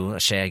Scooby-Doo,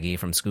 Shaggy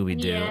from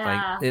Scooby-Doo. Yeah.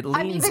 Like it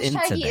leans into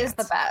Shaggy that. is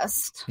the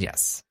best.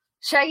 Yes.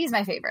 Shaggy's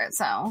my favorite,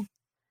 so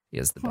He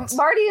is the best.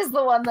 Marty is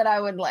the one that I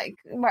would like.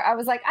 I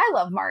was like, I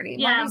love Marty.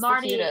 Yeah,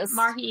 Marty's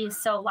Marty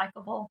is so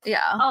likable.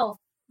 Yeah. Oh,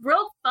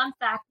 real fun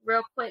fact,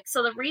 real quick.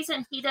 So the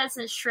reason he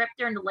doesn't strip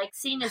during the lake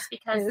scene is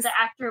because the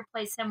actor who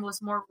plays him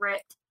was more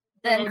ripped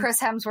than Chris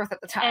Hemsworth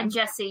at the time. And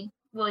Jesse.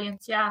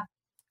 Williams, yeah.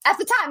 At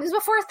the time, it was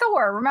before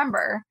Thor,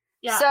 remember?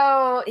 Yeah.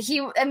 So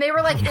they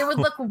were like, it would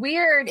look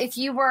weird if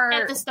you were...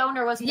 If the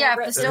stoner was if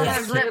the stoner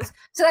was ripped.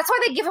 So that's why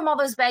they give him all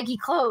those baggy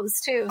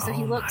clothes, too, so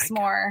he looks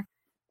more...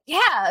 Yeah,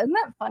 isn't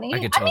that funny? I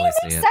could totally it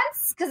makes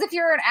sense, because if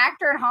you're an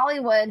actor in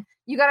Hollywood,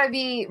 you got to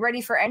be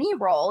ready for any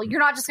role. You're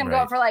not just going to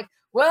go for like,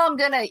 well, I'm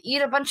going to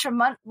eat a bunch of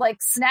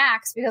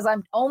snacks because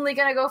I'm only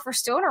going to go for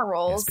stoner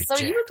roles. So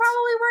you would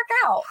probably work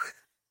out.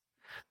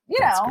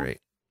 That's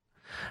great.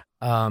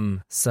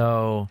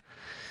 So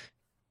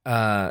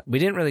we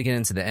didn't really get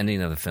into the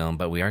ending of the film,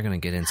 but we are going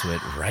to get into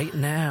it right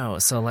now.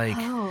 So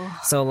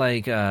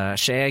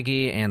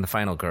Shaggy and the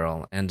final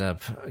girl end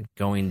up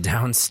going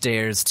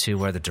downstairs to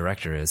where the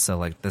director is. So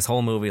like this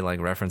whole movie like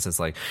references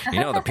like,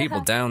 the people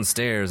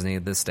downstairs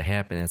need this to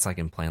happen. It's like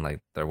implying like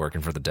they're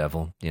working for the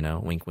devil,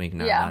 wink, wink,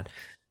 nod, nod.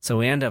 So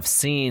we end up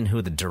seeing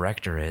who the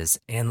director is.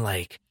 And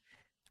like,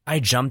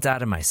 I jumped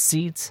out of my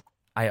seat.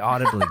 I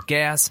audibly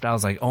gasped. I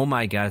was like, oh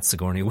my God, it's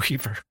Sigourney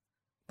Weaver.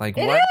 Like,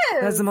 what?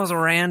 That's the most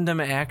random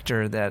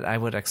actor that I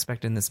would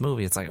expect in this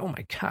movie. It's like, oh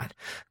my God.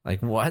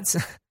 Like, what?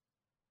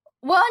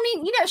 Well, I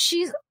mean,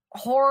 she's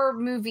horror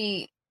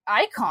movie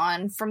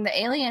icon from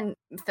the Alien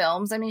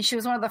films. I mean, she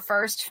was one of the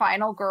first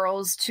final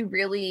girls to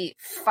really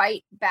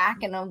fight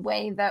back in a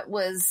way that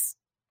was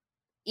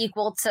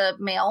equal to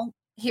male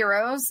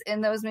heroes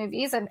in those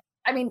movies. And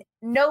I mean,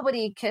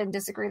 nobody can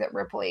disagree that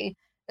Ripley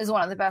is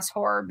one of the best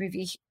horror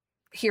movie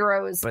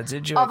heroes. But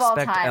did you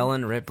expect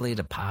Ellen Ripley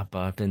to pop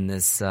up in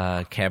this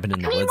Cabin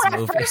in the Woods when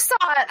movie? I first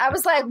saw it, I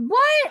was like,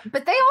 what?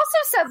 But they also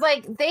said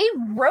like they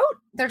wrote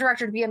their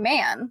director to be a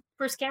man.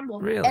 Bruce Campbell.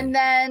 Really? And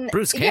then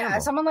Bruce Campbell. Yeah,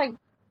 someone like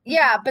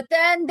but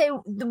then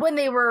when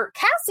they were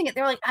casting it,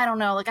 they were like, I don't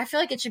know, like I feel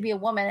like it should be a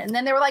woman. And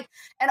then they were like,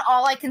 and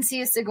all I can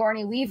see is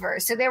Sigourney Weaver.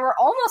 So they were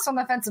almost on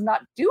the fence of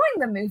not doing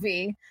the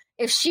movie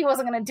if she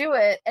wasn't going to do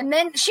it. And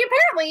then she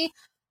apparently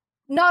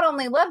not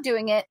only loved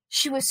doing it,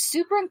 she was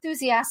super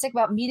enthusiastic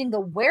about meeting the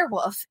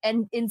werewolf.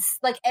 And in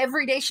like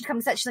every day she'd come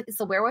to set, she's like, it's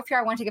the werewolf here.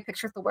 I want to take a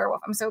picture with the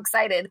werewolf. I'm so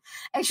excited.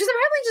 And she's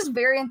apparently just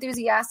very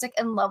enthusiastic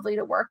and lovely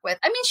to work with.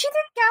 I mean, she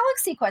did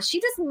Galaxy Quest. She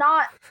does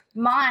not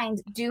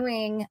mind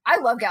doing,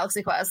 I love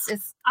Galaxy Quest.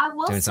 I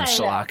will doing say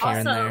some schlock here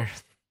and there.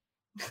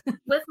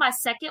 With my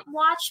second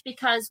watch,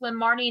 because when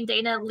Marty and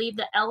Dana leave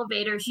the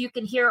elevators, you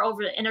can hear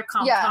over the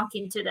intercom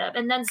talking to them.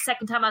 And then the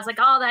second time I was like,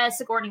 oh, that is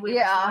Sigourney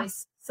Weaver's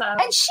voice. So.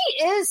 And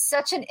she is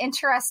such an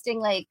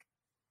interesting,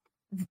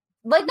 she's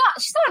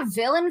not a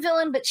villain,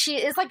 but she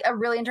is like a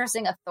really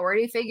interesting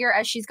authority figure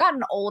as she's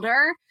gotten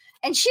older.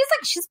 And she's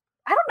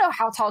I don't know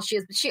how tall she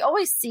is, but she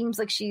always seems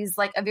like she's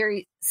like a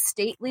very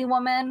stately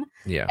woman.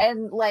 Yeah.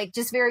 And like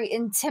just very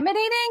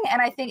intimidating.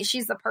 And I think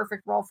she's the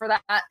perfect role for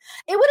that.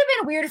 It would have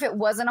been weird if it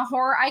wasn't a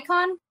horror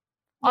icon.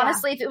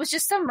 Honestly, if it was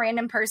just some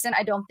random person,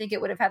 I don't think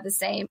it would have had the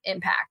same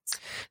impact.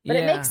 But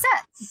it makes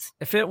sense.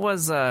 If it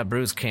was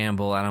Bruce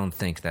Campbell, I don't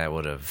think that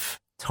would have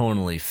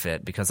totally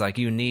fit, because like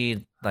you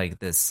need like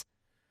this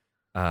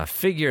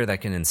figure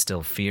that can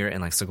instill fear, and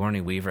like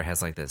Sigourney Weaver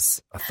has like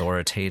this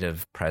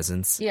authoritative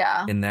presence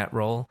in that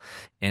role.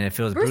 And if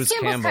it was Bruce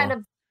Campbell, kind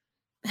of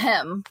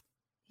him.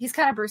 He's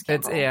kind of Bruce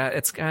Campbell.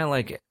 It's kind of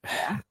like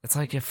it's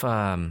like if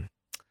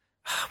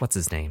what's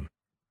his name?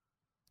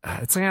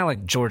 It's kind of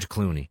like George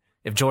Clooney.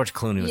 If George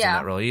Clooney was in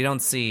that role, you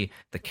don't see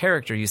the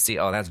character, you see,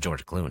 oh, that's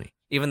George Clooney.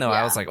 Even though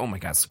I was like, oh my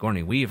God,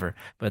 Sigourney Weaver,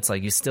 but it's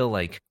like you still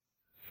like,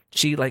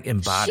 she like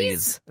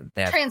embodies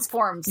that,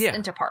 transforms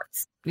into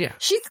parts. Yeah,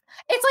 it's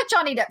like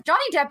Johnny Depp.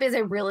 Johnny Depp is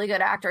a really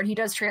good actor, and he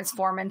does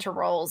transform into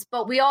roles.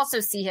 But we also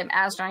see him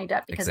as Johnny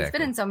Depp because he's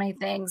been in so many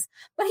things.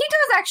 But he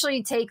does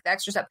actually take the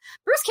extra step.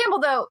 Bruce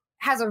Campbell, though,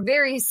 has a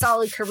very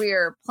solid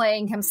career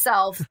playing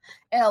himself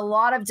in a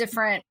lot of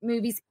different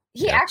movies.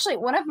 He actually,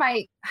 one of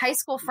my high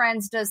school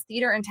friends does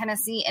theater in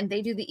Tennessee, and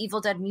they do the Evil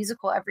Dead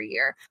musical every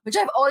year, which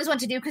I've always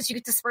wanted to do because you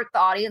get to spurt the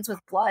audience with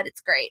blood. It's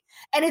great.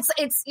 And it's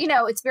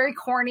it's very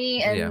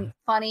corny and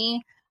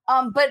funny.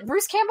 But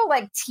Bruce Campbell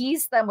like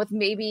teased them with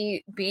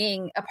maybe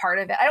being a part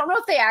of it. I don't know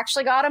if they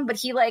actually got him, but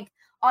he like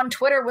on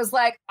Twitter was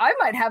like, I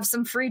might have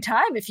some free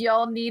time if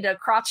y'all need a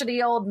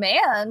crotchety old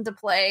man to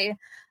play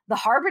the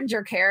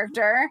Harbinger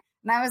character.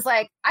 And I was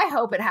like, I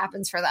hope it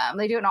happens for them.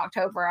 They do it in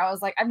October. I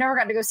was like, I've never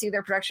gotten to go see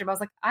their production, but I was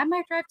like, I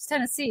might drive to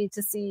Tennessee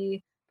to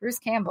see Bruce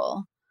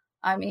Campbell.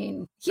 I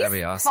mean, he's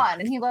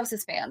fun and he loves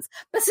his fans.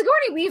 But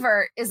Sigourney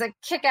Weaver is a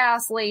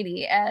kick-ass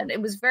lady, and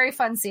it was very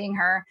fun seeing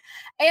her.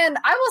 And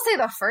I will say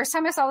the first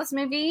time I saw this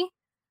movie,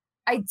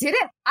 I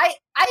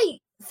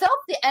felt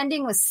the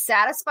ending was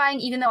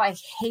satisfying, even though I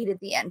hated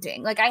the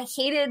ending. Like I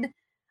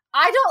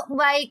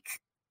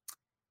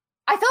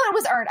thought it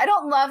was earned. I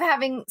don't love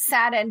having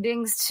sad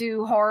endings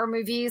to horror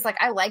movies. Like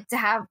I like to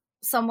have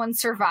someone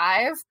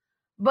survive,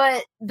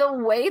 but the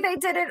way they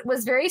did it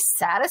was very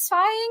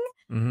satisfying.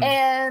 Mm-hmm.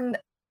 And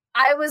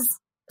I was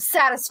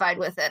satisfied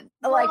with it.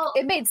 Like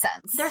it made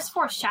sense. There's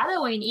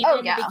foreshadowing even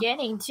in the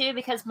beginning too,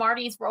 because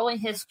Marty's rolling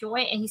his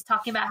joint and he's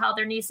talking about how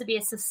there needs to be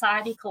a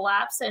society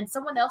collapse and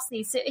someone else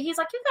needs to, he's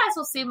like, you guys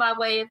will see my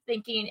way of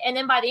thinking. And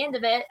then by the end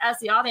of it, as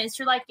the audience,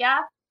 you're like, yeah,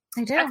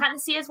 They do. I kind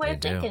of see his way They of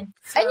do. thinking.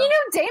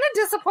 And Dana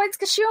disappoints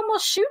because she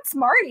almost shoots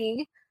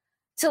Marty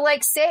to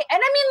like say, and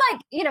I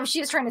mean, like, she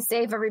was trying to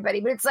save everybody,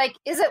 but it's like,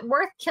 is it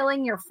worth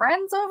killing your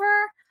friends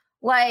over?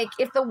 Like,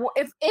 if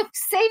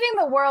saving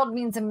the world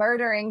means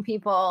murdering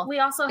people, we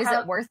also is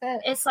it worth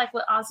it? It's like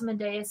with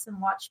Ozymandias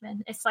and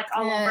Watchmen. It's like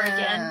all over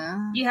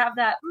again. You have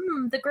that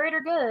the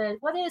greater good.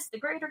 What is the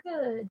greater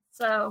good?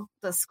 So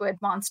the squid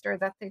monster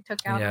that they took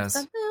out of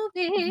the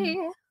movie.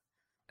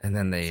 And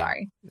then it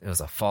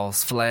was a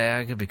false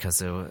flag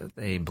because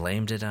they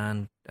blamed it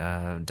on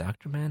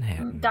Dr.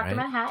 Manhattan. Dr. right?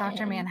 Manhattan.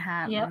 Dr.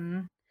 Manhattan. Yep.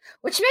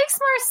 Which makes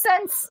more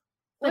sense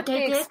with But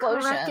they the did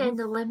explosion. correct it in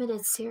the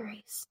limited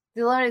series.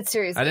 The limited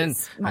series I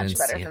is much didn't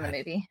better see than the it.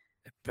 movie.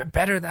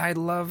 Better than I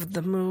loved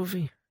the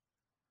movie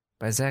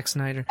by Zack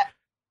Snyder.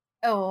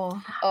 Oh!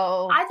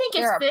 I think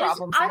there are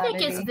problems in that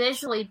it's movie.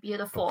 visually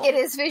beautiful. It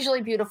is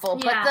visually beautiful,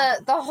 Yeah.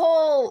 but the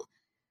whole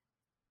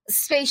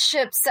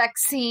spaceship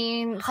sex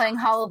scene playing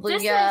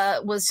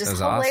Hallelujah was just It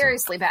was awesome.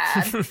 hilariously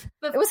bad. It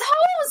was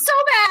so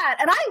bad,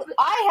 and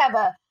I have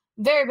a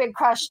very big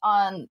crush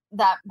on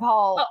that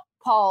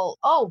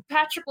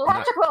Patrick Wilson.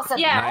 Patrick Wilson.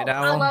 Yeah, Night I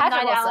Owl. love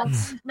Patrick Night Owl.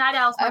 Wilson. Night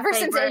Owl's my Ever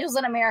since favorite. Angels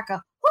in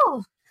America.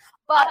 Whew.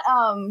 But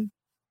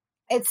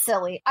it's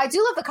silly. I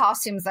do love the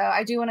costumes though.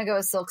 I do want to go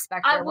as Silk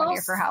Spectre one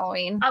year for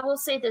Halloween. I will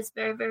say this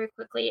very, very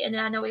quickly, and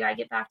then I know we gotta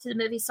get back to the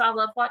movie. So I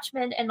love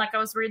Watchmen, and like I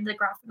was reading the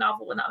graphic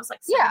novel when I was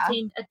like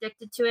 17,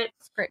 addicted to it.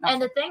 Great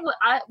and the thing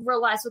I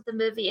realized with the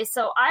movie is,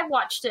 so I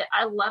watched it,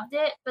 I loved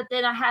it, but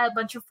then I had a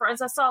bunch of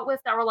friends I saw it with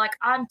that were like,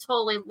 I'm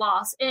totally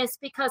lost, and it's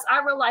because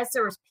I realized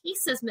there was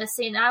pieces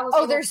missing. And I was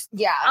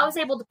I was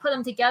able to put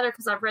them together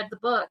because I read the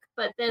book,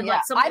 but then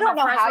like some I don't of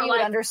my know friends how were you like,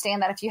 would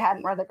understand that if you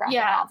hadn't read the graphic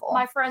novel.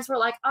 my friends were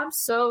like, I'm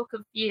so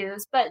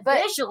confused, but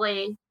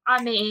visually,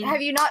 I mean,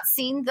 have you not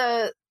seen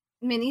the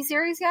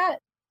miniseries yet?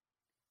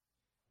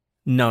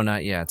 No,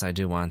 not yet. I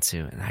do want to.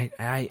 And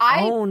I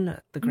own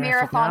the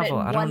graphic marathoned it novel.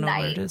 in I don't one know where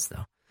night. it is,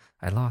 though.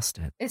 I lost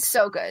it. It's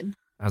so good.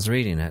 I was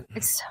reading it.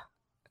 It's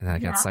and then I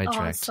got sidetracked.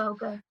 Oh, it's so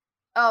good.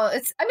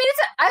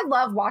 I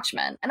love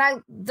Watchmen,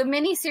 and the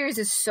miniseries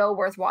is so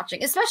worth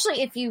watching,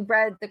 especially if you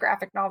read the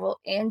graphic novel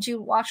and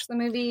you watched the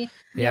movie.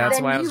 Yeah, that's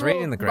then why I you was will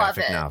reading the love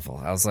graphic it. novel.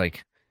 I was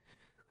like,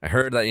 I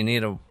heard that you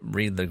need to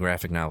read the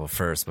graphic novel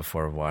first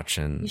before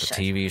watching the should.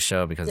 TV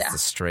show because Yeah. it's a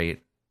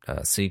straight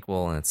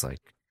sequel, and it's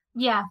like,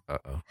 Yeah.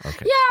 uh-oh,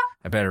 okay. Yeah.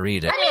 I better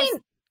read it. I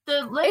mean,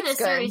 the limited it's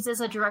good. series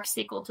is a direct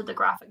sequel to the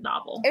graphic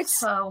novel.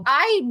 So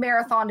I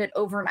marathoned it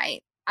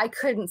overnight. I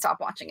couldn't stop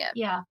watching it.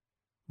 yeah.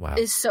 Wow.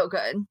 It's so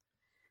good.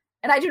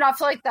 And I do not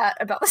feel like that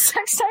about the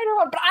Zack Snyder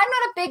one, but I'm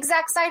not a big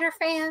Zack Snyder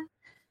fan.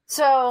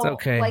 So, It's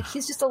okay. like,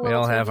 he's just a little We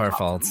all too have our hot.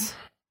 faults.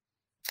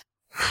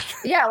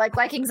 Yeah, like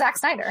liking Zack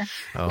Snyder.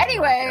 Oh my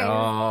Anyway, God.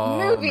 Oh,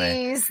 man.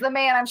 movies, The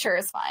Man, I'm sure,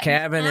 is fine.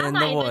 Cabin And I'm in not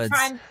the even Woods.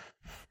 trying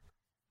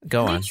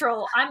Go on.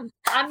 neutral. I'm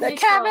The neutral.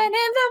 Cabin in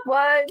the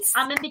Woods.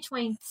 I'm in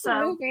between. The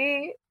So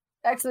movie.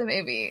 Back to the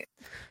movie.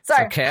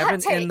 Sorry. Cabin hot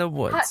take, in the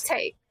Woods. Hot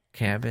take.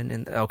 Cabin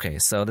in okay,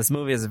 so this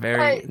movie is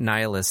very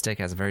nihilistic,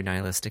 has a very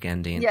nihilistic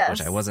ending, Yes.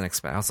 which I wasn't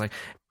expecting. I was like,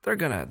 they're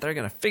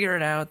gonna figure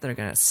it out. They're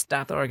gonna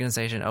stop the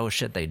organization. Oh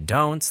shit, they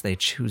don't. They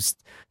choose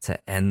to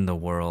end the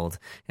world,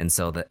 and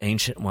so the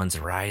ancient ones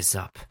rise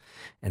up,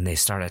 and they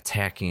start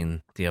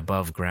attacking the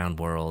above ground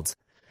world.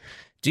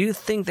 Do you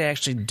think they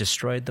actually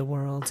destroyed the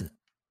world?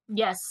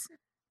 yes.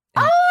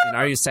 And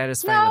are you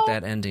satisfied with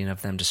that ending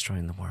of them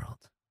destroying the world?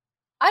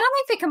 I don't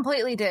think they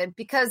completely did,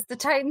 because the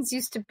Titans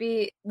used to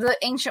be the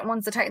ancient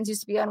ones. The Titans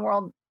used to be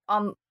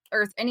on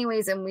Earth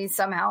anyways, and we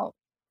somehow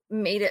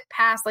made it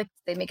past. Like,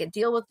 they make a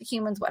deal with the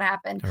humans. What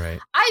happened? Right.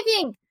 I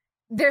think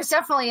there's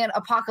definitely an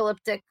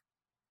apocalyptic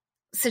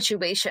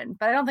situation,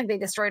 but I don't think they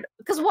destroyed.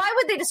 Because why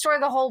would they destroy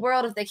the whole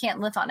world if they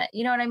can't live on it?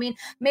 You know what I mean?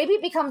 Maybe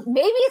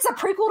it's a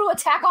prequel to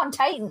Attack on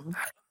Titan.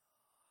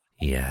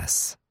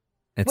 Yes.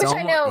 It's Which I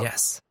almost, know-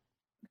 yes.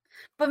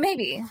 But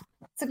maybe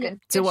it's a good.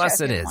 To good us,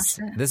 show if it you haven't is.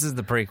 watched it. This is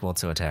the prequel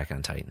to Attack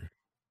on Titan.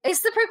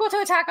 It's the prequel to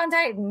Attack on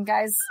Titan,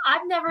 guys.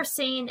 I've never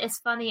seen. It's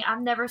funny.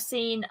 I've never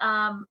seen.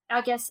 I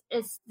guess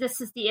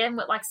This Is the End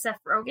with like Seth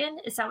Rogen.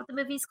 Is that what the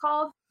movie's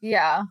called?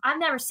 Yeah, I've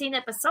never seen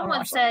it, but someone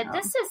watched said that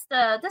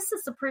now. this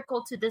is the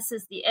prequel to This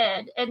Is the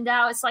End, and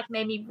now it's like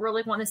made me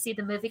really want to see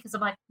the movie because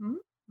I'm like,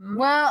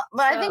 Well,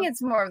 but I So- think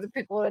it's more of the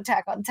prequel to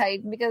Attack on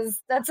Titan, because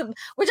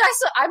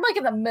I'm like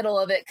in the middle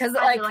of it, because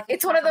I do like like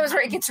it's one of Attack on those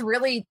where it Titan. gets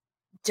really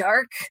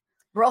dark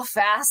real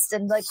fast,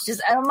 and like and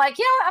I'm like,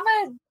 yeah, I'm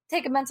gonna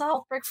take a mental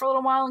health break for a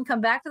little while and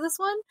come back to this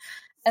one,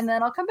 and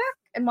then I'll come back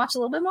and watch a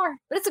little bit more.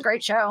 But it's a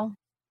great show.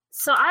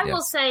 So I will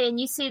Yes. say, and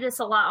you see this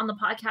a lot on the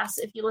podcast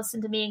if you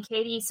listen to me and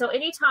Katie. So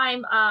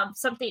anytime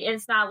something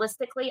ends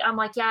nihilistically, I'm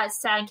like, yeah,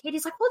 it's sad. And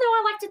Katie's like, well, no,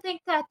 I like to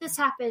think that this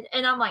happened.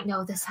 And I'm like,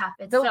 no, this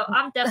happened. So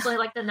I'm definitely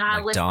like the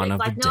nihilistic. Dawn of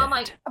the no, Dead. I'm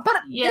like, But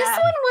Yeah.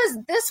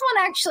 this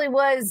one actually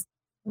was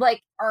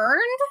like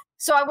earned,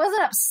 so I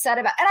wasn't upset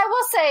about. And I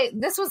will say,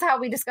 this was how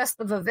we discussed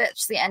the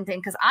Vivitch, the ending,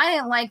 because I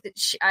didn't like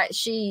that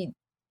she.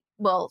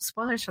 Well,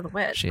 spoilers for the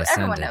witch, She but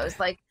everyone ascended. knows.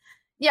 Like,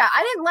 yeah,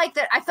 I didn't like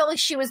that. I felt like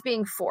she was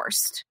being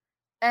forced,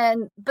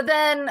 but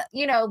then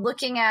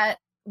looking at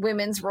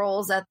women's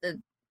roles at the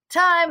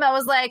time, I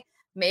was like,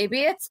 maybe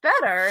it's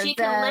better. She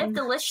can live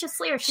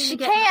deliciously, or she can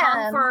get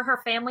hung for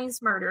her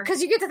family's murder.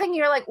 Because you get to thinking,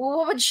 you're like, well,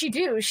 what would she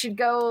do? She'd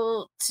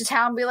go to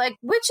town and be like,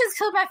 witches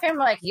killed my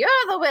family. Like, you're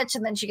the witch.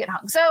 And then she get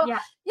hung. So,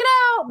 you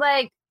know,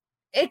 like,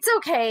 it's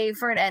okay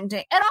for an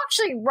ending. And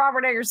actually,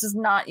 Robert Eggers does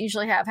not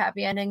usually have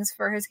happy endings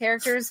for his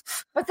characters,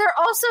 but they're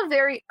also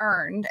very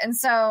earned. And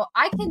so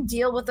I can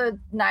deal with a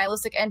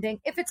nihilistic ending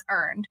if it's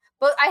earned.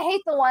 But I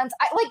hate the ones,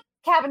 like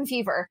Cabin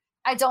Fever.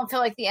 I don't feel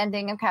like the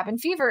ending of Cabin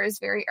Fever is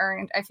very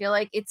earned. I feel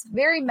like it's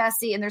very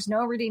messy and there's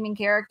no redeeming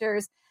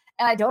characters.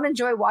 And I don't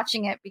enjoy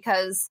watching it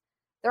because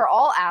they're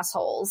all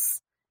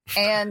assholes.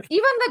 And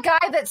even the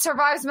guy that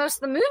survives most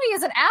of the movie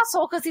is an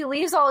asshole because he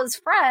leaves all his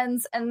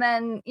friends. And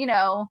then, you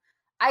know,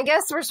 I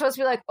guess we're supposed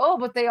to be like, oh,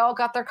 but they all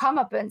got their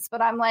comeuppance.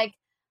 But I'm like,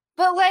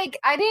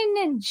 I didn't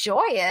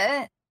enjoy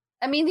it.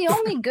 I mean, the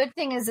only good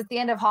thing is at the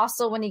end of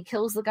Hostel when he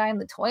kills the guy in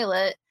the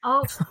toilet.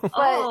 But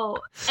I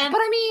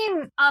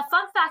mean, a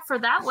fun fact for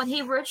that one,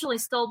 he originally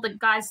stole the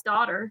guy's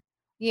daughter.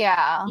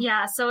 Yeah.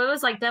 Yeah, so it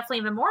was like definitely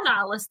even more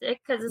nihilistic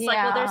because it's like,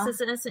 well, there's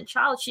this innocent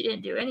child. She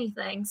didn't do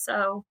anything.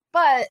 So,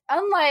 but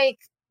unlike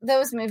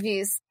those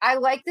movies, I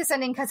like this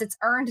ending because it's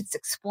earned, it's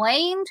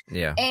explained.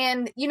 Yeah.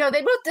 And, you know,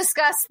 they both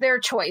discuss their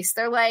choice.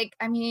 They're like,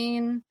 I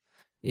mean.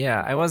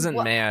 Yeah, I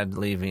wasn't mad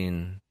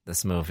leaving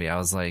this movie. I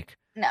was like,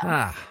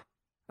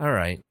 all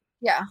right.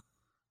 Yeah.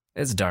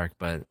 It's dark,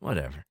 but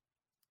whatever. And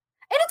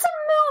it's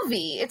a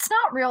movie. It's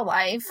not real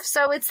life.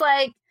 So it's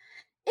like,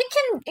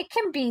 it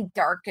can be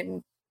dark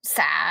and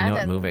sad. You know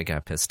what movie I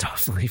got pissed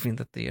off leaving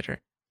the theater?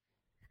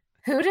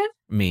 Who did?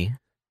 Me.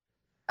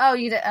 Oh,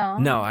 you did? Oh.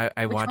 No,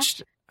 I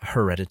watched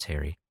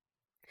Hereditary.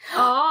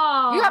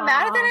 Oh. You got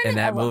mad at that? In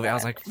that movie, I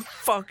was like,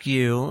 fuck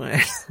you.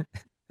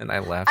 And I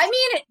left. I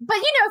mean, but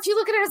you know, if you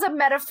look at it as a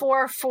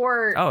metaphor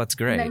for it's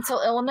great. mental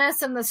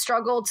illness and the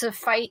struggle to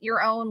fight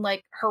your own,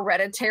 like,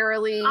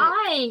 hereditarily.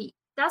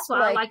 That's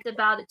what I liked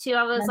about it too.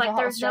 I was like,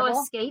 there's no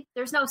escape.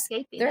 There's no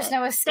escaping. There's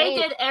no escape.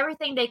 They did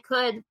everything they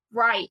could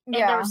right, and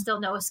there was still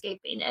no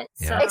escaping it.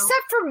 Yeah. So.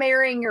 Except for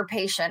marrying your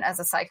patient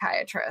as a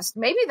psychiatrist.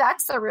 Maybe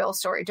that's the real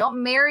story.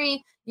 Don't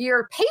marry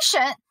your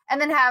patient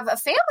and then have a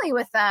family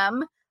with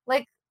them.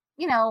 Like,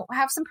 you know,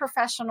 have some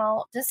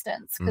professional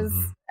distance, because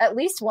at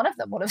least one of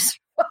them would have survived.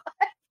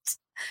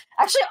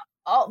 Actually,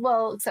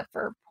 well, except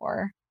for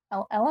poor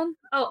Ellen.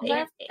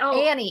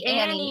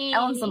 Annie.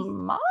 Ellen's the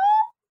mom.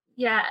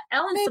 Yeah,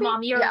 Ellen's the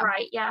mom. You're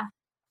right. Yeah.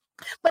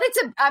 But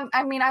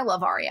I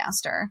love Ari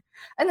Aster.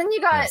 And then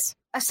you got,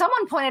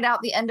 someone pointed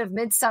out the end of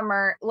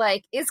Midsummer,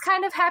 like, is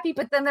kind of happy,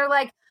 but then they're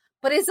like,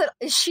 but is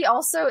she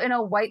also in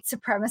a white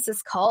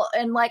supremacist cult?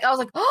 And like, I was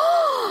like,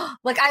 oh,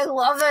 like, I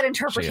love that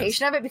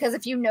interpretation of it, because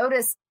if you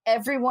notice,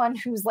 everyone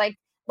who's like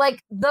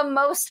the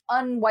most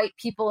unwhite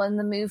people in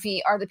the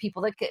movie are the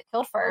people that get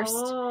killed first.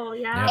 Oh,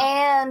 yeah.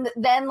 And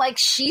then, like,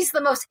 she's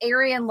the most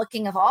Aryan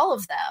looking of all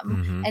of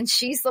them. And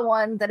she's the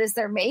one that is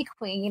their May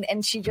Queen.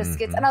 And she just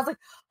gets, and I was like,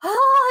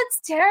 oh, it's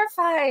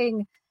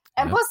terrifying.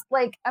 And plus,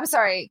 like, I'm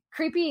sorry,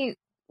 creepy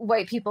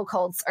white people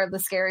cults are the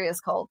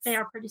scariest cults. They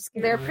are pretty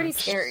scary. They're pretty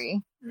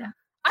scary. Yeah.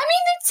 I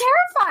mean, they're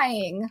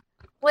terrifying.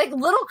 Like,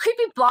 little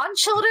creepy blonde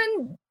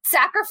children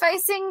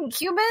sacrificing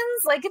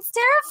humans. Like, it's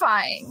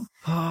terrifying.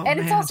 Oh, and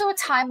it's also a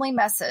timely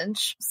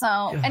message. So,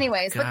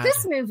 anyways, but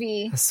this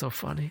movie. That's so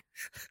funny.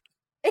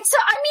 It's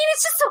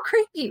just so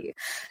creepy.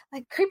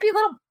 Like, creepy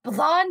little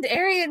blonde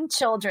Aryan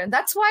children.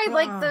 That's why,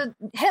 like, the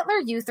Hitler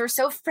Youth are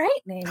so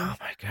frightening. Oh,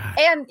 my God.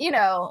 And, you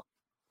know,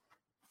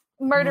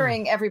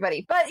 murdering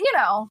everybody. But, you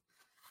know,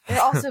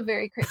 they're also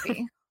very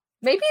creepy.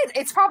 Maybe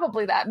it's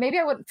probably that. Maybe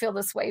I wouldn't feel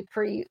this way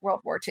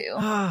pre-World War II.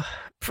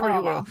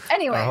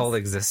 Anyways. Our whole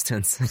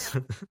existence.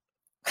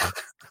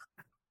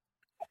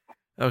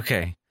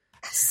 Okay.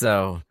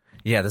 So,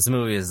 yeah, this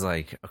movie is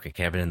like,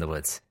 Cabin in the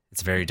Woods.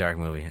 It's a very dark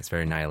movie. It's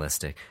very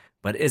nihilistic.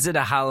 But is it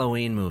a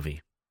Halloween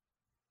movie?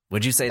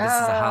 Would you say this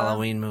is a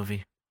Halloween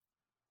movie?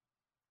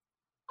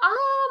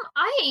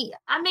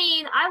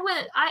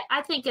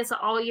 I think it's an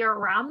all year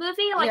round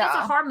movie. Like, it's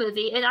a horror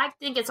movie, and I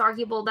think it's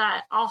arguable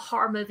that all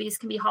horror movies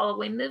can be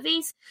Halloween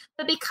movies.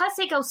 But because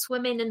they go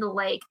swimming in the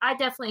lake, I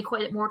definitely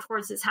equate it more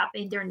towards this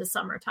happening during the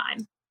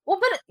summertime. Well,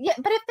 but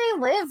if they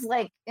live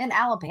like in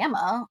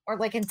Alabama or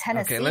like in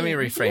Tennessee, okay, let me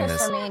reframe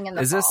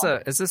this.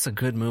 Is this a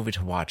good movie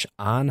to watch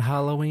on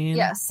Halloween?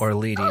 Yes, or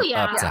leading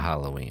up to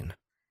Halloween?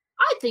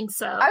 I think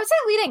so. I would say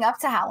leading up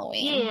to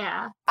Halloween.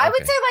 Yeah. I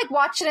would say, like,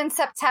 watch it in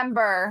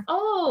September.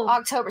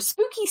 October.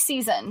 Spooky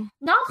season.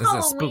 Not this Halloween.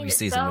 Is a spooky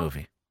season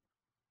movie.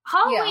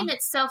 Halloween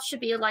itself should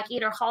be, like,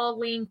 either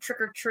Halloween,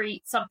 Trick or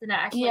Treat, something that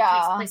actually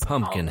takes place.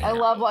 Pumpkinhead. I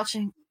love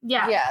watching.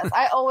 Yeah. Yes.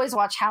 I always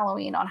watch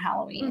Halloween on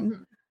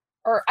Halloween.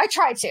 Or I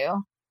try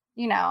to.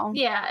 You know.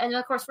 Yeah, and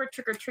of course we're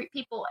trick or treat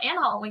people and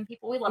Halloween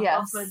people. We love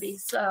both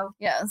movies. So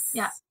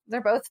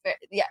they're both.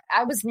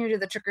 I was new to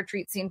the trick or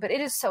treat scene, but it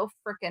is so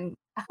freaking.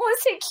 I want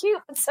to say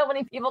cute, but so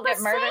many people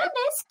get murdered. Sam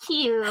is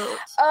cute.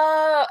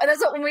 And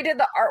that's what when we did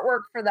the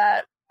artwork for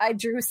that I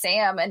drew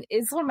Sam, and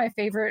it's one of my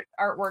favorite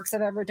artworks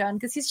I've ever done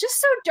because he's just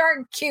so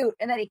darn cute,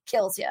 and then he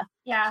kills you.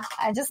 Yeah.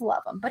 I just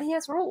love him, but he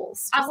has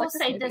rules. I will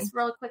say this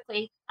really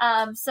quickly.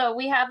 So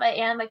we have an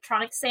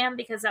animatronic Sam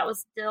because that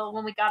was still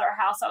when we got our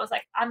house. I was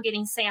like, I'm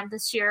getting Sam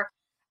this year.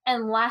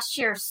 And last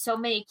year, so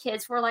many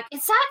kids were like,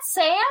 "Is that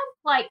Sam?"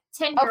 Like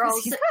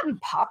 10-year-olds. He's gotten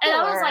popular.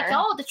 And I was like,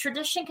 "Oh, the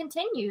tradition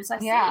continues." I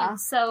see.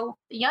 So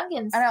the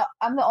youngins. I know.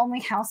 I'm the only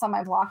house on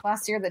my block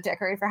last year that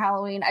decorated for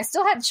Halloween. I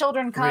still had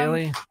children come,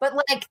 Really? but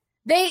like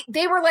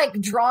they were like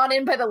drawn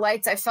in by the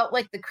lights. I felt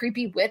like the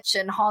creepy witch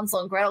and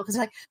Hansel and Gretel because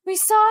like, we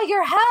saw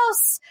your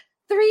house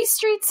 3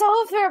 streets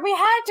over. We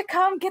had to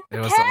come get the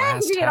It was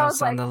candy. the And I last was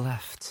house on like, the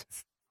left.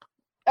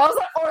 I was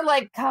like, or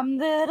like, come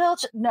little.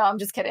 No, I'm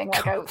just kidding.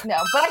 Like, no, but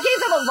I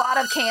gave them a lot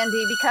of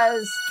candy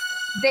because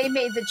they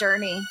made the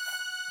journey.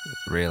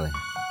 Really?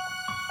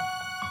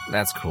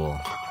 That's cool.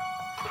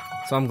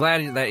 So I'm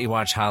glad that you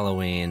watch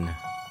Halloween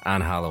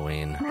on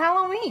Halloween.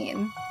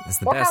 Halloween. It's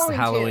the Or best Halloween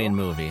Halloween 2.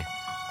 movie.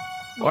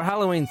 Or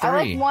Halloween 3. I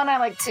like 1, I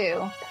like 2.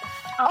 Oh,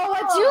 I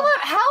do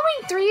love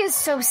Halloween 3 is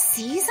so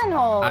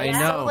seasonal. I It's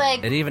know. so,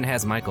 like, It even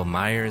has Michael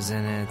Myers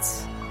in it.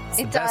 It's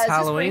the it best does,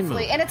 Halloween just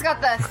briefly. movie. And it's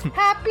got the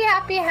happy,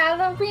 happy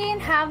Halloween,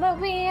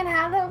 Halloween,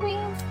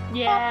 Halloween.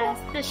 Yes,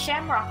 the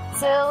Shamrock.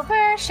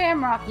 Silver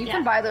Shamrock. You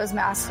can buy those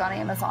masks on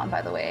Amazon,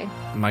 by the way.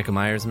 Michael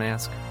Myers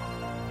mask?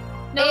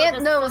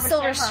 No,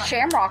 Silver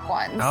Shamrock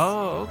ones.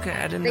 Oh, okay.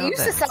 I didn't They know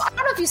used that. to sell. I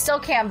don't know if you still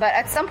can, but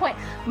at some point,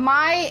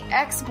 my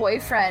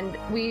ex-boyfriend,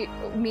 me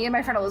and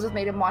my friend Elizabeth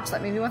made him watch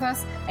that movie with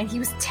us, and he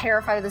was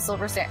terrified of the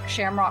Silver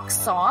Shamrock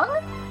song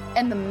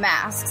and the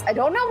masks. I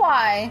don't know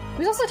why. He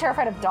was also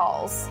terrified of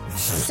dolls.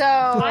 So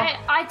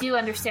I do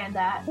understand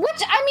that.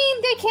 which I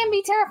mean, they can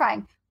be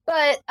terrifying,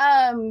 but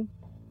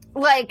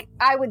like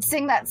I would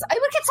sing that. I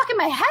would get stuck in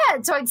my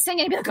head, so I'd sing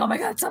it and be like, "Oh my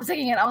god, stop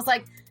singing it!" I was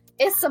like,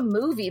 "It's a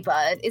movie,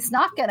 bud. It's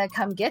not gonna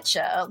come get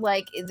you.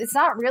 Like, it's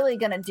not really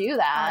gonna do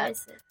that."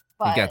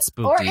 You got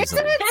spooked or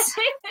easily. isn't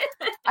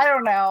it? I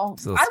don't know.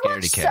 It's a little I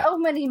watch scaredy cat. so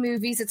many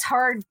movies. It's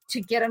hard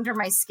to get under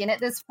my skin at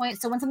this point.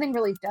 So when something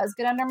really does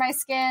get under my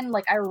skin,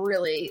 like I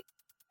really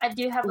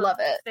do have love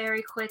a it.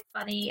 very quick,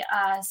 funny,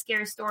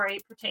 scary story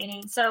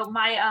pertaining. So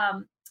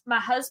my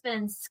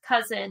husband's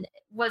cousin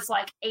was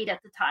like 8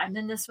 at the time,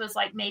 and this was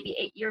like maybe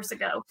 8 years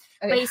ago.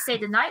 But he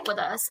stayed the night with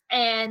us,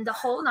 and the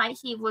whole night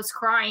he was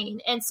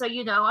crying. And so,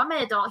 I'm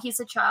an adult,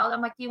 he's a child.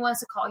 I'm like, "Do you want us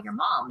to call your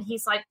mom?"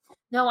 He's like,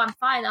 "No, I'm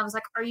fine." I was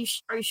like, "Are you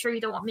sure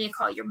you don't want me to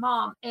call your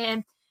mom?"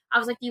 And I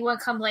was like, "Do you want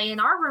to come lay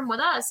in our room with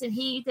us?" And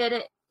he did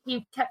it.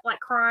 He kept like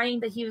crying,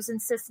 but he was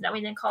insistent that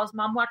we didn't call his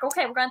mom. I'm like,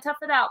 "Okay, we're gonna tough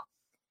it out."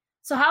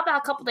 So how about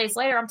a couple days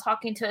later, I'm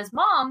talking to his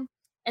mom,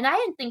 and I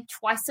didn't think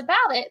twice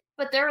about it,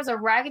 but there was a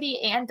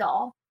Raggedy Ann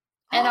doll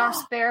in our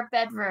spare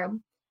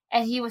bedroom,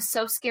 and he was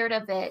so scared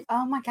of it.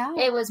 Oh my god!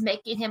 It was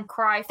making him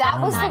cry.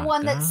 That was the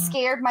one that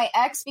scared my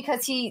ex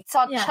because he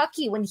saw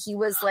Chucky when he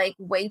was like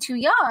way too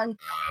young,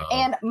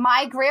 and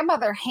my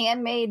grandmother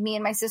handmade me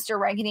and my sister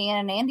Raggedy Ann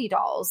and Andy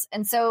dolls,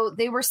 and so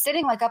they were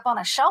sitting like up on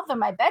a shelf in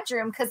my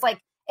bedroom because like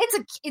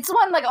it's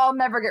one like I'll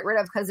never get rid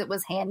of because it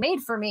was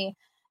handmade for me.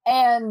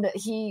 And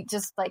he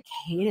just like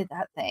hated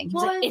that thing. He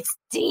was like, "It's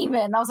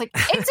demon." I was like,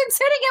 "It's been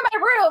sitting in my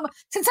room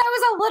since I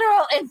was a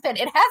literal infant.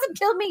 It hasn't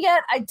killed me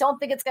yet. I don't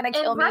think it's going to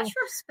kill me." In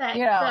retrospect,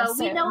 though,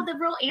 we know the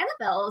real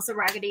Annabelle is a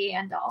Raggedy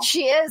Ann doll.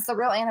 She is. The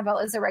real Annabelle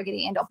is a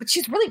Raggedy Ann doll, but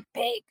she's really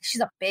big.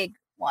 She's a big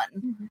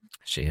one.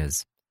 She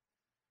is.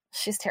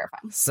 She's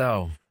terrifying.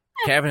 So,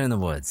 Cabin in the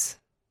Woods.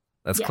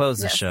 Let's Yes. close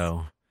the Yes.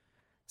 show.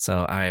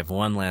 So, I have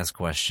one last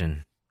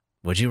question.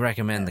 Would you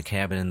recommend The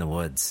Cabin in the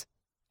Woods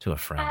to a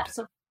friend?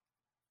 Absolutely.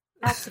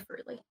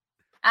 Absolutely.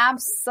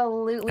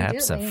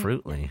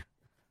 Absolutely.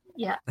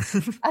 Yeah. I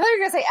thought you were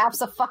going to say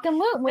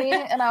abso-fucking-lutely,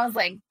 and I was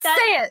like, say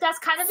it. That's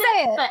kind of say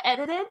it, but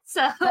edited.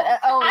 So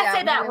I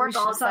say that word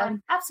all the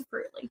time.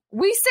 Absolutely.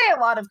 We say a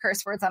lot of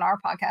curse words on our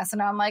podcast,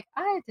 and I'm like,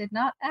 I did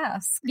not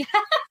ask.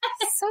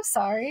 So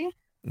sorry.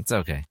 It's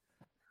okay.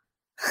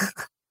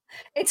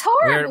 It's horror.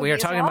 We are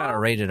movies, talking about a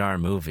y'all. rated R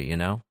movie, you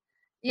know?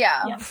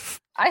 Yeah.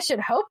 I should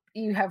hope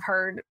you have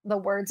heard the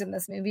words in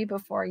this movie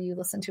before you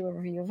listen to a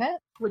review of it.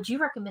 Would you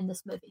recommend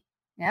this movie?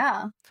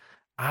 Yeah.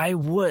 I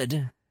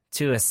would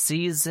to a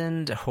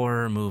seasoned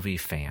horror movie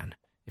fan.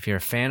 If you're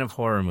a fan of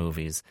horror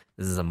movies,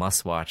 this is a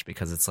must watch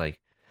because it's like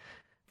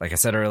I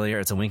said earlier,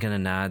 it's a wink and a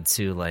nod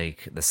to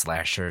like the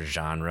slasher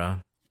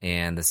genre.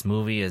 And this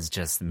movie is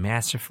just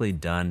masterfully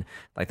done.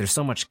 Like there's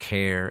so much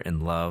care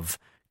and love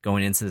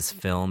going into this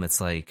film. It's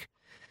like,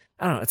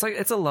 I don't know,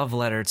 it's a love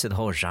letter to the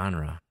whole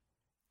genre.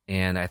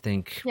 And I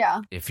think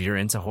if you're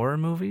into horror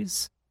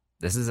movies,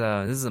 this is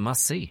a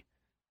must see.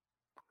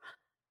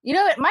 You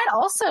know, it might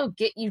also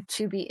get you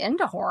to be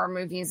into horror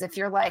movies if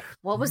you're like,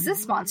 what was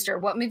this monster?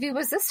 What movie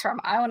was this from?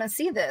 I want to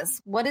see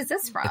this. What is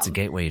this from? It's a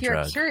gateway if you're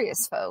drug. A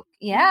curious folk.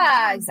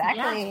 Yeah,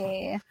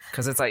 exactly.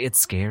 Because it's like, it's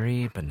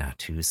scary, but not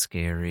too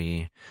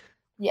scary.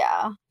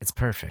 Yeah. It's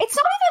perfect. It's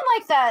not even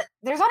like that.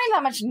 There's not even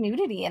that much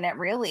nudity in it,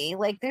 really.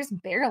 Like, there's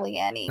barely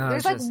any. No,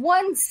 there's it's like just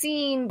one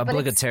scene. But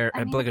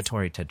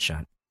obligatory Ted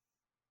shot.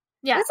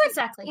 Yeah, it's like,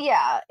 exactly.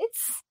 Yeah,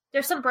 it's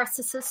There's some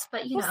breastises,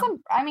 but you know.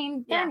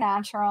 They're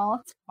natural.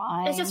 It's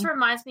fine. It just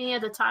reminds me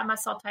of the time I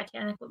saw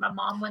Titanic with my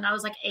mom when I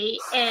was like 8,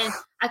 and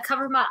I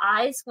covered my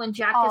eyes when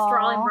Jack is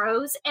drawing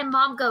Rose, and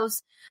Mom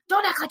goes,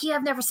 "Don't act like you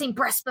have never seen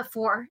breasts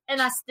before."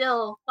 And I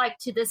still, like,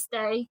 to this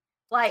day,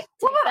 like.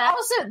 Well, but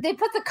also they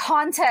put the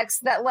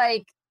context that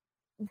like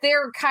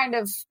they're kind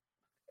of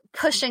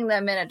pushing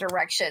them in a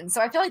direction, so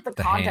I feel like the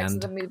context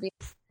of the movie.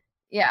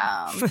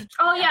 Yeah.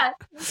 Oh yeah.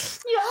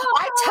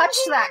 I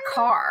touched that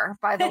car,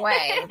 by the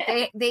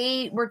way.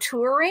 They were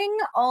touring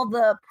all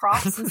the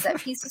props and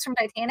set pieces from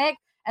Titanic,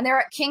 and they're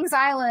at Kings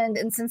Island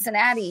in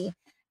Cincinnati.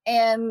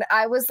 And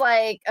I was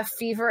like a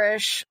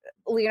feverish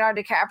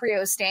Leonardo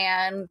DiCaprio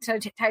stan,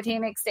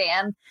 Titanic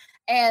stan.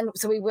 And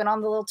so we went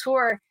on the little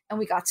tour, and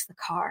we got to the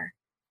car,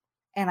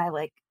 and I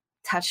like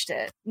touched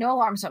it. No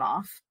alarms went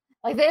off.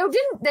 Like they told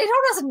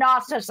us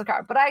not to touch the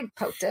car, but I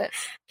poked it.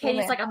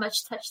 Katie's like, I'm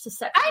much touched to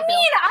sex. I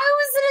mean, I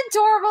was an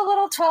adorable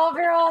little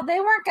 12-year-old.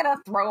 They weren't gonna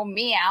throw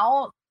me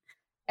out.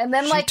 And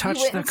then like we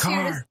went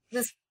into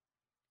this.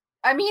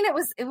 I mean, it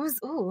was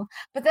ooh.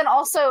 But then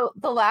also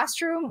the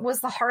last room was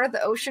the heart of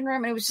the ocean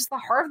room, and it was just the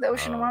heart of the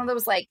ocean. One of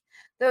those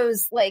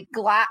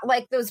glass,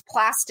 like those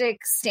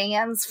plastic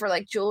stands for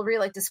like jewelry,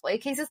 like display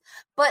cases.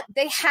 But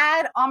they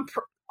had on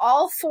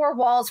all 4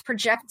 walls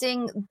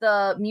projecting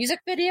the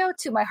music video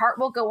to My Heart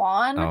Will Go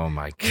On. Oh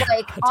my God.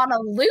 Like on a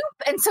loop.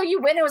 And so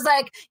you went, it was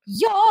like,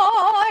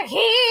 "You're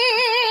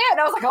here." And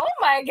I was like, oh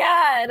my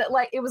God.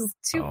 Like it was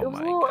it was a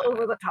little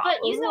over the top. But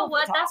you know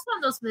what? That's one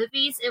of those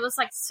movies. It was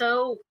like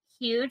so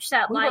huge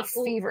that we like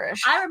were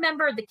feverish. I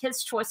remember the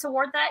Kids' Choice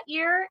Award that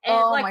year,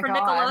 and for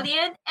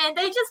Nickelodeon, and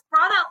they just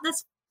brought out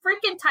this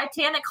freaking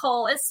Titanic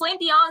hull. And Celine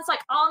Dion's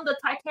like on the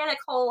Titanic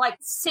hull, like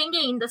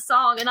singing the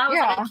song. And I was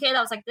like a kid. I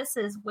was like, this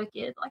is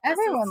wicked. Like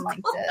everyone liked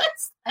it.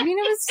 I mean,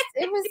 it's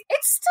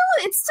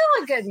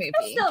still a good movie.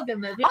 It's still a good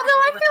movie. Although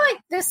I feel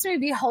like this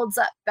movie holds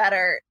up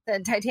better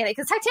than Titanic,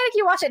 because Titanic,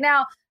 you watch it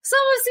now, some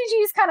of the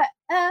CG is kind of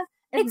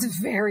and it's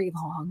very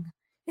long.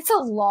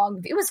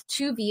 It was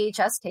 2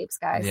 VHS tapes,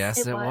 guys.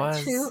 Yes, it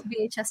was 2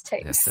 VHS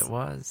tapes. Yes, it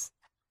was.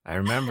 I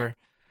remember.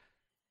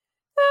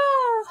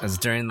 It was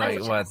during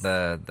like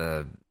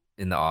the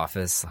in the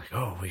office, like,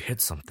 oh, we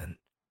hit something.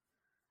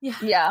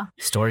 Yeah.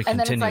 Story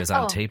continues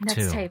on tape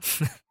 2. Tape.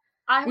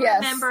 I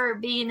remember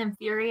being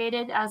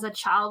infuriated as a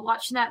child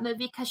watching that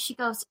movie because she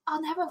goes,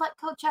 "I'll never let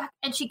go, Jack,"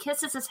 and she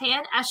kisses his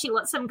hand as she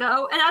lets him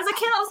go. And as a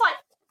kid, I was like,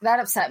 that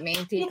upset me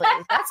deeply.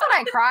 That's when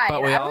I cried.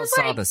 But we all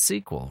saw the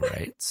sequel,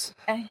 right?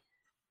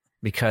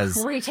 Because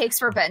where he takes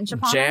revenge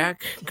upon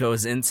Jack him.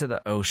 Goes into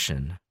the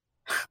ocean,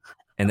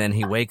 and then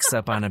he wakes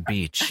up on a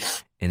beach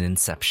in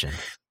Inception.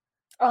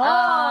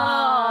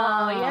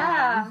 Oh,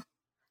 yeah.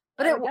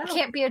 But it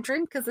can't be a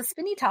dream because the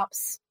spinny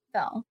tops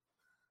fell.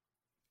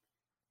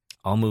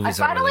 All movies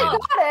I finally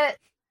got it.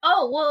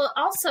 Oh, well,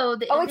 also...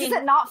 does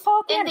it not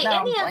fall in the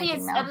ending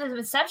of the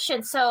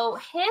Inception, so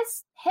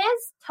his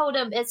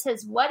totem is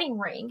his wedding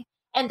ring,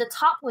 and the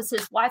top was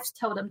his wife's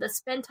totem. The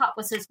spin top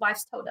was his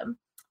wife's totem.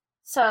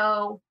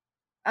 So...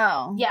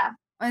 Oh. Yeah.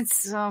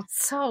 It's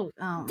so...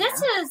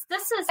 This is...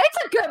 It's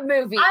a good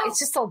movie. It's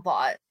just a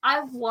lot.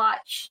 I've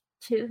watched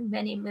too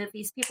many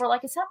movies. People are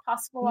like, is that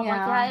possible? I'm like,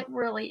 yeah, it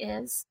really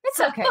is. It's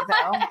okay,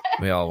 though.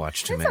 We all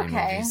watch too many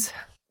movies.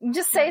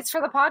 Just say it's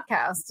for the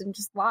podcast and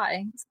just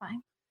lie. It's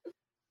fine.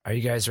 Are you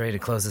guys ready to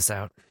close this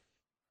out?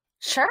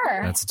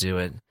 Sure. Let's do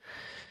it.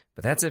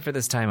 But that's it for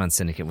this time on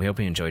Syndicate. We hope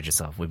you enjoyed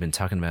yourself. We've been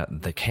talking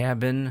about The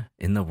Cabin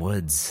in the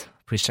Woods.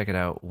 Please check it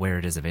out where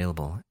it is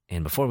available.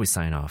 And before we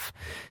sign off,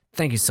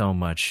 thank you so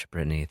much,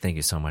 Brittany. Thank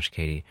you so much,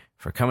 Katie,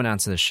 for coming on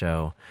to the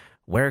show.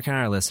 Where can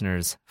our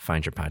listeners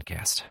find your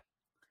podcast?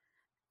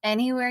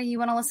 Anywhere you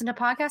want to listen to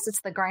podcasts, it's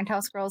the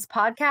Grindhouse Girls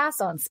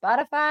podcast on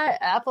Spotify,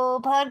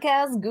 Apple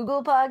Podcasts,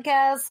 Google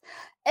Podcasts,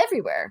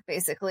 everywhere,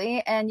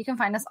 basically. And you can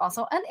find us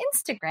also on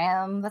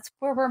Instagram. That's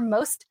where we're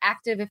most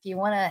active if you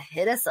want to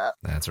hit us up.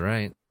 That's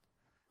right.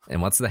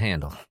 And what's the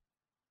handle?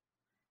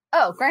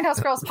 Oh,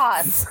 Grindhouse Girls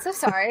Pod. So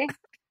sorry.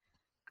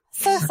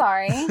 So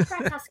sorry.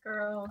 Grindhouse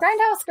Girls.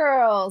 Grindhouse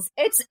Girls.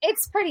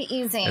 It's pretty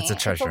easy. It's a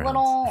treasure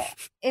hunt.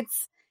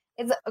 It's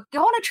go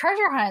on a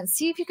treasure hunt.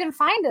 See if you can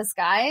find us,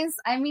 guys.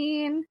 I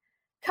mean,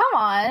 come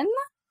on.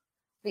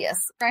 But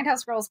yes,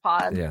 Grindhouse Girls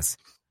Pod. Yes.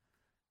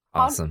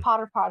 Awesome.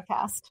 Pod or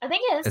podcast. I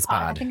think it is it's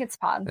pod. I think it's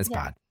pod. It's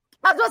pod.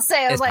 I was about to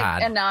say, I was like,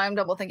 pod. And now I'm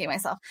double thinking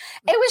myself.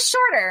 It was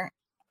shorter.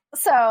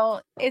 So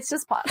it's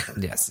just pod.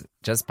 Yes,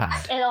 just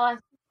pod. And all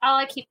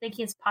I keep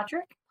thinking is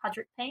Podrick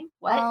Payne.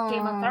 What?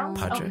 Game of Thrones?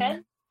 Podrick.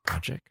 Okay.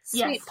 Podrick.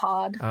 Sweet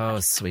pod. Oh,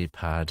 sweet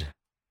pod.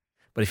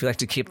 But if you'd like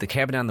to keep the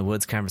Cabin in the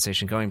Woods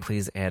conversation going,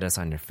 please add us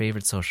on your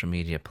favorite social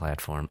media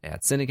platform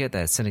at Syndicate.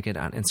 That's Syndicate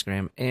on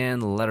Instagram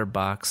and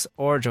Letterboxd,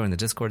 or join the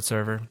Discord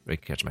server where you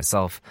can catch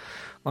myself,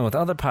 along with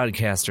other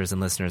podcasters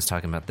and listeners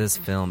talking about this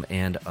film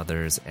and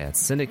others at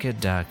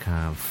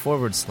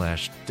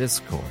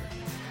syndicate.com/Discord.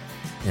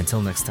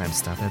 Until next time,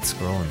 stop that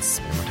scroll and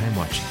spend more time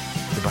watching.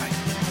 Goodbye.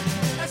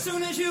 As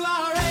soon as you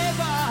are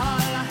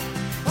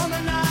able, on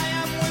the night I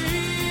am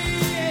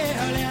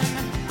willing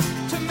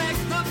to make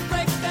the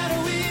break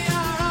that we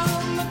are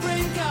on the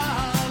brink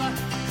of.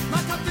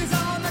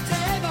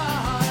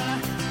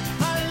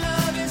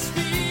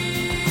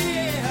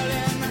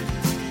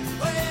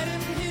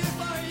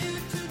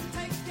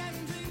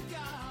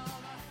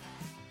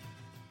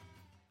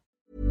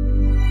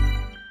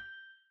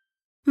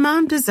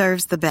 Mom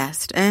deserves the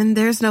best, and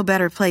there's no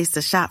better place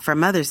to shop for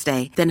Mother's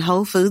Day than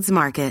Whole Foods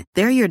Market.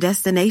 They're your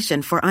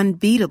destination for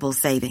unbeatable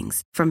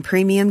savings, from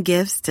premium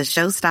gifts to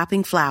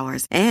show-stopping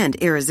flowers and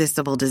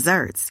irresistible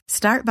desserts.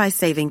 Start by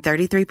saving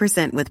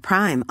 33% with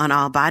Prime on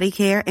all body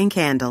care and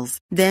candles.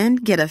 Then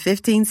get a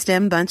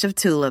 15-stem bunch of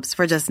tulips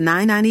for just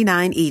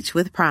 $9.99 each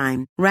with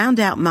Prime. Round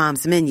out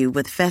Mom's menu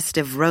with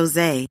festive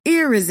rosé,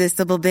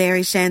 irresistible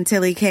berry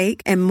chantilly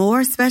cake, and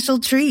more special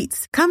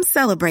treats. Come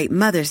celebrate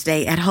Mother's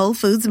Day at Whole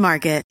Foods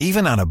Market.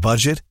 Even on a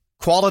budget,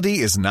 quality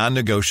is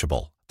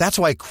non-negotiable. That's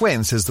why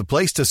Quince is the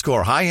place to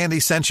score high-end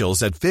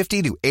essentials at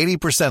 50 to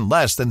 80%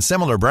 less than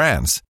similar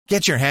brands.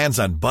 Get your hands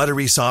on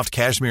buttery soft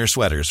cashmere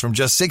sweaters from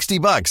just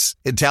 $60,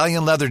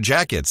 Italian leather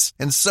jackets,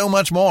 and so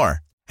much more.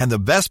 And the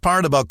best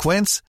part about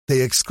Quince,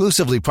 they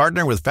exclusively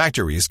partner with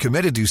factories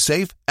committed to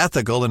safe,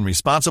 ethical, and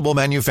responsible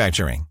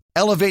manufacturing.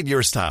 Elevate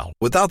your style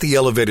without the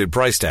elevated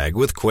price tag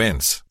with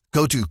Quince.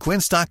 Go to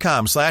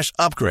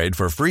quince.com/upgrade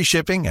for free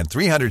shipping and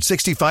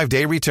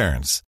 365-day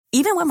returns.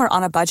 Even when we're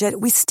on a budget,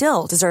 we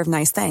still deserve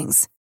nice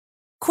things.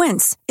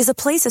 Quince is a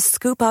place to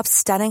scoop up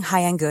stunning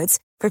high-end goods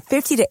for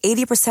 50 to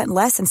 80%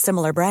 less than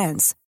similar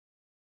brands.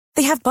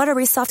 They have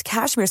buttery soft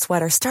cashmere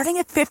sweaters starting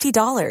at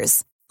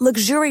 $50,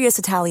 luxurious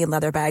Italian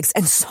leather bags,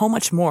 and so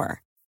much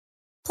more.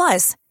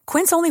 Plus,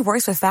 Quince only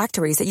works with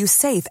factories that use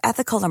safe,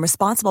 ethical, and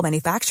responsible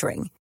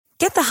manufacturing.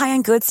 Get the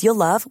high-end goods you'll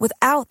love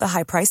without the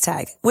high price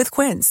tag with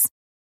Quince.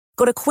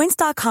 Go to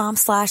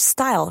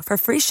quince.com/style for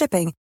free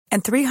shipping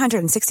and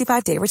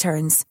 365-day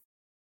returns.